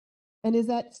 And is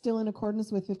that still in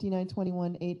accordance with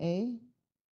 5921-8A?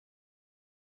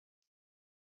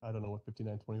 I don't know what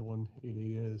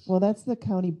 5921-88 is. Well, that's the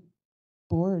county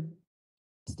board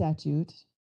statute.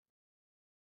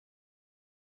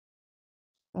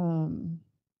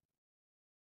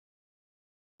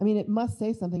 I mean, it must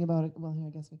say something about it. Well, here, I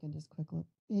guess we can just quick look.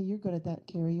 Yeah, you're good at that,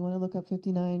 Carrie. You want to look up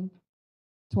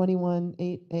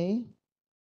 5921-8A?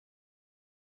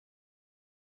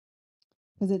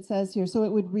 Because it says here, so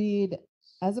it would read,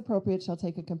 as appropriate, shall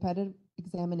take a competitive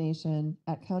examination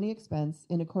at county expense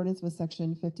in accordance with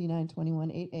section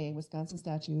 5921-8A Wisconsin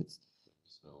statutes,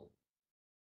 So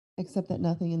except that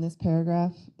nothing in this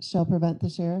paragraph shall prevent the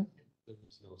sheriff. there's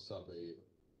no sub-A.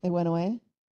 It went away?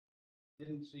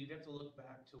 Didn't, so you'd have to look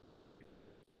back to when it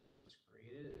was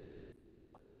created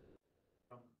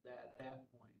from that point.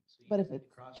 So But you if had to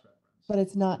it's- cross-reference. But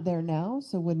it's not there now,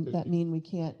 so wouldn't that mean we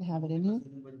can't have it in here?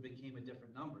 It would have became a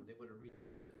different number. They would have took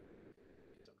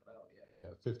it out, yeah.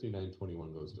 Yeah,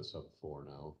 5921 goes to sub-4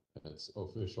 now, and it's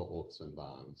official oaths and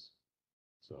bonds.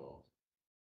 So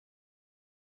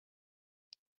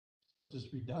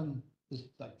Just redone this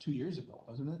like 2 years ago,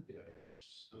 wasn't it? Yeah,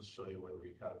 I'll show you where the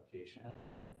recodification.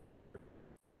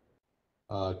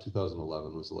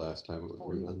 2011 was the last time it was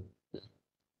redone. Yeah.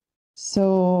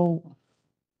 So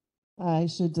I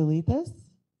should delete this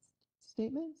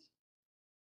statement?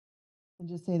 And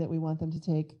just say that we want them to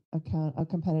take a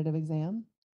competitive exam,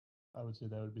 I would say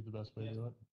that would be the best way to do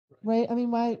it. right? I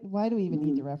mean, why do we even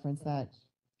need to reference that?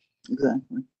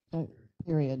 Exactly.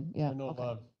 Period, yeah. I know a okay.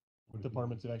 lot of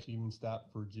departments that actually even stop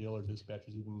for jail or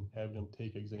dispatchers even having them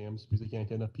take exams because they can't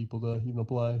get enough people to even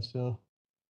apply, so.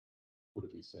 Would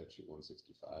it be statute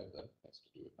 165 that has to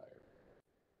do with hiring?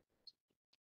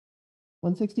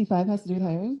 165 has to do with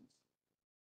hiring?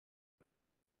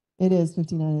 It is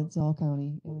 59, it's all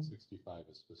county. yeah. 165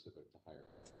 is specific to hiring.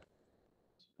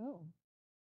 Oh.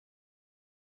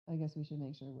 I guess we should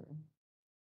make sure we're.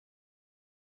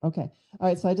 Okay, all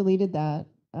right, so I deleted that.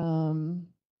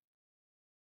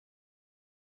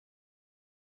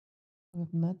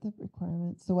 We've met the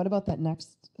requirements. So what about that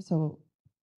next, so.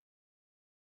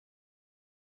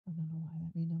 I don't know why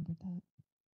that renumbered that.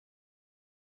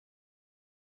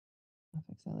 I'll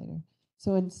fix that later.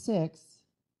 So in 6,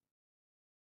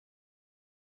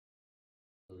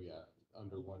 So yeah,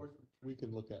 under one, we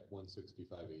can look at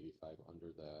 16585 under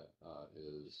that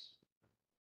is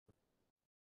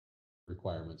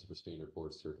requirements for standard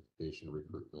board certification,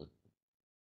 recruitment,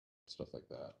 stuff like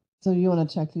that. so you want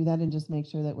to check through that and just make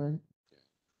sure that we're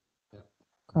Yeah.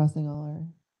 crossing all our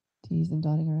Ts and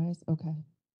dotting our Is? Okay.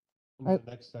 And Alright.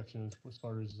 the next section, as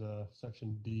far as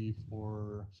section D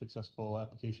for successful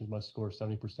applications must score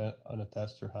 70% on a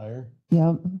test or higher.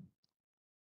 Yep.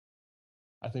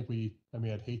 I think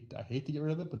I hate to get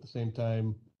rid of it, but at the same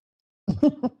time,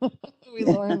 We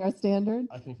lowering our standard?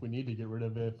 I think we need to get rid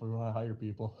of it if we want to hire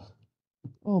people.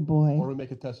 Oh, boy. Or we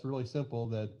make a test really simple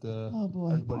that Oh,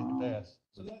 boy. everybody can pass.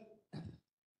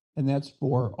 And that's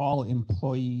for all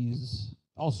employees,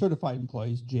 all certified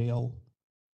employees, jail,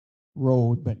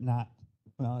 road, but not,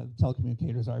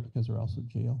 telecommunicators are because they're also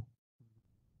jail.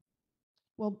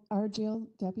 Well, are jail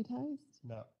deputized?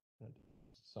 No.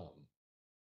 Some,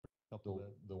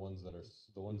 the ones that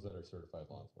are certified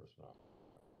law enforcement officers.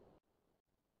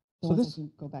 The So ones that this-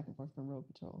 can go back and forth from road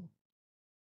patrol.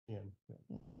 Yeah.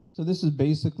 So this is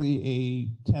basically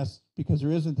a test, because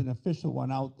there isn't an official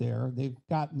one out there. They've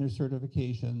gotten their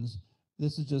certifications.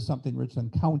 This is just something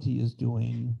Richland County is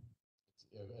doing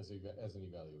As an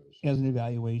evaluation. as an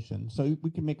evaluation. So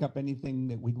we can make up anything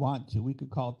that we'd want to. We could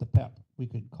call it the PEP. We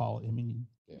could call it,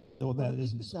 Yeah. though that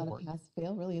isn't It's not a sport. pass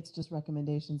fail, really. It's just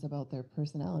recommendations about their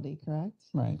personality, correct?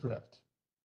 Right. Correct.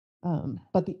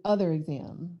 But the other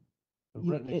exam, The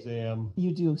You- written it- exam,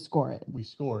 you do score it. we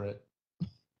score it,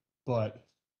 but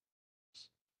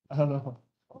I don't know.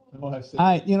 What I said.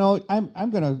 I'm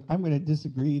gonna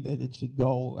disagree that it should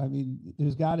go. I mean,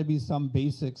 there's gotta be some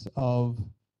basics of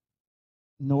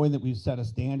knowing that we've set a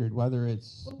standard, whether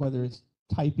it's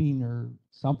typing or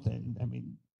something. I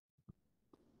mean,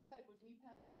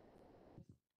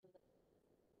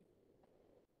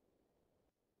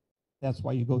 that's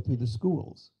why you go through the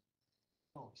schools.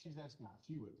 Oh, she's asking if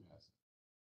she would pass.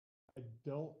 I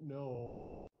don't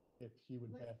know if she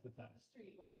would pass the test.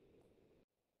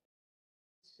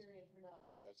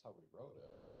 That's how we wrote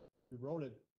it. We wrote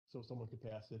it so someone could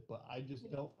pass it, but I just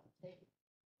don't.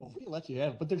 Well, we can let you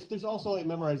have it, but there's also a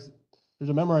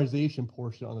memorization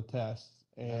portion on the test,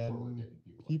 That's where we're and getting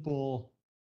people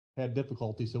had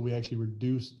difficulty, so we actually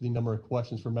reduced the number of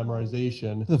questions for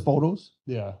memorization. The photos,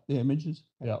 Yeah, the images.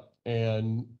 yeah,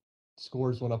 and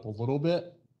scores went up a little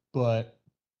bit, but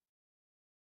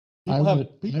people have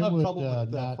trouble with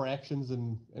not- fractions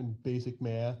and basic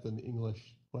math and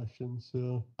English questions,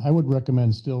 so. I would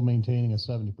recommend still maintaining a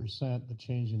 70%, but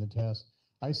changing the test.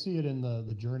 I see it in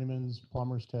the journeyman's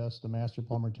plumber's test, the master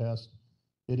plumber test.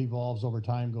 It evolves over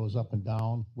time, goes up and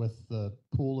down with the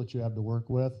pool that you have to work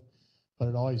with, but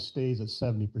it always stays at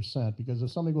 70%, because if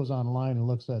somebody goes online and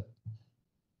looks at,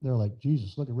 they're like,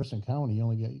 Jesus, look at Richland County, you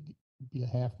only get, be a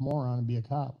half moron and be a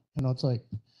cop. You know, it's like,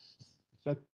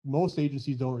 That most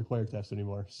agencies don't require tests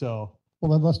anymore, so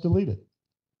well, then let's delete it.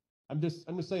 I'm just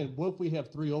saying, what if we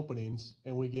have 3 openings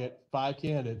and we get 5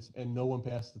 candidates and no one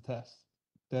passed the test?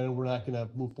 Then we're not gonna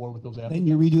move forward with those Then applicants.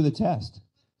 you redo the test.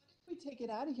 We take it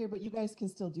out of here, but you guys can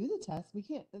still do the test. We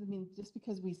can't, I mean, just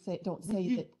because we don't say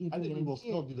You- that you I do think it we in will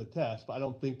still here. do the test, but I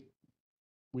don't think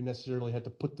we necessarily have to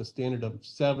put the standard of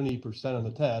 70% on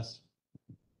the test.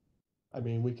 I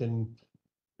mean, we can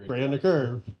grade on the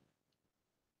curve.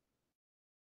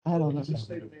 I don't know.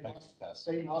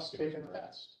 Say must take a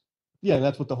test. Yeah, and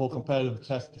that's what the whole competitive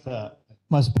test is at.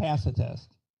 Must pass a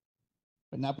test,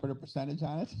 but not put a percentage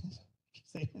on it.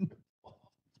 Saying-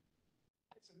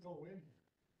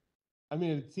 I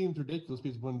mean, it seems ridiculous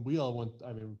because when we all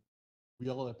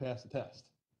have passed the test,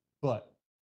 but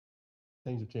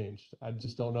things have changed. I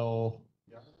just don't know.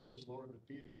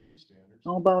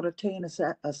 How about attain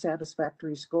a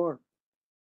satisfactory score?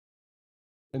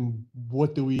 And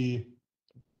what do we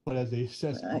put as a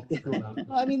assessment? Well,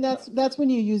 I mean, that's when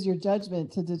you use your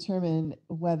judgment to determine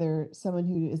whether someone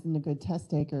who isn't a good test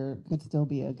taker could still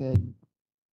be a good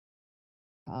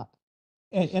cop.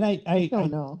 And I I don't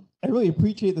know. I really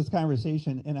appreciate this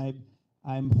conversation, and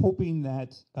I'm hoping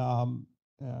that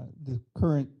the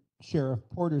current Sheriff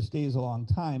Porter stays a long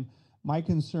time. My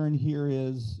concern here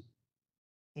is,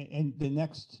 and the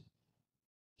next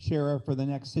sheriff or the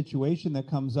next situation that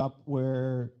comes up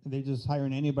where they just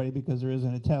hiring anybody because there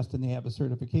isn't a test and they have a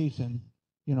certification,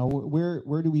 you know,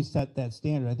 where do we set that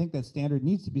standard? I think that standard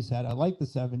needs to be set. I like the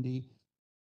 70.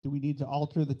 Do we need to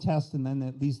alter the test and then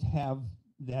at least have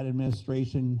that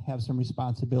administration have some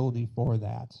responsibility for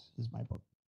that, is my book.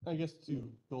 I guess to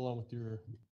go along with your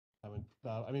comment,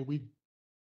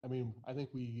 I think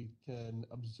we can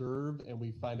observe and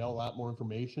we find out a lot more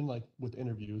information, like with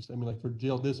interviews. I mean, like for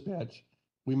jail dispatch,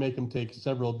 we make them take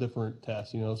several different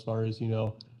tests, you know, as far as,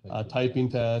 typing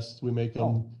tests, we make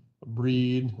them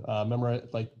read, memorize,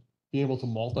 like being able to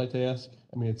multitask.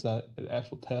 I mean, it's not an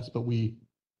actual test, but we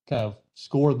kind of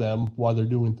score them while they're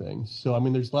doing things. So, I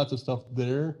mean, there's lots of stuff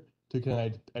there to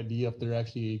kind of idea if they're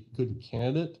actually a good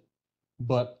candidate.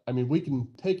 But, I mean, we can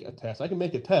take a test. I can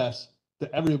make a test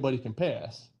that everybody can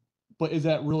pass. But is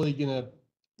that really gonna,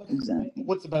 Exactly.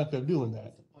 what's the benefit of doing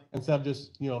that? Instead of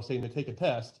just, saying they take a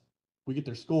test, we get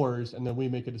their scores and then we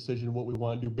make a decision what we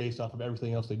want to do based off of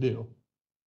everything else they do.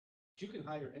 You can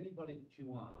hire anybody that you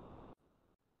want.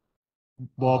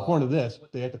 Well, according to this,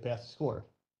 they have to pass the score.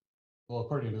 Well,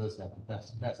 according to this, they have to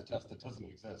pass a test that doesn't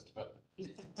exist, but.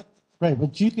 Right,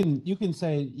 but you can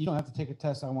say, you don't have to take a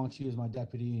test. I want you as my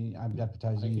deputy. I'm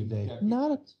deputizing you today.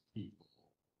 Not a-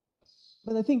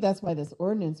 But I think that's why this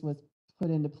ordinance was put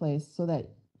into place, so that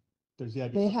There's, yeah.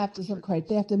 they have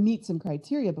to meet some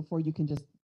criteria before you can just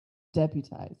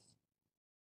deputize.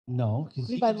 No. 'cause I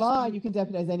mean, you by can just law, do- you can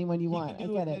deputize anyone you can want. I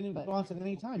do get any it, but, boss at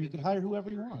any time. You can hire whoever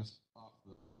you want.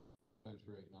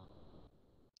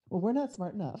 well, we're not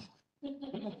smart enough.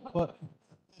 But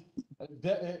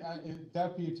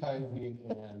Deputizing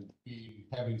and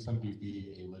having somebody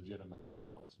be a legitimate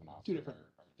enforcement officer. Two different.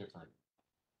 Are different.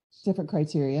 Different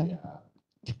criteria.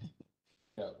 Yeah.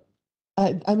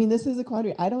 Yeah. I mean, this is a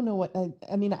quandary. I don't know what,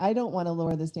 I mean, I don't want to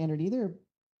lower the standard either,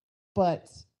 but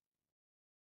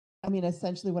I mean,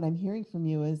 essentially what I'm hearing from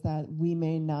you is that we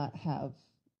may not have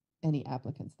any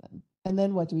applicants then. And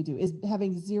then what do we do? Is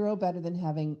having 0 better than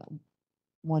having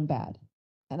 1 bad?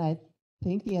 And I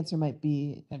think the answer might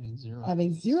be Having zero.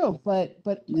 having zero, but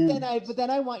Yeah. then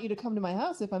I want you to come to my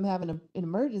house if I'm having an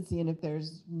emergency and if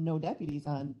there's no deputies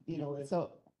on,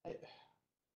 so.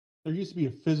 There used to be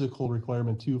a physical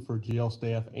requirement too for jail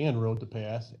staff and road to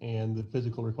pass, and the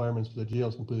physical requirements for the jail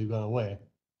has completely gone away.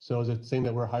 So is it saying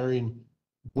that we're hiring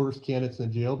worse candidates in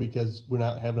the jail because we're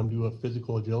not having them do a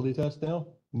physical agility test now?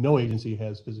 No agency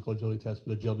has physical agility tests for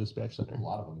the jail dispatch center. A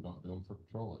lot of them don't do them for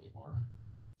patrol anymore.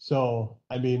 So,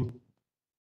 I mean,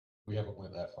 We haven't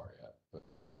went that far yet, but.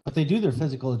 But they do their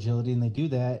physical agility and they do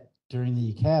that during the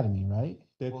academy, right?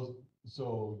 Well,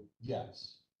 so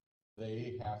yes,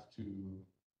 they have to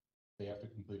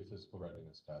complete a physical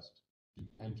readiness test to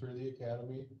enter the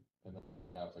academy and then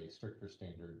have a stricter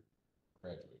standard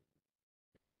graduate.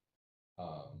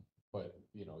 But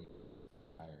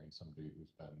hiring somebody who's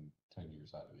been 10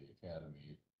 years out of the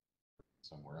academy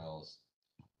somewhere else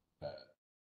that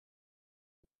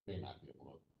may not be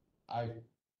able to. I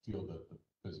feel that the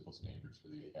physical standards for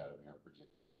the academy are pretty.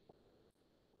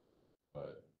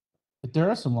 But But there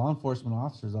are some law enforcement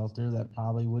officers out there that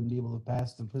probably wouldn't be able to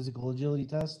pass the physical agility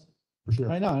test. for sure.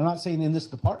 Right now, I'm not saying in this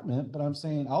department, but I'm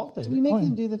saying out there. Do we make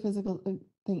them do the physical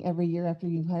thing every year after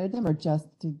you've hired them, or just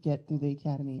to get through the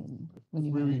academy and when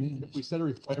you? If we set a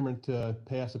requirement to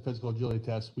pass a physical agility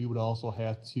test, we would also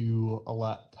have to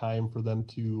allot time for them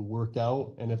to work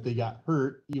out. And if they got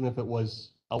hurt, even if it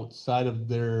was outside of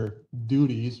their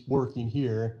duties working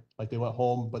here, like they went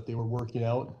home, but they were working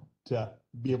out to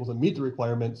be able to meet the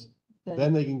requirements,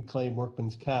 then they can claim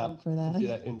workman's comp For that. to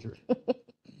get injury.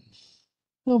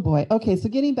 Oh, boy. Okay, so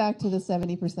getting back to the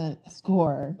 70%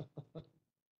 score,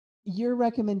 your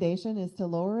recommendation is to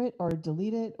lower it or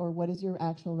delete it, or what is your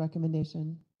actual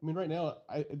recommendation? I mean, right now,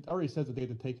 it already says that they have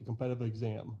to take a competitive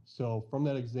exam. So from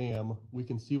that exam, we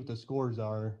can see what the scores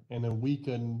are, and then we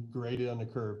can grade it on the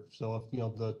curve. So if,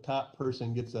 the top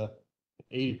person gets a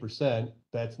 80%,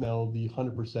 that's now the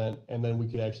 100%, and then we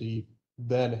could actually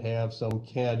then have some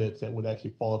candidates that would actually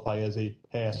qualify as a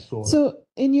pass score. So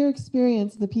in your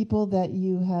experience, the people that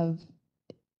you have,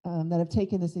 that have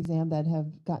taken this exam that have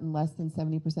gotten less than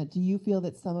 70%, do you feel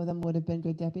that some of them would have been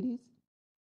good deputies?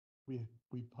 We've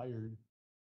hired,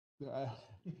 how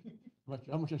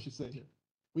much I should say here?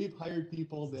 We've hired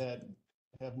people that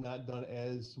have not done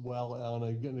as well on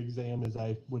a good exam as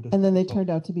I would have. And then they turned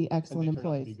out to be and excellent they turned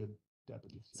out to be employees. good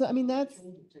deputies. So, I mean, that's,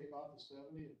 Take off the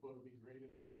 70 and put it be graded.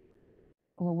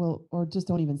 or just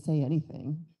don't even say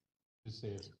anything. Just say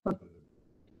it's.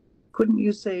 Couldn't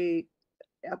you say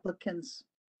applicants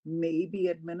may be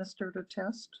administered a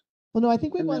test? Well, no, I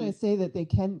think we And want to then- say that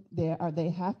they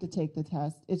have to take the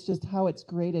test. It's just how it's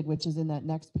graded, which is in that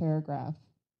next paragraph.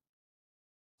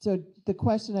 So the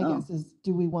question, I Oh. guess, is,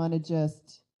 do we want to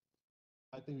just,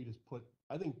 I think we just put,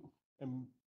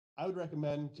 I would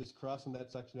recommend just crossing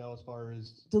that section out as far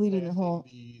as. Deleting the passing whole-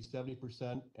 The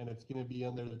 70%, and it's gonna be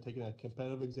on there, they're taking a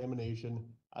competitive examination.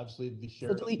 Obviously, the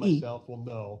sheriff, delete E. myself will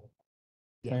know.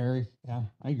 Yeah. Very, yeah,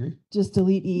 I agree. just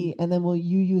delete E, and then will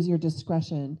you use your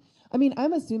discretion? I mean,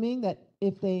 I'm assuming that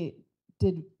if they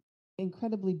did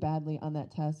incredibly badly on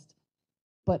that test,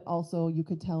 but also you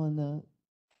could tell in the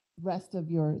rest of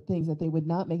your things that they would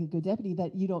not make a good deputy,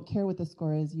 that you don't care what the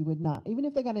score is, you would not. Even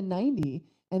if they got a 90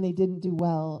 and they didn't do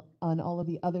well on all of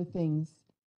the other things,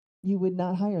 you would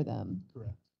not hire them.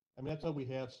 Correct. I mean, that's why we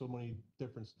have so many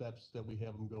different steps that we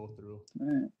have them go through.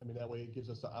 Right. I mean, that way it gives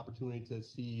us the opportunity to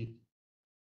see,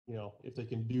 if they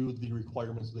can do the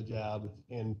requirements of the job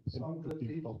and. Some good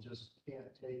people just can't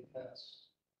take tests.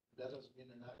 That doesn't mean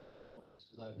they're not,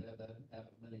 because I've had that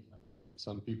happen many times.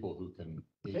 Some people who can.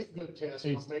 Take good tests,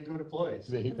 don't make good employees.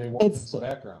 They want It's- the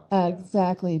background.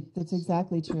 Exactly, that's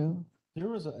exactly true. There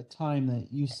was a time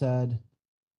that you said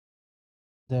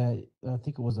that, I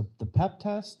think it was the PEP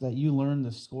test, that you learned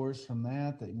the scores from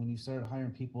that when you started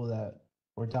hiring people that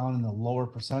were down in the lower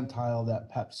percentile, of that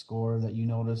PEP score, that you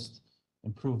noticed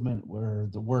improvement where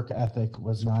the work ethic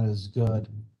was not as good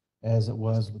as it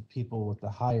was with people with the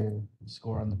higher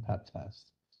score on the PEP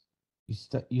test.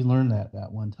 You learned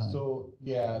that one time. So,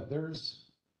 yeah, there's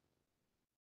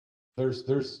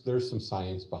some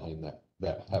science behind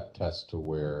that PEP test to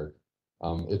where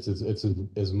it's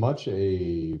as much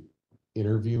a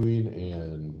interviewing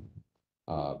and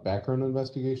background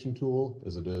investigation tool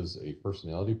as it is a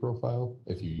personality profile,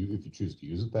 if you choose to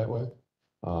use it that way.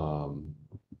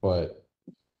 But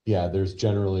yeah, there's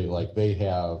generally they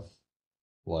have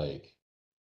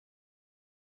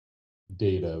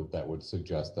data that would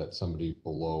suggest that somebody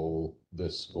below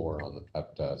this score on the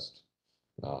PEP test,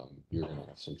 you're gonna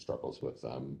have some struggles with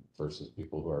them versus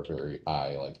people who are very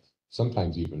high,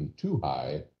 sometimes even too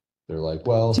high. They're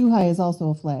well, Too high is also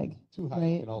a flag. too high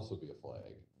right? can also be a flag.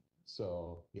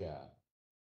 So, yeah.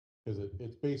 Cause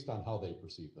it's based on how they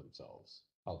perceive themselves,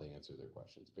 how they answer their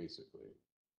questions, basically.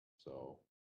 So,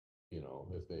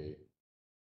 if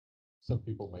some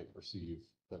people might perceive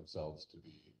themselves to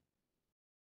be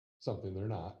something they're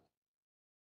not.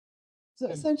 So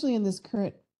And- essentially, in this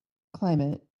current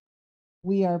climate,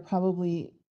 we are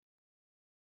probably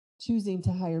choosing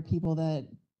to hire people that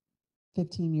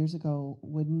 15 years ago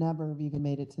would never have even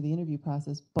made it to the interview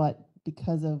process, but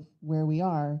because of where we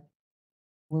are,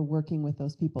 we're working with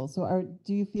those people. So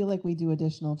do you feel like we do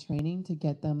additional training to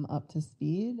get them up to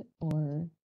speed, or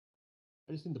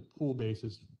I just think the pool base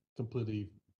is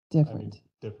completely, different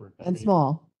different. and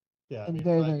small? Yeah. and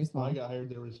very, very When small. I got hired,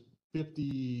 there was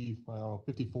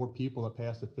 54 people that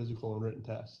passed the physical and written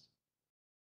test.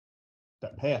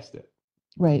 That passed it.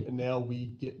 Right. And now we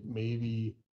get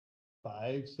maybe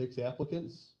 5, 6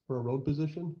 applicants for a road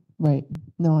position. Right.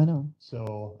 No, I know.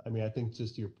 So, I think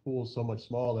just your pool is so much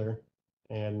smaller,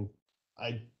 and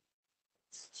I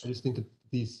just think that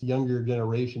these younger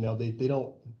generation now, they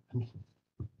don't,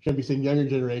 shouldn't be saying younger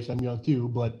generation, I'm young too,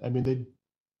 but I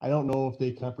don't know if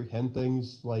they comprehend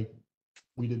things like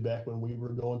we did back when we were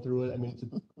going through it. It's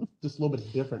just a little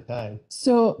bit different time.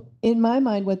 So in my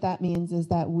mind, what that means is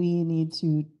that we need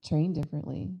to train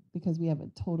differently because we have a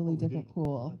totally different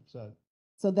pool. 100%.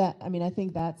 So that, I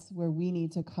think that's where we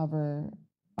need to cover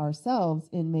ourselves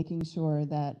in making sure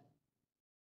that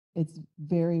it's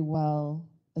very well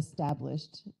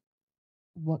established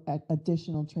what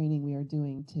additional training we are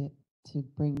doing to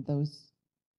bring those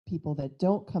people that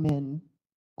don't come in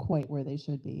quite where they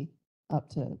should be up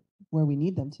to where we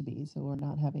need them to be, so we're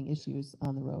not having issues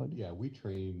on the road. Yeah, we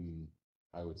train,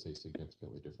 I would say,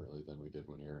 significantly differently than we did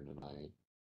when Aaron and I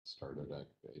started.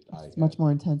 It's much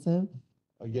more intensive.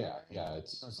 Yeah,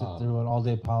 it's Sit through an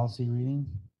all-day policy reading.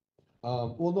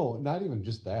 well, no, not even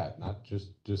just that, not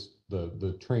just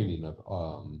the training of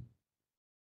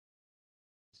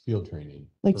field training.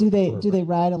 Like, do they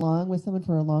ride along with someone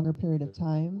for a longer period of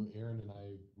time? Aaron and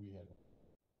I, we had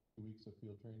 2 weeks of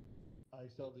field training. I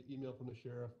saw the email from the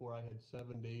sheriff where I had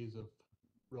 7 days of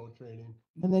road training.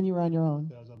 And then you were on your own.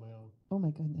 That was on my own. Oh my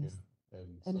goodness.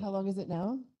 And so, how long is it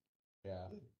now? Yeah.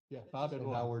 Yeah, Bob had And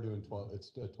one. now we're doing 12,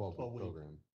 it's a 12 12 week week.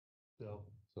 program.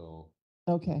 So.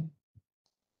 Okay.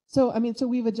 So, so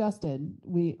we've adjusted.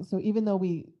 So even though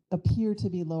we appear to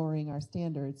be lowering our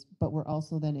standards, but we're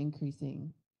also then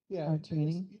increasing Yeah, our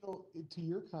training. To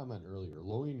your comment earlier,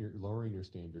 lowering your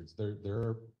standards,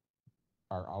 there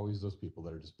are always those people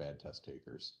that are just bad test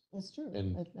takers. That's true.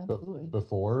 And Absolutely.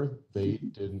 before they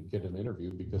didn't get an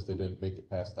interview because they didn't make it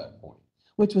past that point.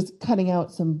 Which was cutting out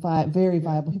some very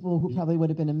viable people who probably would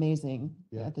have been amazing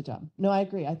Yeah. at the job. No, I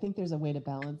agree. I think there's a way to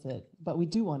balance it, but we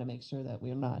do want to make sure that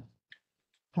we're not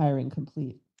hiring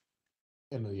completely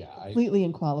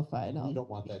unqualified. We don't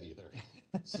want that either.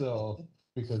 So,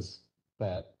 because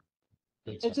that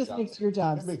makes It just makes your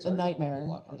job a our nightmare. job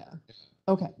a lot harder.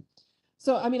 Yeah. Okay.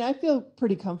 So, I feel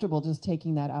pretty comfortable just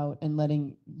taking that out and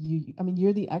letting you,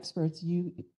 you're the experts.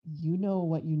 You know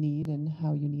what you need and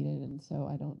how you need it. And so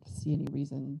I don't see any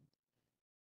reason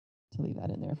to leave that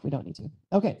in there if we don't need to.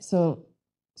 Okay. So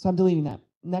I'm deleting that.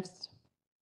 Next.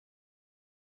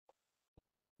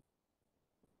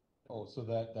 Oh, so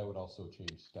that would also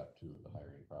change step 2 of the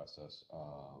hiring process,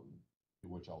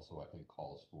 which also I think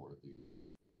calls for the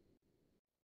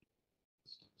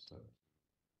step.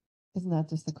 Isn't that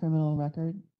just the criminal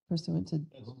record pursuant to?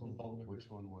 Which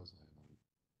one was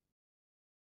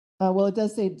that? Well, it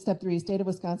does say step 3, state of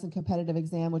Wisconsin competitive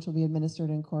exam, which will be administered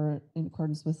in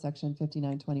accordance with section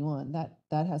 5921.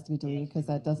 That has to be deleted because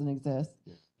that doesn't exist.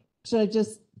 Yeah. Should I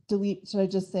just delete? Should I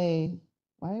just say,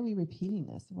 why are we repeating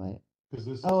this? Why?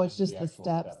 Oh, it's just the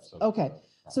steps. Okay.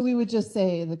 So we would just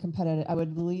say I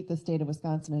would delete the state of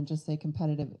Wisconsin and just say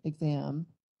competitive exam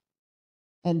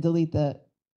and delete the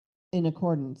in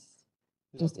accordance.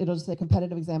 It'll just say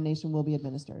competitive examination will be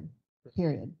administered,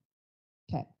 period.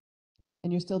 Okay.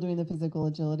 And you're still doing the physical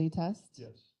agility test?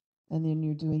 Yes. And then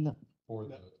you're doing the.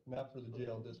 Not for the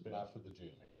jail dispatch. Not for the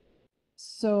jail.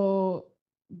 So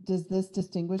does this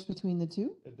distinguish between the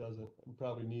two? It doesn't. We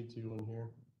probably need to in here.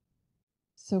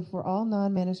 So for all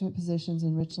non-management positions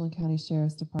in Richland County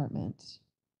Sheriff's Department.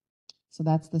 So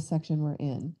that's the section we're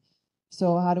in.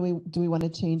 So how do we want to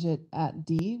change it at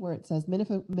D where it says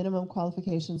minimum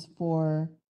qualifications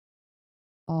for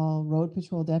all road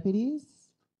patrol deputies?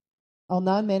 All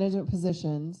non-management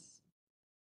positions.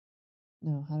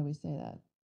 No, how do we say that?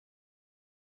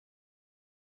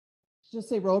 Just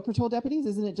say road patrol deputies?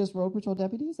 Isn't it just road patrol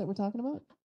deputies that we're talking about?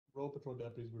 Road patrol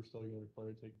deputies, we're still going to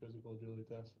require to take physical agility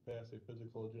tests, pass a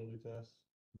physical agility test.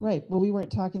 Right. Well, we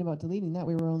weren't talking about deleting that.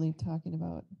 We were only talking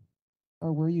about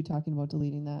or were you talking about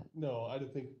deleting that? No, I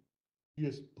don't think, you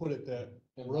just put it that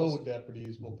Unless- road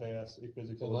deputies will pass a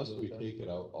physical. Unless we ability take it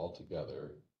out altogether,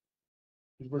 test.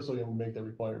 Because we're still gonna make that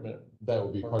requirement. that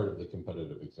would be part of the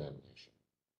competitive examination.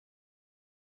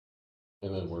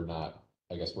 And then we're not,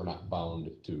 I guess we're not bound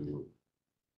to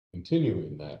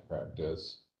continuing that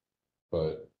practice.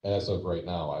 But as of right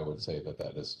now, I would say that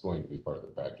that is going to be part of the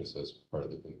practice as part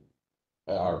of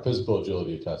our physical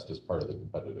agility test is part of the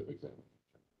competitive examination.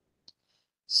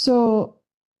 So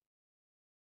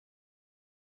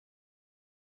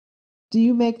do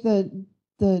you make the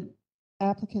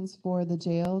applicants for the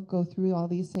jail go through all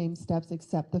these same steps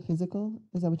except the physical?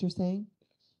 Is that what you're saying?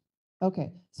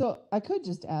 Okay, so I could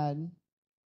just add,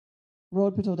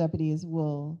 road patrol deputies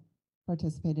will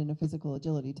participate in a physical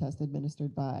agility test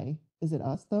administered by, is it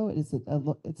us though? Is it,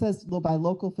 it says by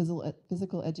local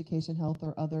physical education, health,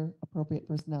 or other appropriate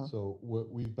personnel. So what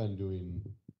we've been doing,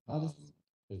 I'll just-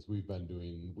 is we've been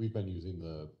using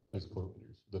the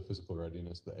physical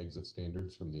readiness, the exit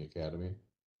standards from the academy.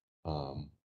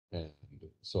 And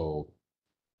so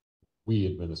we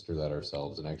administer that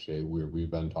ourselves, and actually we've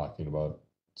been talking about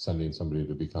sending somebody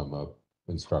to become a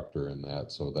instructor in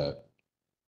that, so that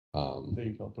They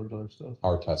can count towards other stuff.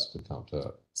 our test could count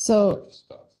to So other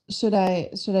stuff. should I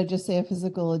just say a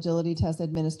physical agility test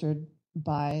administered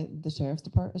by the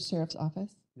sheriff's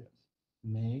office? Yes.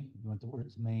 May, you want the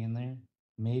words may in there?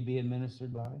 May be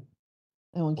administered by,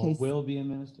 Oh, in or case, will be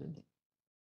administered?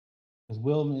 Because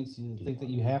will makes you think that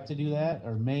you have to do that,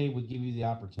 or may would give you the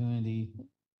opportunity.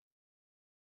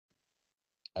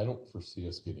 I don't foresee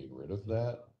us getting rid of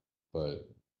that, but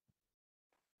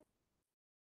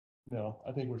No,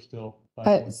 I think we're still I-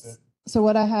 fine with it. so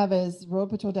what I have is road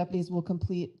patrol deputies will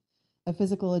complete a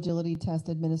physical agility test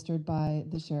administered by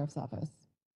the sheriff's office.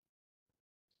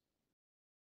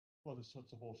 Well, this is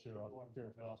a whole sheriff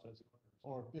office,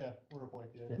 or, yeah, we're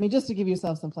appointed. I mean, just to give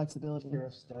yourself some flexibility.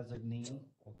 Sheriff's designee,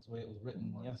 that's the way it was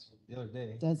written, yes, the other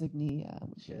day. Designee, yeah.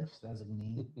 would be- Sheriff's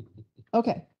designee.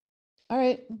 Okay, all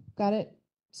right, got it.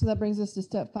 So that brings us to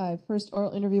step 5, first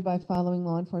oral interview by following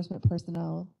law enforcement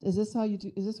personnel. Is this how you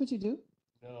do, is this what you do?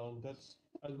 No, that's,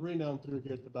 I was reading down through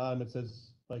here at the bottom, it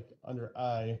says, like, under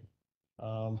I,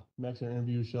 maximum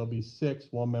interview shall be 6,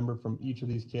 one member from each of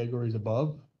these categories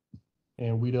above.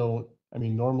 And we don't, I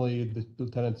mean, normally the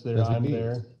lieutenant's there, I'm Designees.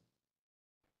 there.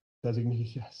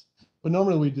 Designees, yes. But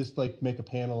normally we just like make a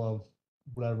panel of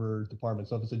whatever department.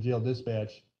 So if it's a jail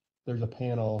dispatch, there's a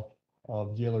panel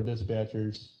of jailer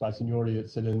dispatchers by seniority that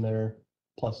sit in there,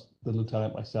 plus the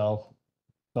lieutenant, myself.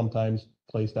 Sometimes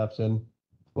Clay steps in,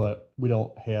 but we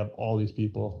don't have all these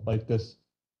people like this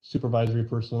supervisory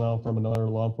personnel from another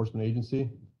law enforcement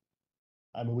agency.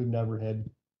 I mean, we've never had,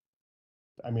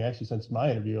 I mean, actually since my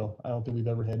interview, I don't think we've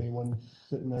ever had anyone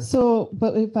sitting there. So,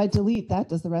 but if I delete that,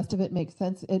 does the rest of it make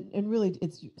sense? And really,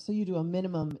 it's, so you do a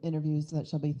minimum interviews that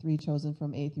shall be 3 chosen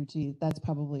from A through G. That's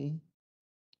probably,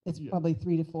 it's Yeah. probably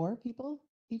 3 to 4 people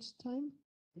each time?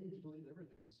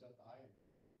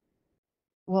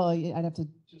 Well, I'd have to,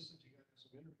 Just that you got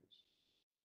some interviews.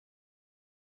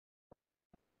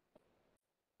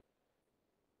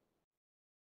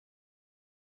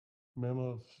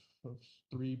 Minimum of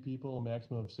 3 people,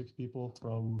 maximum of 6 people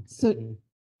from So- a,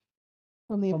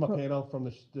 from the, from a appro- panel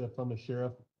from the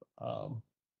sheriff,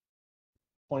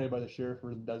 appointed by the sheriff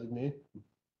or the designee.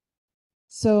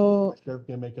 so, The Sheriff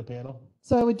can make a panel.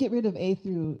 so I would get rid of A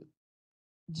through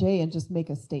J and just make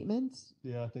a statement.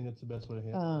 Yeah, I think that's the best way to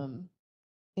handle it.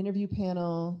 Interview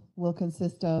panel will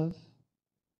consist of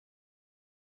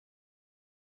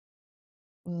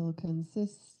will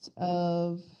consist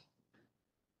of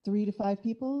 3 to 5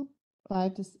 people.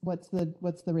 5 to what's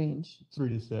the range? 3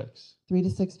 to 6. 3 to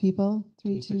 6 people.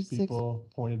 3 3 to to 6 6 people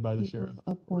appointed by the people sheriff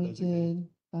or designee. appointed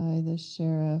by the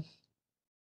sheriff.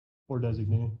 Or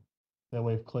designee. That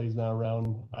way, if Clay's not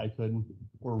around, I could,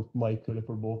 or Mike could, if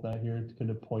we're both not here, could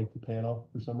appoint the panel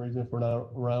for some reason if we're not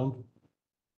around.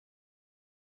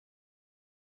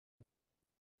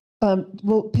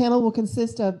 Panel will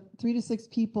consist of 3 to 6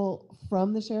 people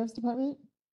from the sheriff's department?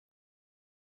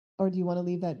 Or do you want to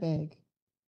leave that vague?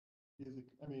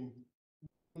 I mean,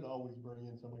 could always bring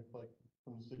in somebody like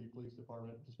from the city police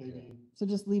department, just maybe. So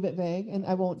just leave it vague, and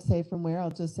I won't say from where,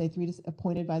 I'll just say 3 to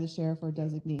appointed by the sheriff or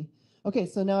designee. Okay,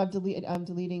 so now I'm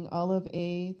deleting all of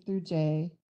A through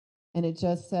J, and it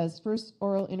just says first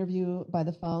oral interview by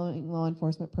the following law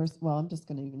enforcement person. Well, I'm just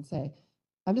gonna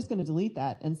delete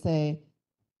that and say,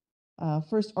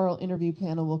 first oral interview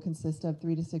panel will consist of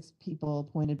 3 to 6 people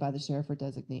appointed by the sheriff or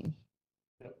designee.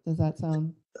 Yep. Does that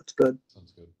sound? That's good.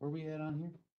 Sounds good. Where we at on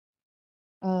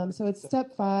here? So it's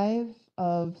step 5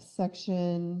 of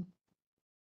section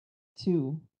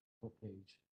 2. What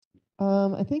page?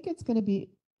 I think it's gonna be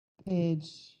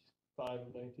page, 5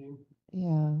 of 19.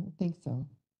 yeah, I think so.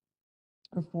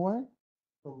 Or four,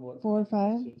 From what? 4 or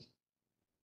 5. Says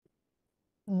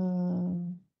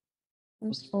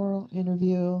First oral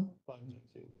interview.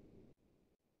 5/19.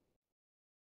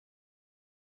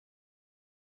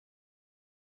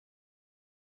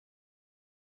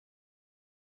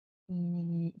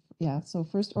 Yeah, so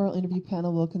first oral interview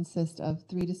panel will consist of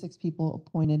 3 to 6 people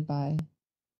appointed by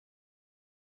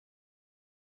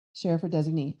sheriff or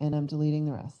designee, and I'm deleting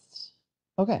the rest.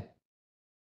 Okay.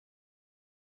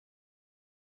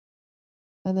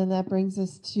 And then that brings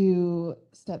us to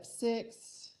step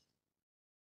 6.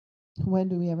 When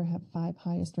do we ever have 5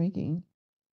 highest ranking?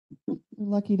 We're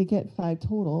lucky to get 5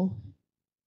 total.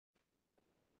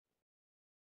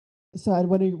 So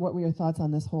what were your thoughts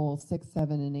on this whole 6,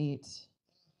 7, and 8?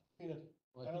 I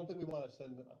don't think we want to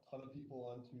send a ton of people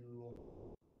onto.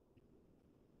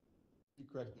 You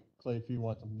correct me, Clay, if you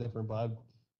want something different, but I'd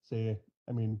say,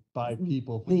 5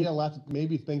 people. If we get lots,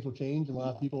 maybe things will change and a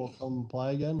lot of people will come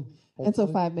apply again. And so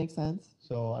hopefully. 5 makes sense.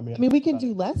 So, we can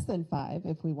do less than 5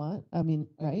 if we want.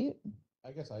 Right?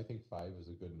 I guess I think 5 is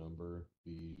a good number.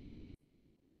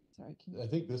 Sorry. I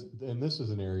think this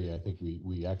is an area I think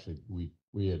we actually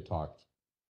had talked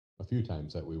a few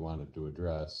times that we wanted to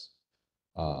address.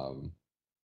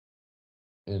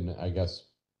 And I guess,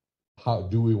 how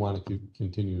do we want to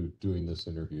continue doing this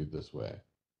interview this way?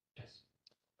 Yes.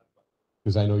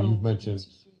 Because I know you've mentioned,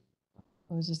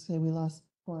 I was just saying we lost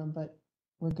quorum, but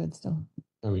we're good still.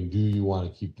 do you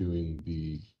want to keep doing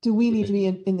Do we need to be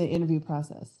in the interview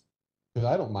process? Because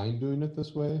I don't mind doing it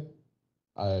this way.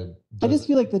 I just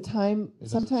feel like the time it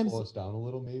sometimes slow us down a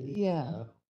little, maybe. Yeah.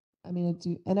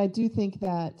 I do think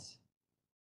that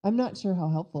I'm not sure how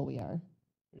helpful we are.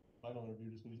 Final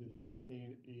interview just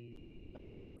needs a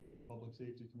public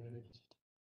safety committee.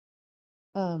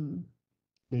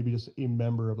 Maybe just a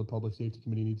member of the public safety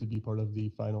committee needs to be part of the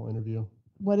final interview.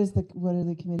 What are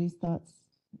the committee's thoughts?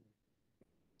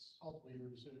 Ultimately, your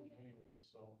decision anyway,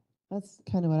 so. That's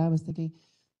kind of what I was thinking.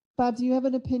 Bob, do you have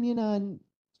an opinion on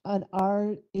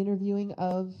our interviewing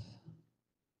of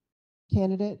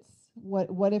candidates?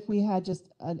 What if we had just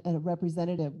a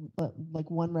representative,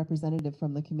 like one representative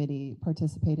from the committee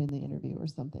participate in the interview or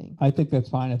something? I think that's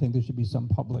fine. I think there should be some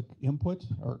public input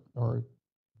or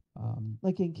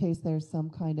like in case there's some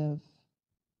kind of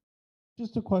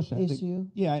just a question. issue.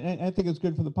 I think it's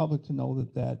good for the public to know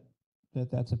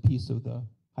that's a piece of the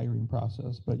hiring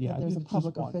process. But yeah, there's a it's just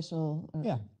public one. official.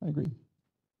 Yeah, I agree.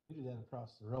 We do that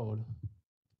across the road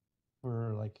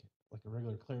for like a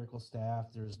regular clerical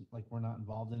staff. There's we're not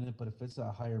involved in it, but if it's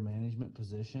a higher management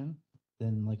position,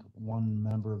 then like one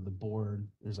member of the board,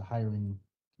 there's a hiring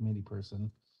committee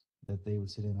person that they would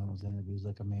sit in on those interviews,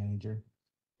 like a manager.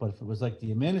 But if it was like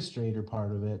the administrator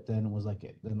part of it, then it was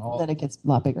Then it gets a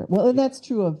lot bigger. Well, and that's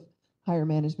true of higher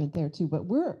management there too, but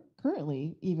we're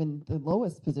currently, even the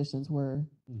lowest positions we're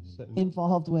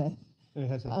involved with. And it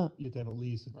has you have to have at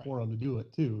least a quorum to do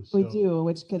it too. We do,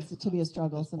 which gets to be a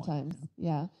struggle sometimes.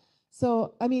 Yeah.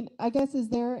 So, I guess,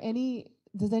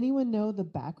 does anyone know the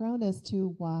background as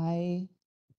to why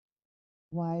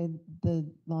the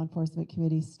law enforcement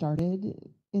committee started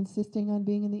insisting on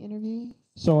being in the interview?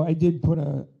 So I did put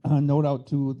a note out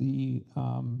to the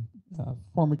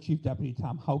former Chief Deputy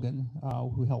Tom Haugen,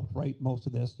 who helped write most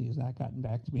of this. He has not gotten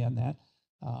back to me on that.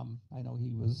 I know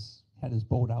he had his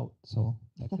boat out, so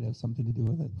that could have something to do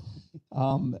with it.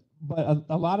 But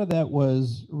a lot of that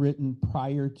was written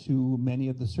prior to many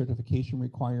of the certification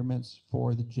requirements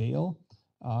for the jail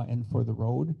and for the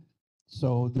road.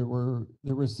 So there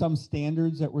were some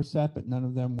standards that were set, but none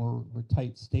of them were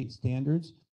tight state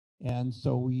standards. And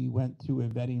so we went through a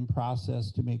vetting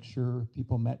process to make sure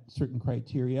people met certain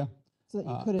criteria. So that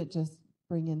you couldn't just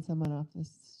bring in someone off the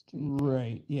street.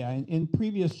 Right, yeah. And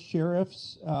previous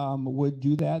sheriffs would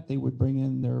do that. They would bring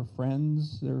in their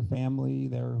friends, their family,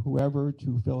 their whoever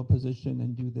to fill a position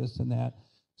and do this and that.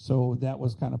 So that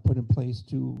was kind of put in place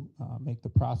to make the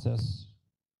process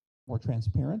more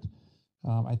transparent.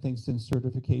 I think since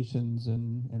certifications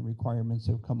and requirements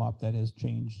have come up, that has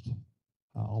changed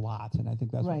a lot, and I think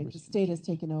that's right. The state has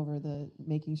taken over the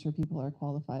making sure people are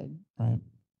qualified. Right.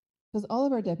 Because all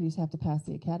of our deputies have to pass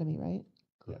the academy, right?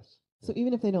 Yes. So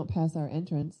even if they don't pass our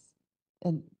entrance,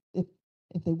 and if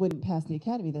they wouldn't pass the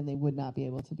academy, then they would not be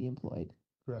able to be employed.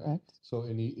 Correct. So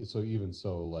even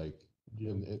so, like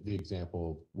the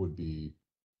example would be,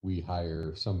 we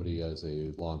hire somebody as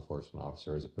a law enforcement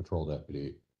officer, as a patrol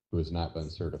deputy who has not been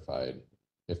certified.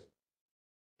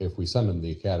 If we send them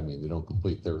the academy and they don't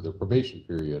complete their probation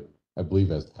period, I believe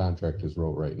as the contract is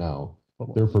wrote right now,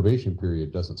 their probation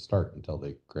period doesn't start until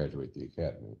they graduate the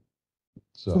academy.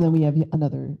 So then we have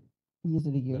another, is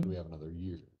it a year Then we have another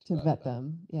year to vet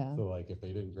them? Yeah. So like if they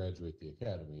didn't graduate the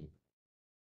academy,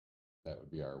 that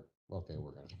would be our, okay,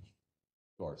 we're gonna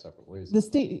go our separate ways. The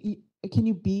state, can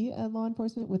you be a law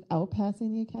enforcement without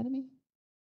passing the academy?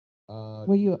 Uh,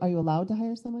 Are you allowed to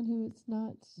hire someone who is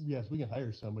not? Yes, we can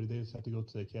hire somebody. They just have to go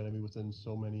to the academy within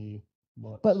so many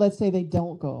months. But let's say they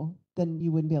don't go, then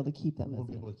you wouldn't be able to keep them We'll as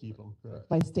be a- able to keep them, correct?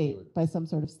 by state, by some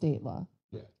sort of state law.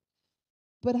 Yeah.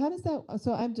 But how does that,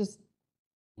 so I'm just,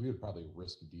 We would probably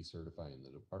risk decertifying the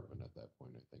department at that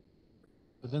point, I think.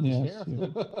 But then the Yes, sheriff.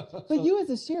 yeah. but you as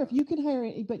a sheriff, you can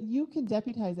hire, but you can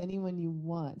deputize anyone you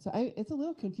want. So it's a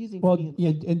little confusing Well, for me. yeah,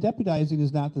 and deputizing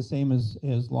is not the same as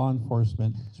law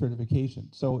enforcement certification.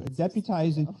 So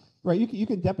deputizing, right, you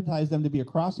can deputize them to be a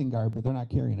crossing guard, but they're not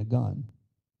carrying a gun.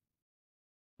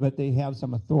 But they have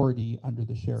some authority under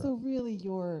the sheriff. So really,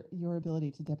 your ability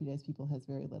to deputize people has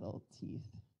very little teeth.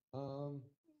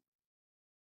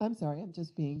 I'm sorry, I'm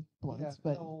just being blunt, Yeah,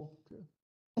 but no,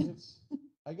 it's,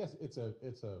 I guess it's a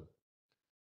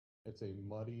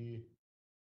muddy.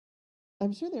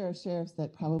 I'm sure there are sheriffs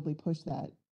that probably push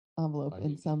that envelope I in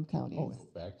mean, some go counties.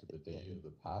 back to the day of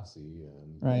the posse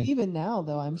and. Right. Even now,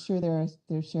 though, I'm sure there's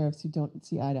sheriffs who don't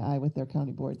see eye to eye with their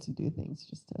county boards who do things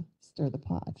just to stir the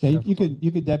pot. Yeah, you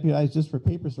could deputize just for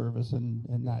paper service and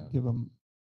not Yeah. give them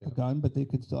a Yeah. gun, but they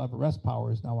could still have arrest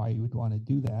powers. Now, why you would want to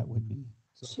do that would be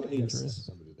So dangerous.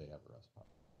 somebody they have arrest power.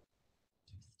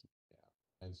 Yeah,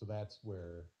 and so that's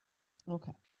where.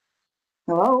 Okay.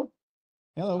 Hello?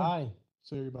 Hello. Hi.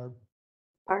 Sorry, Barb.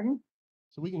 Pardon?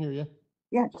 So we can hear you.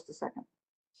 Yeah, just a second.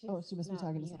 Oh, she must be not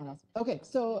talking to being someone else. on Okay,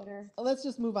 so computer. let's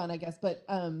just move on, I guess. But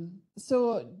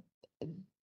so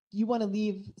you want to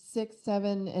leave 6,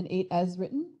 7, and 8 as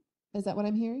written? Is that what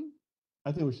I'm hearing?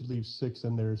 I think we should leave 6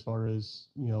 in there as far as,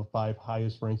 5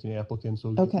 highest ranking applicants. So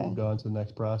we Okay. can move on to the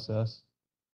next process.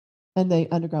 And the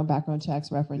underground background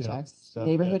checks, reference Yeah, checks, so, yeah.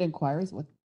 neighborhood inquiries. What?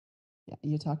 Yeah,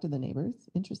 you talk to the neighbors.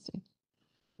 Interesting.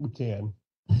 We can.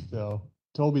 So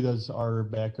Toby does our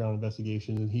background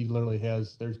investigation and he literally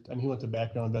has, he went to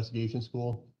background investigation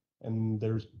school and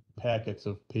there's packets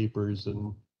of papers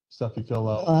and stuff you fill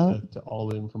out to all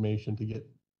the information to get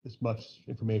as much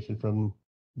information from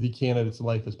the candidate's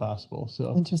life as possible.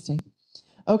 So Interesting.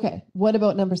 Okay, what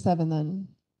about number 7 then?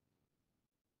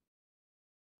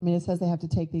 I mean, it says they have to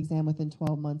take the exam within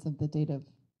 12 months of the date of.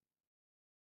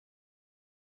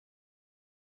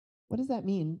 What does that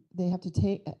mean? They have to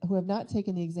take, who have not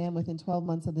taken the exam within 12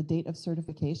 months of the date of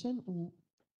certification?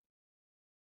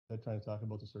 they're trying to talk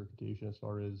about the certification as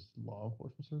far as law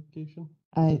enforcement certification.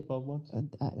 I 12 months.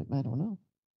 I don't know.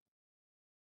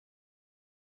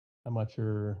 I'm not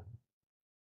sure.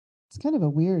 It's kind of a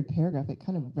weird paragraph. It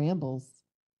kind of rambles.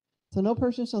 So no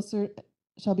person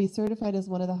shall be certified as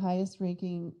one of the highest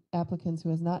ranking applicants who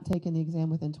has not taken the exam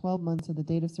within 12 months of the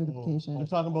date of certification. I'm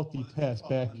talking about the test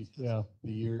back, yeah.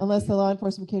 The year. Unless the law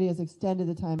enforcement committee has extended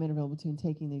the time interval between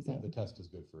taking the Yeah, exam. the test is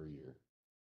good for a year.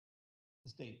 The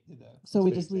state did that. So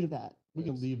we state just leave that. We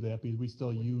can leave that because we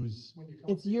still use,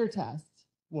 It's your test.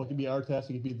 well, it could be our test,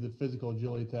 it could be the physical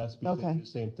agility test. Because they Okay. do the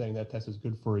same thing. That test is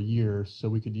good for a year, so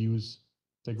we could use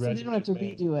to So graduate. they don't have to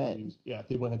May, redo it. Yeah,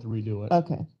 they wouldn't have to redo it.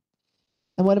 Okay.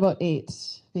 And what about 8?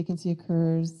 Vacancy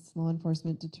occurs, law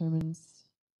enforcement determines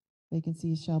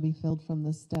vacancies shall be filled from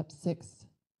the step 6.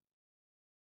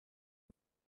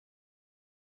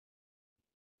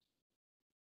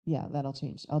 Yeah, that'll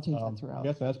change. I'll change that I throughout.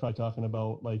 guess that's probably talking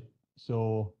about like,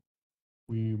 so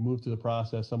we move to the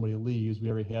process, somebody leaves, we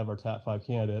already have our top 5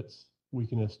 candidates. We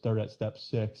can just start at step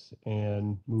 6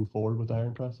 and move forward with the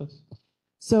hiring process.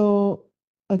 So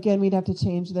again, we'd have to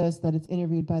change this, that it's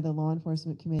interviewed by the law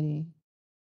enforcement committee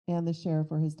and the sheriff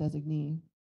or his designee.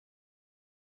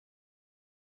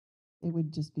 It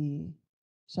would just be,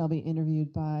 shall be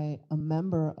interviewed by a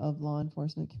member of law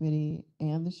enforcement committee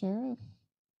and the sheriff?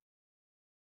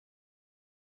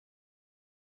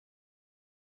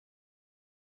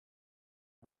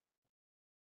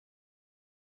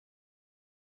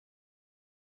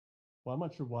 Well, I'm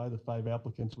not sure why the 5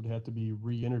 applicants would have to be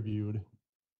re-interviewed.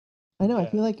 I know, I Yeah.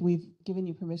 feel like we've given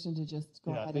you permission to just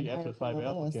go Yeah, I ahead think and after hire the 5 from the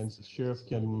applicants, the list. sheriff That's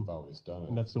the way can, We've always done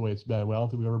and it. that's the way it's been. Well, I don't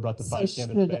think we ever brought the So 5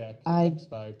 candidates should back, I- the next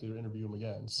 5 to interview them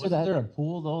again. Should Wasn't I- there a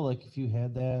pool though? Like if you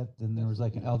had that, then there was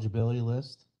like an eligibility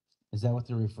list? Is that what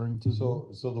they're referring to? So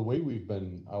the way we've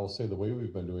been, I will say the way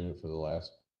we've been doing it for the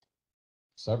last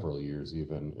several years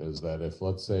even, is that if,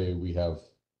 let's say we got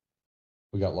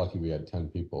lucky, we had 10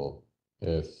 people.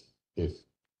 If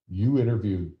you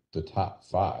interviewed the top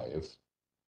 5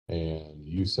 and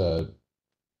you said,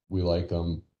 we like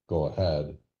them, go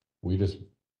ahead, we just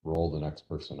roll the next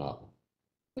person up.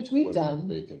 Which we've with a done.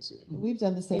 Vacancy. We've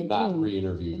done the same And not thing.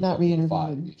 re-interview. Not the whole five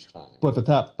re-interviewed. each time. But if the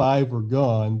top five were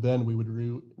gone, then we would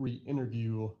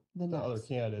re-interview The the other next.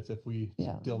 candidates if we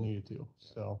Yeah. still needed to.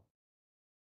 So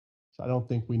I don't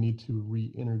think we need to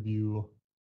re-interview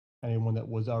anyone that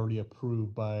was already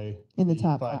approved by In the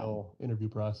top final interview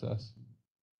process.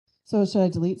 So should I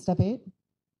delete step 8?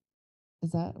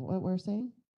 Is that what we're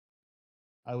saying?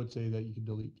 I would say that you could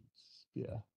delete,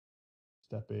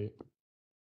 step 8.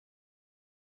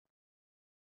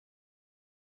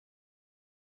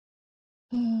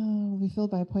 Will be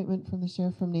filled by appointment from the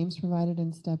sheriff from names provided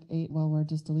in step 8. Well, we're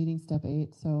just deleting step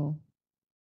 8, so.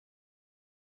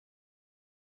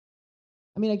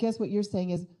 I mean, I guess what you're saying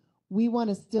is we want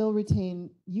to still retain,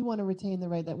 you want to retain the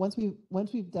right that once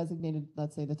we've designated,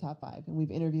 let's say, the top 5 and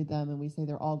we've interviewed them and we say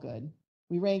they're all good,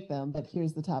 we rank them, but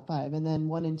here's the top 5, and then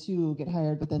 1 and 2 get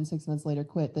hired, but then 6 months later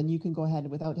quit, then you can go ahead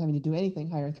without having to do anything,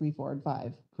 hire 3, 4, and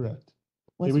 5. Correct.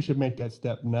 Once Maybe we you- should make that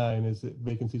step 9 is that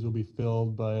vacancies will be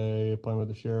filled by appointment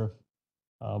of the sheriff.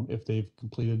 If they've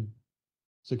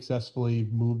successfully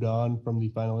moved on from the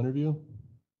final interview.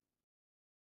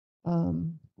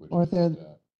 Which Or is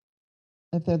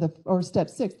if they're or step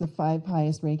 6, the 5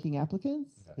 highest ranking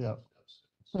applicants Yeah.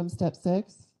 from step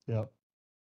 6. Yeah.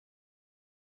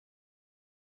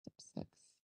 Step 6.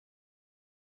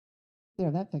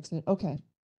 There, that fixed it. Okay.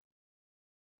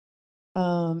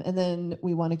 And then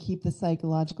we want to keep the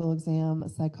psychological exam, a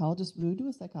psychologist. Would we do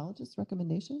a psychologist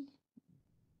recommendation?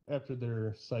 After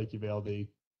their psych eval, they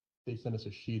send us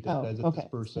a sheet that Oh, says that okay. this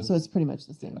person. So it's pretty much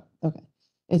the same. Okay.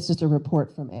 It's just a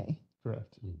report from A.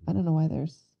 Correct. I don't know why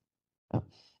there's, oh.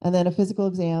 And then a physical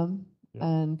exam Yep.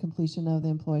 and completion of the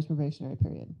employee's probationary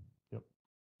period. Yep.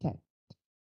 Okay.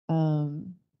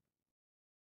 And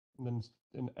then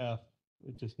in F,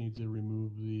 it just needs to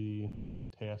remove the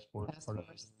task force Task part of it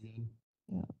force. again.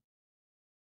 Yeah.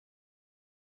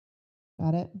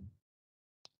 Got it?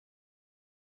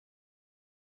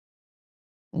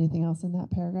 Anything else in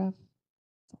that paragraph?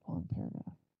 It's a long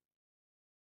paragraph.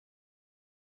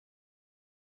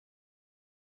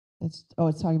 It's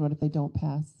talking about if they don't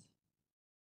pass.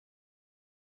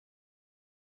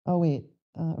 Oh, wait,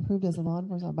 approved as a law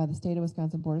enforcement by the state of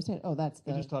Wisconsin Board of State. Oh, that's It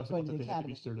the just talks going about to that the they have to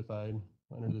be academy. certified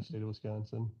under the state of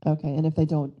Wisconsin. Okay, and if they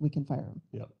don't, we can fire them.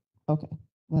 Yep. Okay,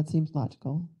 well, that seems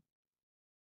logical.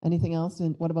 Anything else?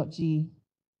 And what about G?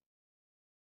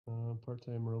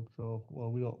 Part-time road patrol.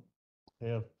 Well, we don't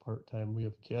have part-time. We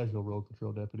have casual road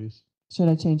patrol deputies. Should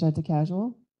I change that to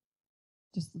casual?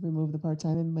 Just remove the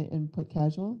part-time and put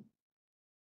casual?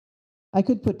 I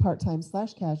could put part-time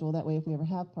 / casual. That way, if we ever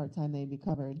have part-time, they'd be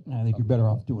covered. I think you're better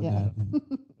off doing Yeah.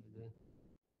 that.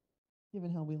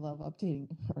 Given how we love updating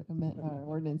our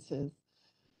ordinances.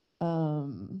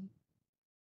 And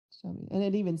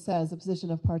it even says the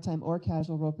position of part-time or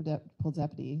casual road patrol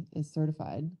deputy is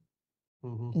certified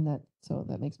Mhm. in that, so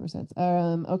that makes more sense.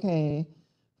 Okay,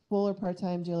 full or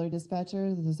part-time jailer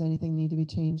dispatcher, does anything need to be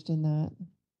changed in that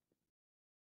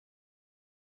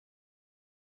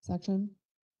section?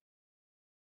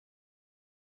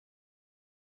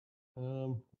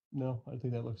 No, I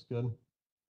think that looks good.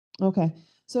 Okay,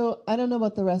 so I don't know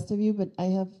about the rest of you, but I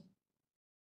have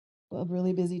a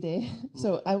really busy day.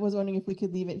 So I was wondering if we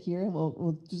could leave it here and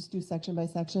we'll just do section by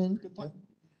section.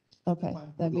 Okay,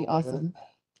 that'd be awesome.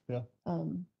 Yeah.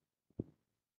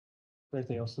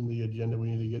 Anything else on the agenda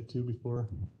we need to get to before?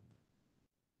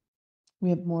 We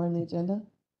have more on the agenda?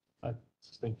 I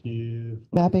think you.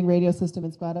 Mapping radio system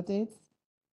and squad updates?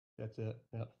 That's it,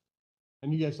 yeah.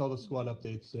 And you guys saw the squad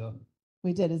updates, yeah.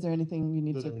 We did. Is there anything you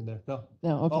need Those are to? in there. No.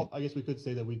 No, okay. Oh, I guess we could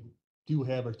say that we do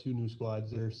have our 2 new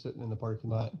squads that are sitting in the parking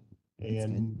lot.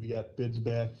 And we got bids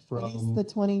back Are these from the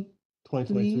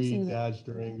 2023 or the- Dodge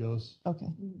Durangos. Okay,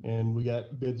 And we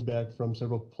got bids back from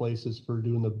several places for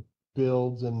doing the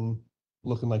builds and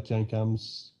looking like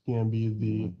GenCom's can be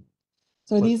the.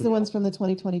 so are Plus these we the got- ones from the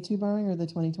 2022 borrowing or the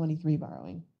 2023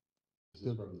 borrowing? This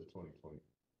is from the 2020.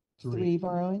 3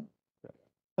 borrowing?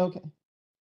 Okay.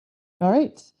 All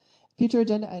right. Future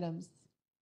agenda items.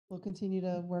 We'll continue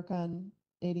to work on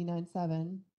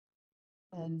 89.7.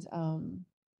 And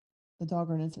the dog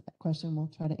ordinance question we'll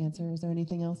try to answer. Is there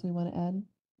anything else we want to add?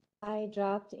 I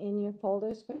dropped in your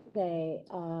folders for today,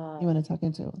 You want to talk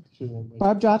into it? Sure.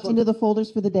 Barb dropped into the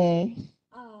folders for the day.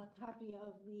 a copy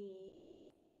of the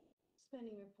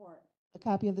spending report. A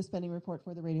copy of the spending report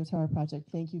for the radio tower project.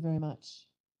 Thank you very much.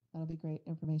 That'll be great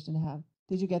information to have.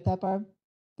 Did you get that, Barb?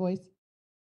 Voice?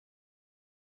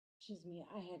 She's mute.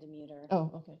 I had to mute her.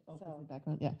 Oh, okay. Oh, So- the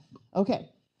background, yeah. Okay.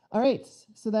 All right.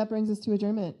 So that brings us to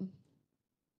adjournment.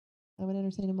 I would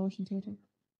entertain a motion to adjourn.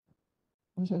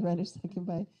 Motion by Render, second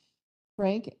by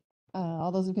Frank,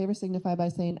 all those in favor signify by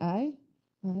saying aye.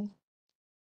 Aye.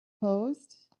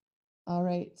 Opposed? All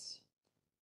right.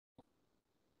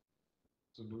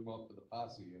 So move up to the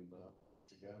posse and,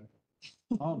 again.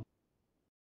 Oh,